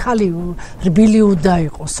არაქალურსო ესე ქალი რბილი უნდა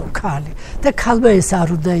იყოსო ქალი და ქალმა ეს არ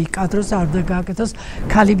უნდა იკადროს არ უნდა გააკეთოს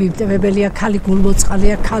ქალი მიმტევებელია ქალი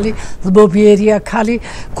გულმოწყალია ქალი ლმობიერია ქალი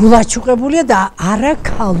გულაჩუყებულია და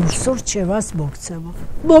არაქალურსო რჩევას მოგცემო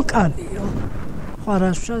მოკალიო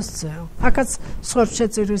ხარაშას წეო აკაც სხვა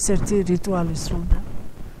შეწირვის ერთი რიტუალის უნდა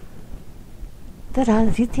და რა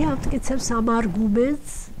რითი ამტკიცებს ამ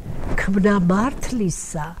არგუმენტს ქმნა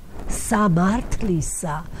მართლისა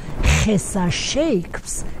სამართლისა ხესა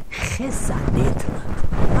შეიქმს ხესა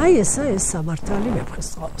ნედლად აი ეს სამართალი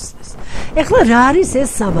მეფხისტყაოსნის ეხლა რა არის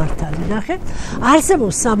ეს სამართალი ნახეთ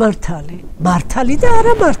არსებობს სამართალი მართალი და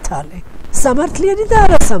არამართალი სამართლიანი და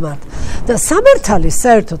არასამართლიანი და სამართალი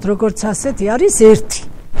საერთოდ როგორც ასეთი არის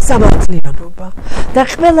ერთი სამართლიანობა და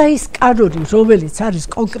ყველა ის კანონი რომელიც არის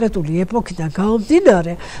კონკრეტული ეპოქიდან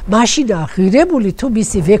გამომდინარე მაშინაა ღირებული თუ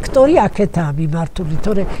მისი ვექტორი აქეთაა მიმართული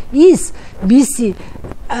თორე ის მისი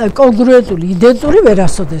კონგრუენტული იდენტური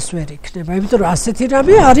ვერასოდეს ვერ იქნება იმიტომ რომ ასეთი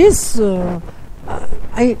რამე არის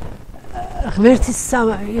აი ღმერთის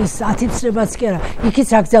ის ათიცნებაც კი არა იქიც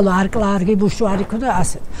აკრძალვა არკლა არ გიბუშო არ იქო და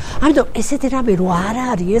ასეთ ამიტომ ესეთი რამე რო არ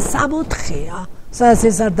არის ეს 64-ია სადაც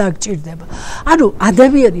ეს არ დაგჭირდება. ანუ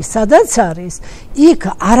ადამიანი სადაც არის, იქ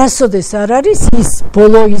არასოდეს არ არის ის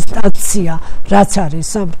ბოლო ინსტანცია, რაც არის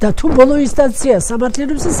და თუ ბოლო ინსტანცია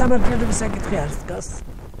სამართლიანობის საკითხი არ დგას.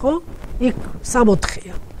 ხო? იქ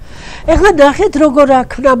 64-ია. ეხლა ნახეთ როგორ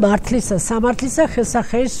აქნა მართლისა, სამართლისა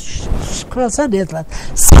ხესახეს ყველსა ნედლად.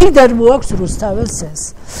 სიდან მოაქვს რუსთაველს ეს.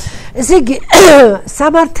 ესე იგი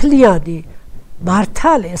სამართლიანი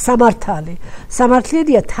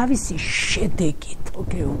სამართლიანია თავისი შედეგით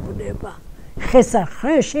გეუბნება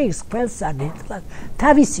ხესახე შეის ყველსა ნედლად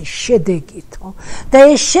თავისი შედეგით და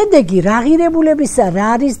ეს შედეგი რა ღირებულებისა რა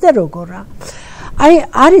არის და როგორა აი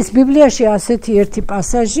არის ბიბლიაში ასეთი ერთი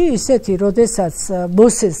პასაჟი ისეთი როდესაც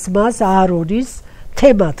მოსეს მას აარონის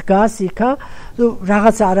თემა დგას იქა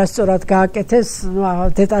რაღაცა არასწორად გააკეთეს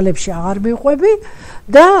დეტალებში აღარ მივყვები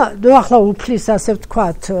და ახლა უფლის ასე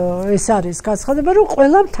ვთქვათ ეს არის განცხადება რომ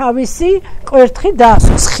ყველამ თავისი კვერთხი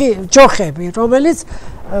დაასვეს ჯოხები რომელიც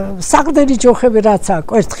საყდენი ჯოხები რაცაა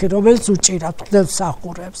კვერთხი რომელიც უჭირავს გლებს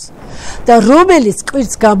ახურებს და რომელიც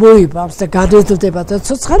კვირს გამოიბავს და განედლდება და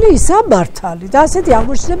ცოცხალი ისაა მართალი და ასეთი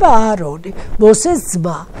აღმოჩნდება აარონი მოსეს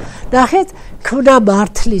ძმა ნახეთ ქმნა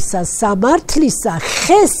მართლისა სამართლისა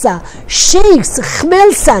ხესა შეიქს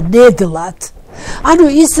ხმელსა ნედლად ანუ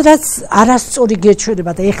ის რაც არასწორი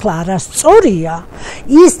გეჩვენება და ეხლა არასწორია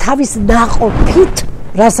ის თავის ნაყოფით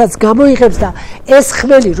რასაც გამოიღებს და ეს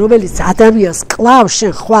ხმელი რომელიც ადამიანს კლავს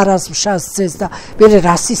შენ ხვარას მშას ძეს და მე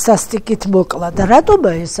რასისასტიკით მოკლა და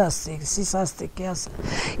რატომა ეს სისასტიკი ასე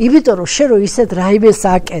იმიტომ რომ შენ რო ისეთ რაიმეს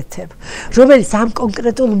აკეთებ რომელიც ამ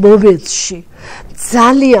კონკრეტულ მომენტში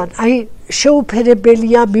ძალიან აი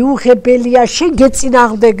შეუფერებელია, მიუღებელია, შენ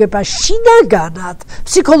გეწინააღმდეგება შინაგანად,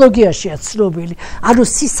 ფსიქოლოგიაშია ცნობილი. ანუ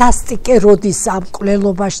სისასტიკე როდის ამ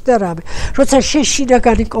კვლელობაში და რამე. როცა შენ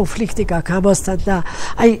შინაგანი კონფლიქტი გაქვს ამასთან და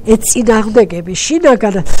აი ეწინააღმდეგები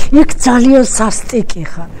შინაგანად, იქ ძალიან სასტიკი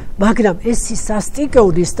ხარ. მაგრამ ეს სისასტიკე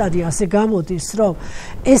უნისტანი ასე გამოდის, რომ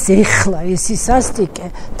ეს ეხლა ეს სისასტიკე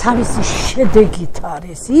თავისი შედეგით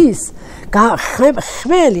არის ის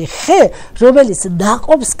ხმელი ხე რომელიც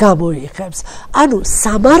ნაყოფს გამოიღებს ანუ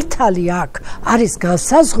სამართალი აქ არის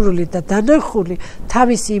განსაზღვრული და დანახული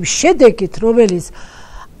თავისი იმ შედეგით რომელიც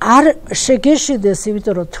არ შეგეშინდეს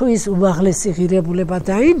იმიტომ რომ თუ ის უმაღლესი ღირებულება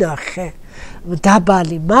დაინახე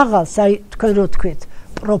დაბალი მაღალს აი თქვენ რო თქვით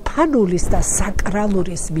პროფანულის და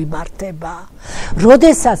საკრალურის მიმართება.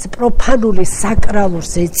 როდესაც პროფანული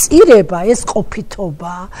საკრალურს ეწირება, ეს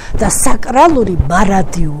ყოფითობა და საკრალური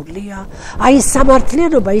მარადიულია. აი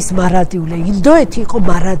სამართლიანობა ის მარადიულია. ინდოეთი იყო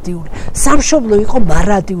მარადიული, სამშობლო იყო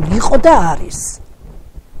მარადიული, იყო და არის.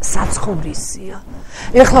 საცხოვრისია.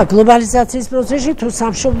 ეხლა გლობალიზაციის პროცესში თუ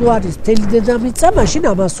სამშობლო არის მთელი დედამიწა, მაშინ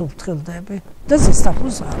ამას უფრთხილდები და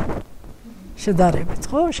ზესტაფონს არ. შედარებით,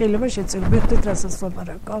 ხო? შეიძლება შეწირებდეთ რასაც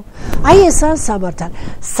ლაპარაკობ. აი ესაა სამართალი.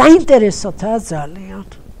 საინტერესოა ძალიან.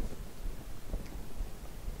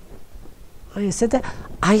 აი ესე და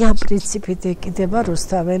აი ამ პრინციპით ეკიდება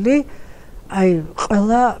რუსთაველი, აი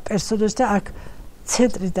ყველა პერსონაჟს და აქ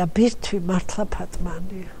ცენტრი და ბირთვი მართლა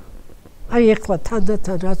ფატმანია. აი ეხლა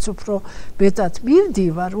თანდათან რაც უფრო მეტად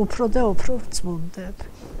მივდივარ, უფრო და უფრო ვწმუნდებ.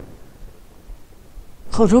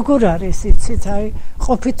 ხო როგორ არის იცით აი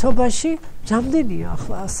ყოფითობაში რამდენია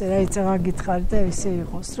ახლა ასე რა იწევა გითხარი და ისე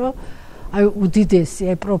იყოს რომ აი უდიდესი,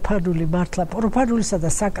 აი პროფანული მართლა, პროფანულისა და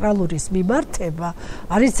საკრალურის მიმართება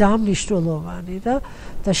არის ძალიან მნიშვნელოვანი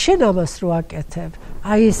და შენ ამას რო აკეთებ,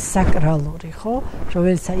 აი ეს საკრალური, ხო,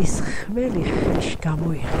 რომელიც ის ხმელი ხელში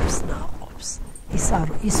გამოიღებს ნაყოფს.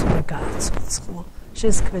 ის უნდა გააცოცხლო.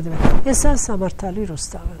 შენს ქმედება. ესაა სამართალი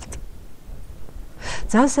რუსთაველთ.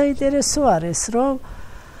 ძალიან საინტერესო არის, რომ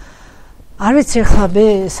არ ვიცი ახლა მე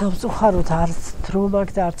სამწუხაროდ არც დრო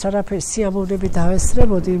მაქვს და არც არაფერი სიამოვნები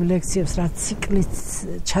დავესწრებოდი იმ ლექციებს, რაც ციკლით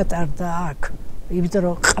ჩატარდა აქ. იმიტომ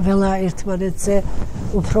რომ ყველა ერთმანეთზე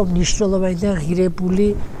უფრო მნიშვნელოვანი და ღირებული,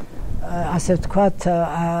 ასე ვთქვათ,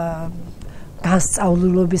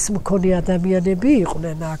 განსწავლულობის მქონე ადამიანები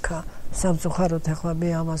იყვნენ აქ. სამწუხაროდ ახლა მე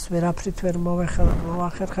ამას ვერაფრით ვერ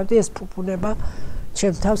მოვახერხებდი, ეს ფუფუნება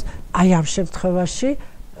ჩემ თავს, აი ამ შემთხვევაში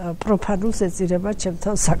პროფანულს ეწირება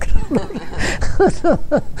ჩემთან საკრალური.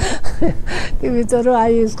 იმიტომ რომ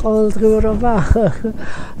აი ეს ყოველდღიურობა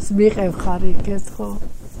მიყევ ხარ იქეთ, ხო?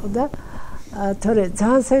 და თორე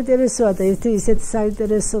ძალიან საინტერესოა და ერთი ისეთი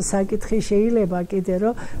საინტერესო საკითხი შეიძლება კიდე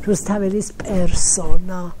რომ რუსთაველის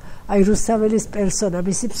პერსონა. აი რუსთაველის პერსონა,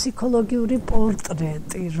 მისი ფსიქოლოგიური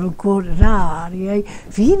პორტრეტი, როგორ რა არის, აი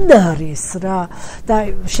ვინ არის რა და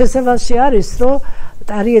შესაძლებელი არის რომ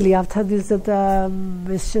ტარიელი ავთანდილზე და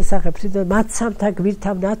ეს შესახებ თვითონ მათ სამთა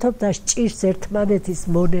გვირთავ ნათობ და სჭირს ერთმანეთის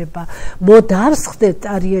მონება. მოდავსხდეთ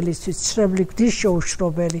ტარიელისთვის ცრემლი გვდის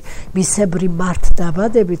შეუშრობელი, მისებრი მართ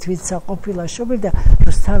დაბადებით, ვინცა ყოფილა შობილი და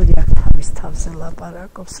რუსთაველი აქ თავის თავზე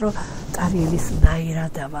ლაპარაკობს, რომ ტარიელის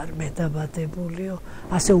ნაირადა ვარ მე დაბადებულიო,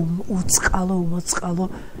 ასე უწყალო, უმოწყალო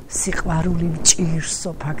სიყვარული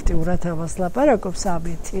მჭირსო, ფაქტიურად ამას ლაპარაკობს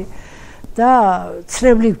ამითი. და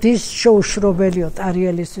ცრემლი გვდის შეუშრობელიო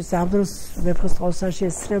ტარიელისთვის ამ დროს მეფოს ტყოსანში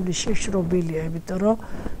ეს ცრემლი შეშრობილია, იმიტომ რომ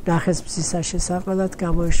ნახეს მზისა შესაყველად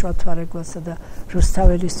გამოიშვა თვარეგვასა და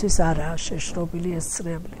რუსთაველისთვის არაა შეშრობილი ეს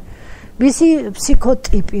ცრემლი. მისი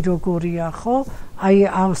ფსიქოტიპი როგორია, ხო? აი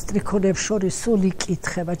ამ სტრიქონებს შორის სულ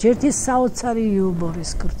იკითხება. ერთი საოცარი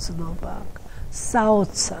იუმორის გრძნობა აქვს.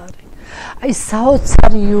 საოცარი. აი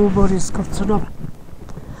საოცარი იუმორის გრძნობა.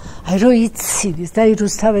 აი რო იცის და აი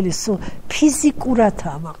რუსთაველი სულ ფიზიკურად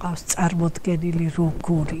ამაყავს წარმოდგენილი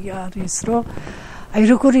როგორი არის, რომ აი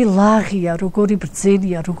როგორი ლაღია, როგორი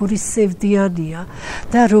ბრძენია, როგორი სევდიანია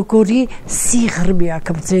და როგორი სიღრმე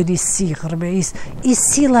აქვს, ბრძენის სიღრმე, ის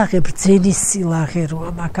სილაღე, ბრძენის სილაღე რო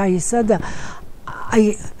ამაქვს აი ისა და აი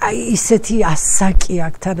ისეთი ასაკი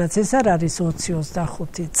აქვს, თანაც ეს არ არის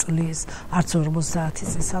 20-25 წლის, არც 50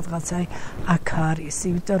 წლის სადღაც აი აქ არის,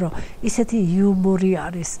 იმიტომ რომ ისეთი იუმორი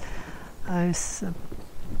არის ეს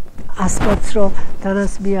ასპაც რომ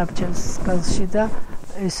თანაც მიაბჯენს გალში და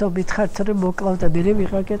ესო მითხართ რომ მოკლავ და მე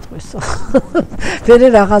ვიღა გეტყვისო. მე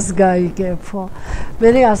რაღაც გაიგებო. მე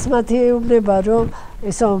ასმათი ეუბნება რომ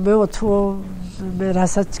ესო მე თუ მე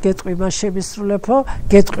რასაც გეტყვი მას შემისრულებო,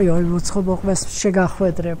 გეტყვიო იმ უცხო მოყმეს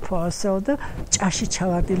შეგახვედრებო ასეო და ჭაში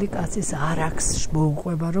ჩავარდილი კაცის არაქს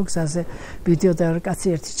მოუყვება რომ გზაზე მიდიოდა რა კაცი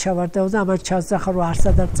ერთი ჩავარდაო და ამას ჩასძახა რომ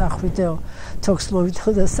არსად არ წახვიდეო, თოქს მოვიდო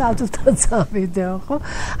და სადუთა წავიდეო, ხო?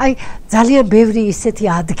 აი ძალიან ბევრი ისეთი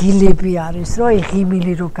ადგილები არის, რომ აი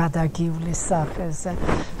ღიმილი რო გადაგივლის სახეზე.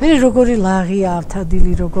 მე როგორი ლაღია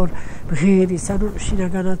ავთადილი, როგორ მღერის, ანუ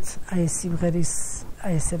შინაგანად აი ეს სიმღერის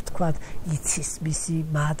აი ესე ვთქვათ, იცის მისი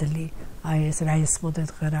მადლი, აი ეს რა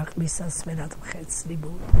ესმოდეთ ღერაყმისას მენად მხეცნი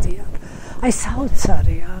მოდიან. აი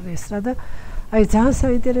საოცარი არის რა და აი ძალიან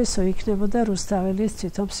საინტერესო იქნებოდა რუსთაველის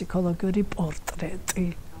თვითონ ფსიქოლოგიური პორტრეტი.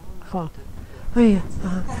 ხო. აი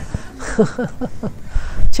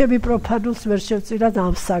ჩემი პროფანულს ვერ შევწირად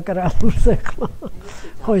ამ საკრალურზე ხო.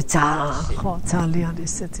 ხო, ძალიან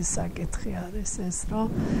ისეთი საკითხი არის ეს, რომ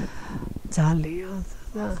ძალიან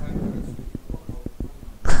და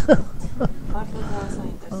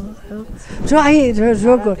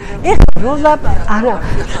როგორ ეხლა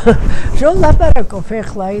რომ ლაპარაკობ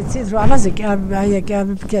ეხლა იცით რომ ამაზე კი აი კი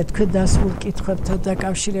ამიფიქრე თქვენ დასმულ კითხვებთან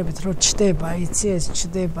დაკავშირებით რომ ჩდება იცი ეს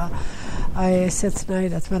ჩდება აი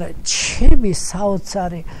ესეთნაირად მაგრამ ჩემი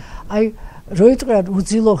საოცარი აი რო იტყვიან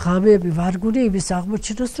უძილო ღამეები ვარგული იმის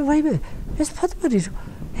აღმოჩენას რომ ვაიმე ეს ფატმანი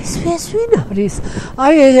ეს ვინ არის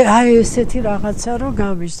აი ესეთი რაღაცა რომ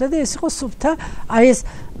გამიჩნდა და ეს იყო სუფთა აი ეს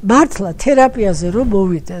მართლა თერაპიაზე რომ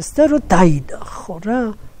მოვიდეს და რომ დაინახო რა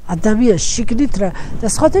ადამიანს შიგნით რა და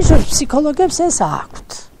სხვათა შორის ფსიქოლოგებს ეს აქვთ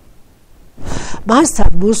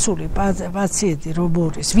მასთან მოსული პაციენტი რომ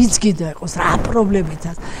მორის ვინც გინდა იყოს რა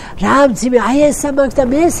პრობლემითაც რა მძიმე აი ეს ამაქვს და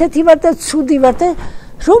მე ესეთი ვარ და ცუდი ვარ და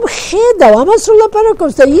რომ ხედავ ამას რომ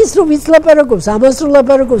ლაპარაკობს და ის რომ იც ლაპარაკობს ამას რომ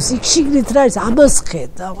ლაპარაკობს იქ შიგნით რა არის ამას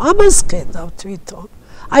ხედავ თვითონ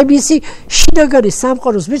აი მისი შინაგანი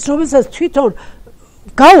სამყაროს ვის რომელსაც თვითონ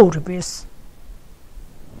გაურბის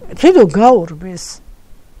თვითონ გაურბის.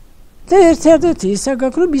 და ერთ-ერთი ისა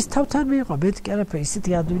გაქვს, რომ ის თავთან მიიღო, მე კი არაფერი,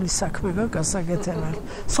 ისეთი ადვილი საქმე გაქვს გასაკეთებელი.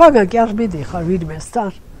 სხვაგან კი არ მიდიხარ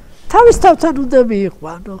ვინმესთან. თავის თავთან უნდა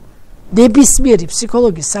მიიყვანო. ნებისმიერი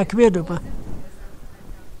ფსიქოლოგის საქმიანობა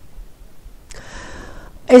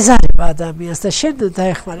ეს არის ადამიანს და შენ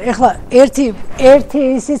დაეხმარე. ეხლა ერთი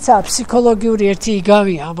ისიცა ფსიქოლოგიური ერთი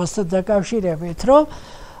იგავია ამასთან დაკავშირებით, რომ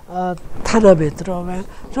თანამედროვე,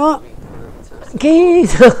 რომ კი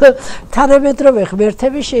თანამედროვე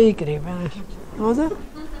ღმერთები შეიკრიბნენ. ხოდა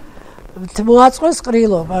მოაწყვეს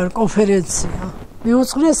ყრილობა კონფერენცია.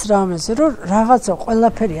 მიუძღვნეს რამეზე, რომ რაღაცა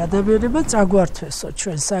ყველაფერი ადამიანებმა წაგვართვესო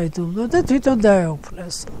ჩვენ საიდუმლო და თვითონ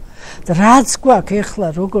დაეუფლესო. და რაც გვაქვს ეხლა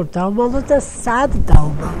როგორ დავმალოთ და სად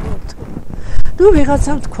დავმალოთ. ნუ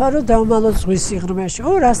ვიღაცამ თქვა რომ დავმალოთ ზღვის სიღრმეში.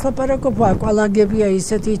 რას ლაპარაკობ, აკვალანგებია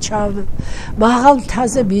ისეთი მაღალ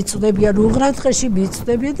მთაზე მიწვდებიან, უღრანტყეში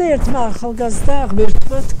მიწვდებიან და ერთმა ახალგაზრდა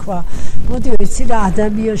ღმერთმა თქვა, მოდი ვიცი რა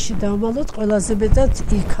ადამიანში დავმალოთ, ყველაზე მეტად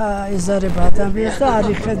იქ ეზარება ადამიანს და არ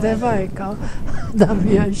იხედება ეკა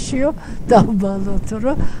ადამიანშიო დავმალოთ,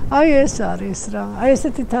 რომ აი ეს არის რა. აი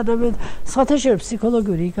ესეთი თანამედ სხვათა შორის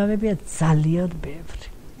ფსიქოლოგიური იგავებია ძალიან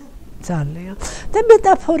ბევრი. ძალიან. და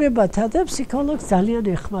მეტაფორებათა და ფსიქოლოგს ძალიან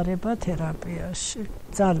ეხმარება თერაპიაში.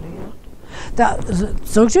 ძალიან. და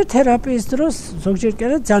ზოგჯერ თერაპიის დროს, ზოგჯერ კი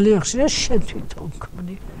არა ძალიან ხშირად შენ თვითონ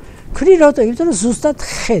ქმნი. ქმნი რატო? იმიტომ რომ ზუსტად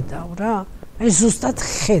ხედავ რა. აი ზუსტად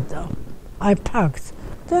ხედავ. აი ფაქტ.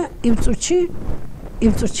 და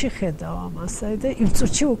იმ წუთში ხედავ ამასა და იმ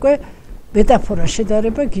წუთში უკვე მეტაფორა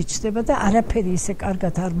შედარება გიჩნდება და არაფერი ისე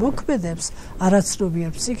კარგად არ მოქმედებს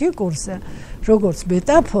არაცნობიერ ფსიქიკურზე, როგორც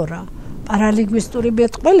მეტაფორა, პარალინგვისტური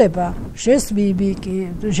მეტყველება,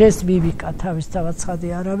 ჟესტ-მიმიკა თავისთავად ცხადი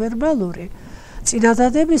არავერბალური,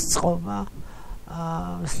 წინადადების წყობა,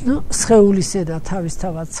 სხეულის ენა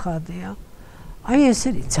თავისთავად ცხადია. აი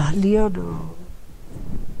ესენი ძალიან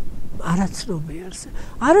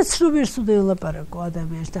არაცნობიერს უნდა ელაპარაკო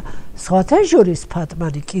ადამიანს და სხვათა შორის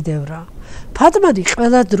ფატმანი კიდევ რა. ფატმანი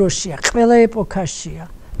ყველა დროშია, ყველა ეპოქაშია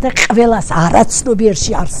და ყველას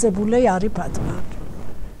არაცნობიერში არსებული არის ფატმანი.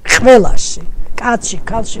 ყველაში, კაცში,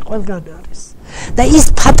 ქალში ყველგან არის. და ის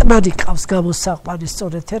ფატმანი ყავს გამოსაყვანი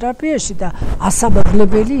სწორედ თერაპიაში და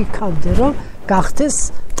ასამაღლებელი იქამდე რომ გახდეს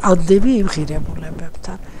ტანდემი იმ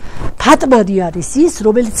ღირებულებებთან. ფატმანი არის ის,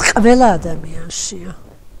 რომელიც ყველა ადამიანშია.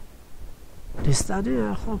 რესტანი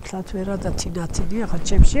ახლა ფლათ ვერა და თინათინი ახლა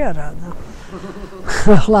ჩემში არაა და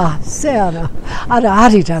ახლა ზე არა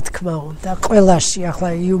არის რა თქმა უნდა ყველაში ახლა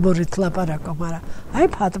იუმორით ლაპარაკო, მაგრამ აი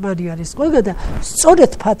ფატმანი არის ყველგან და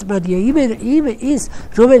სწორედ ფატმანია ის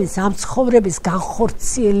რომელიც ამ ცხოვრების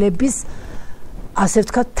განხორციელების ასე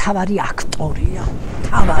ვთქვათ თავარი აქტორია,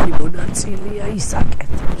 თავარი მონაწილეა, ის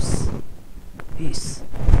აკეთებს ის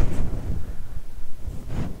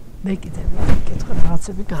მე კიდევ მეკითხა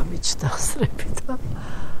რაღაცები გამიჩნდა ხსრები და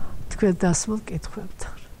თქვენ დასმულ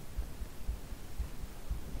კითხვებთან.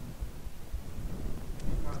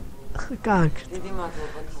 კარგი. დიდი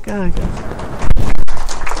მადლობა. კარგი.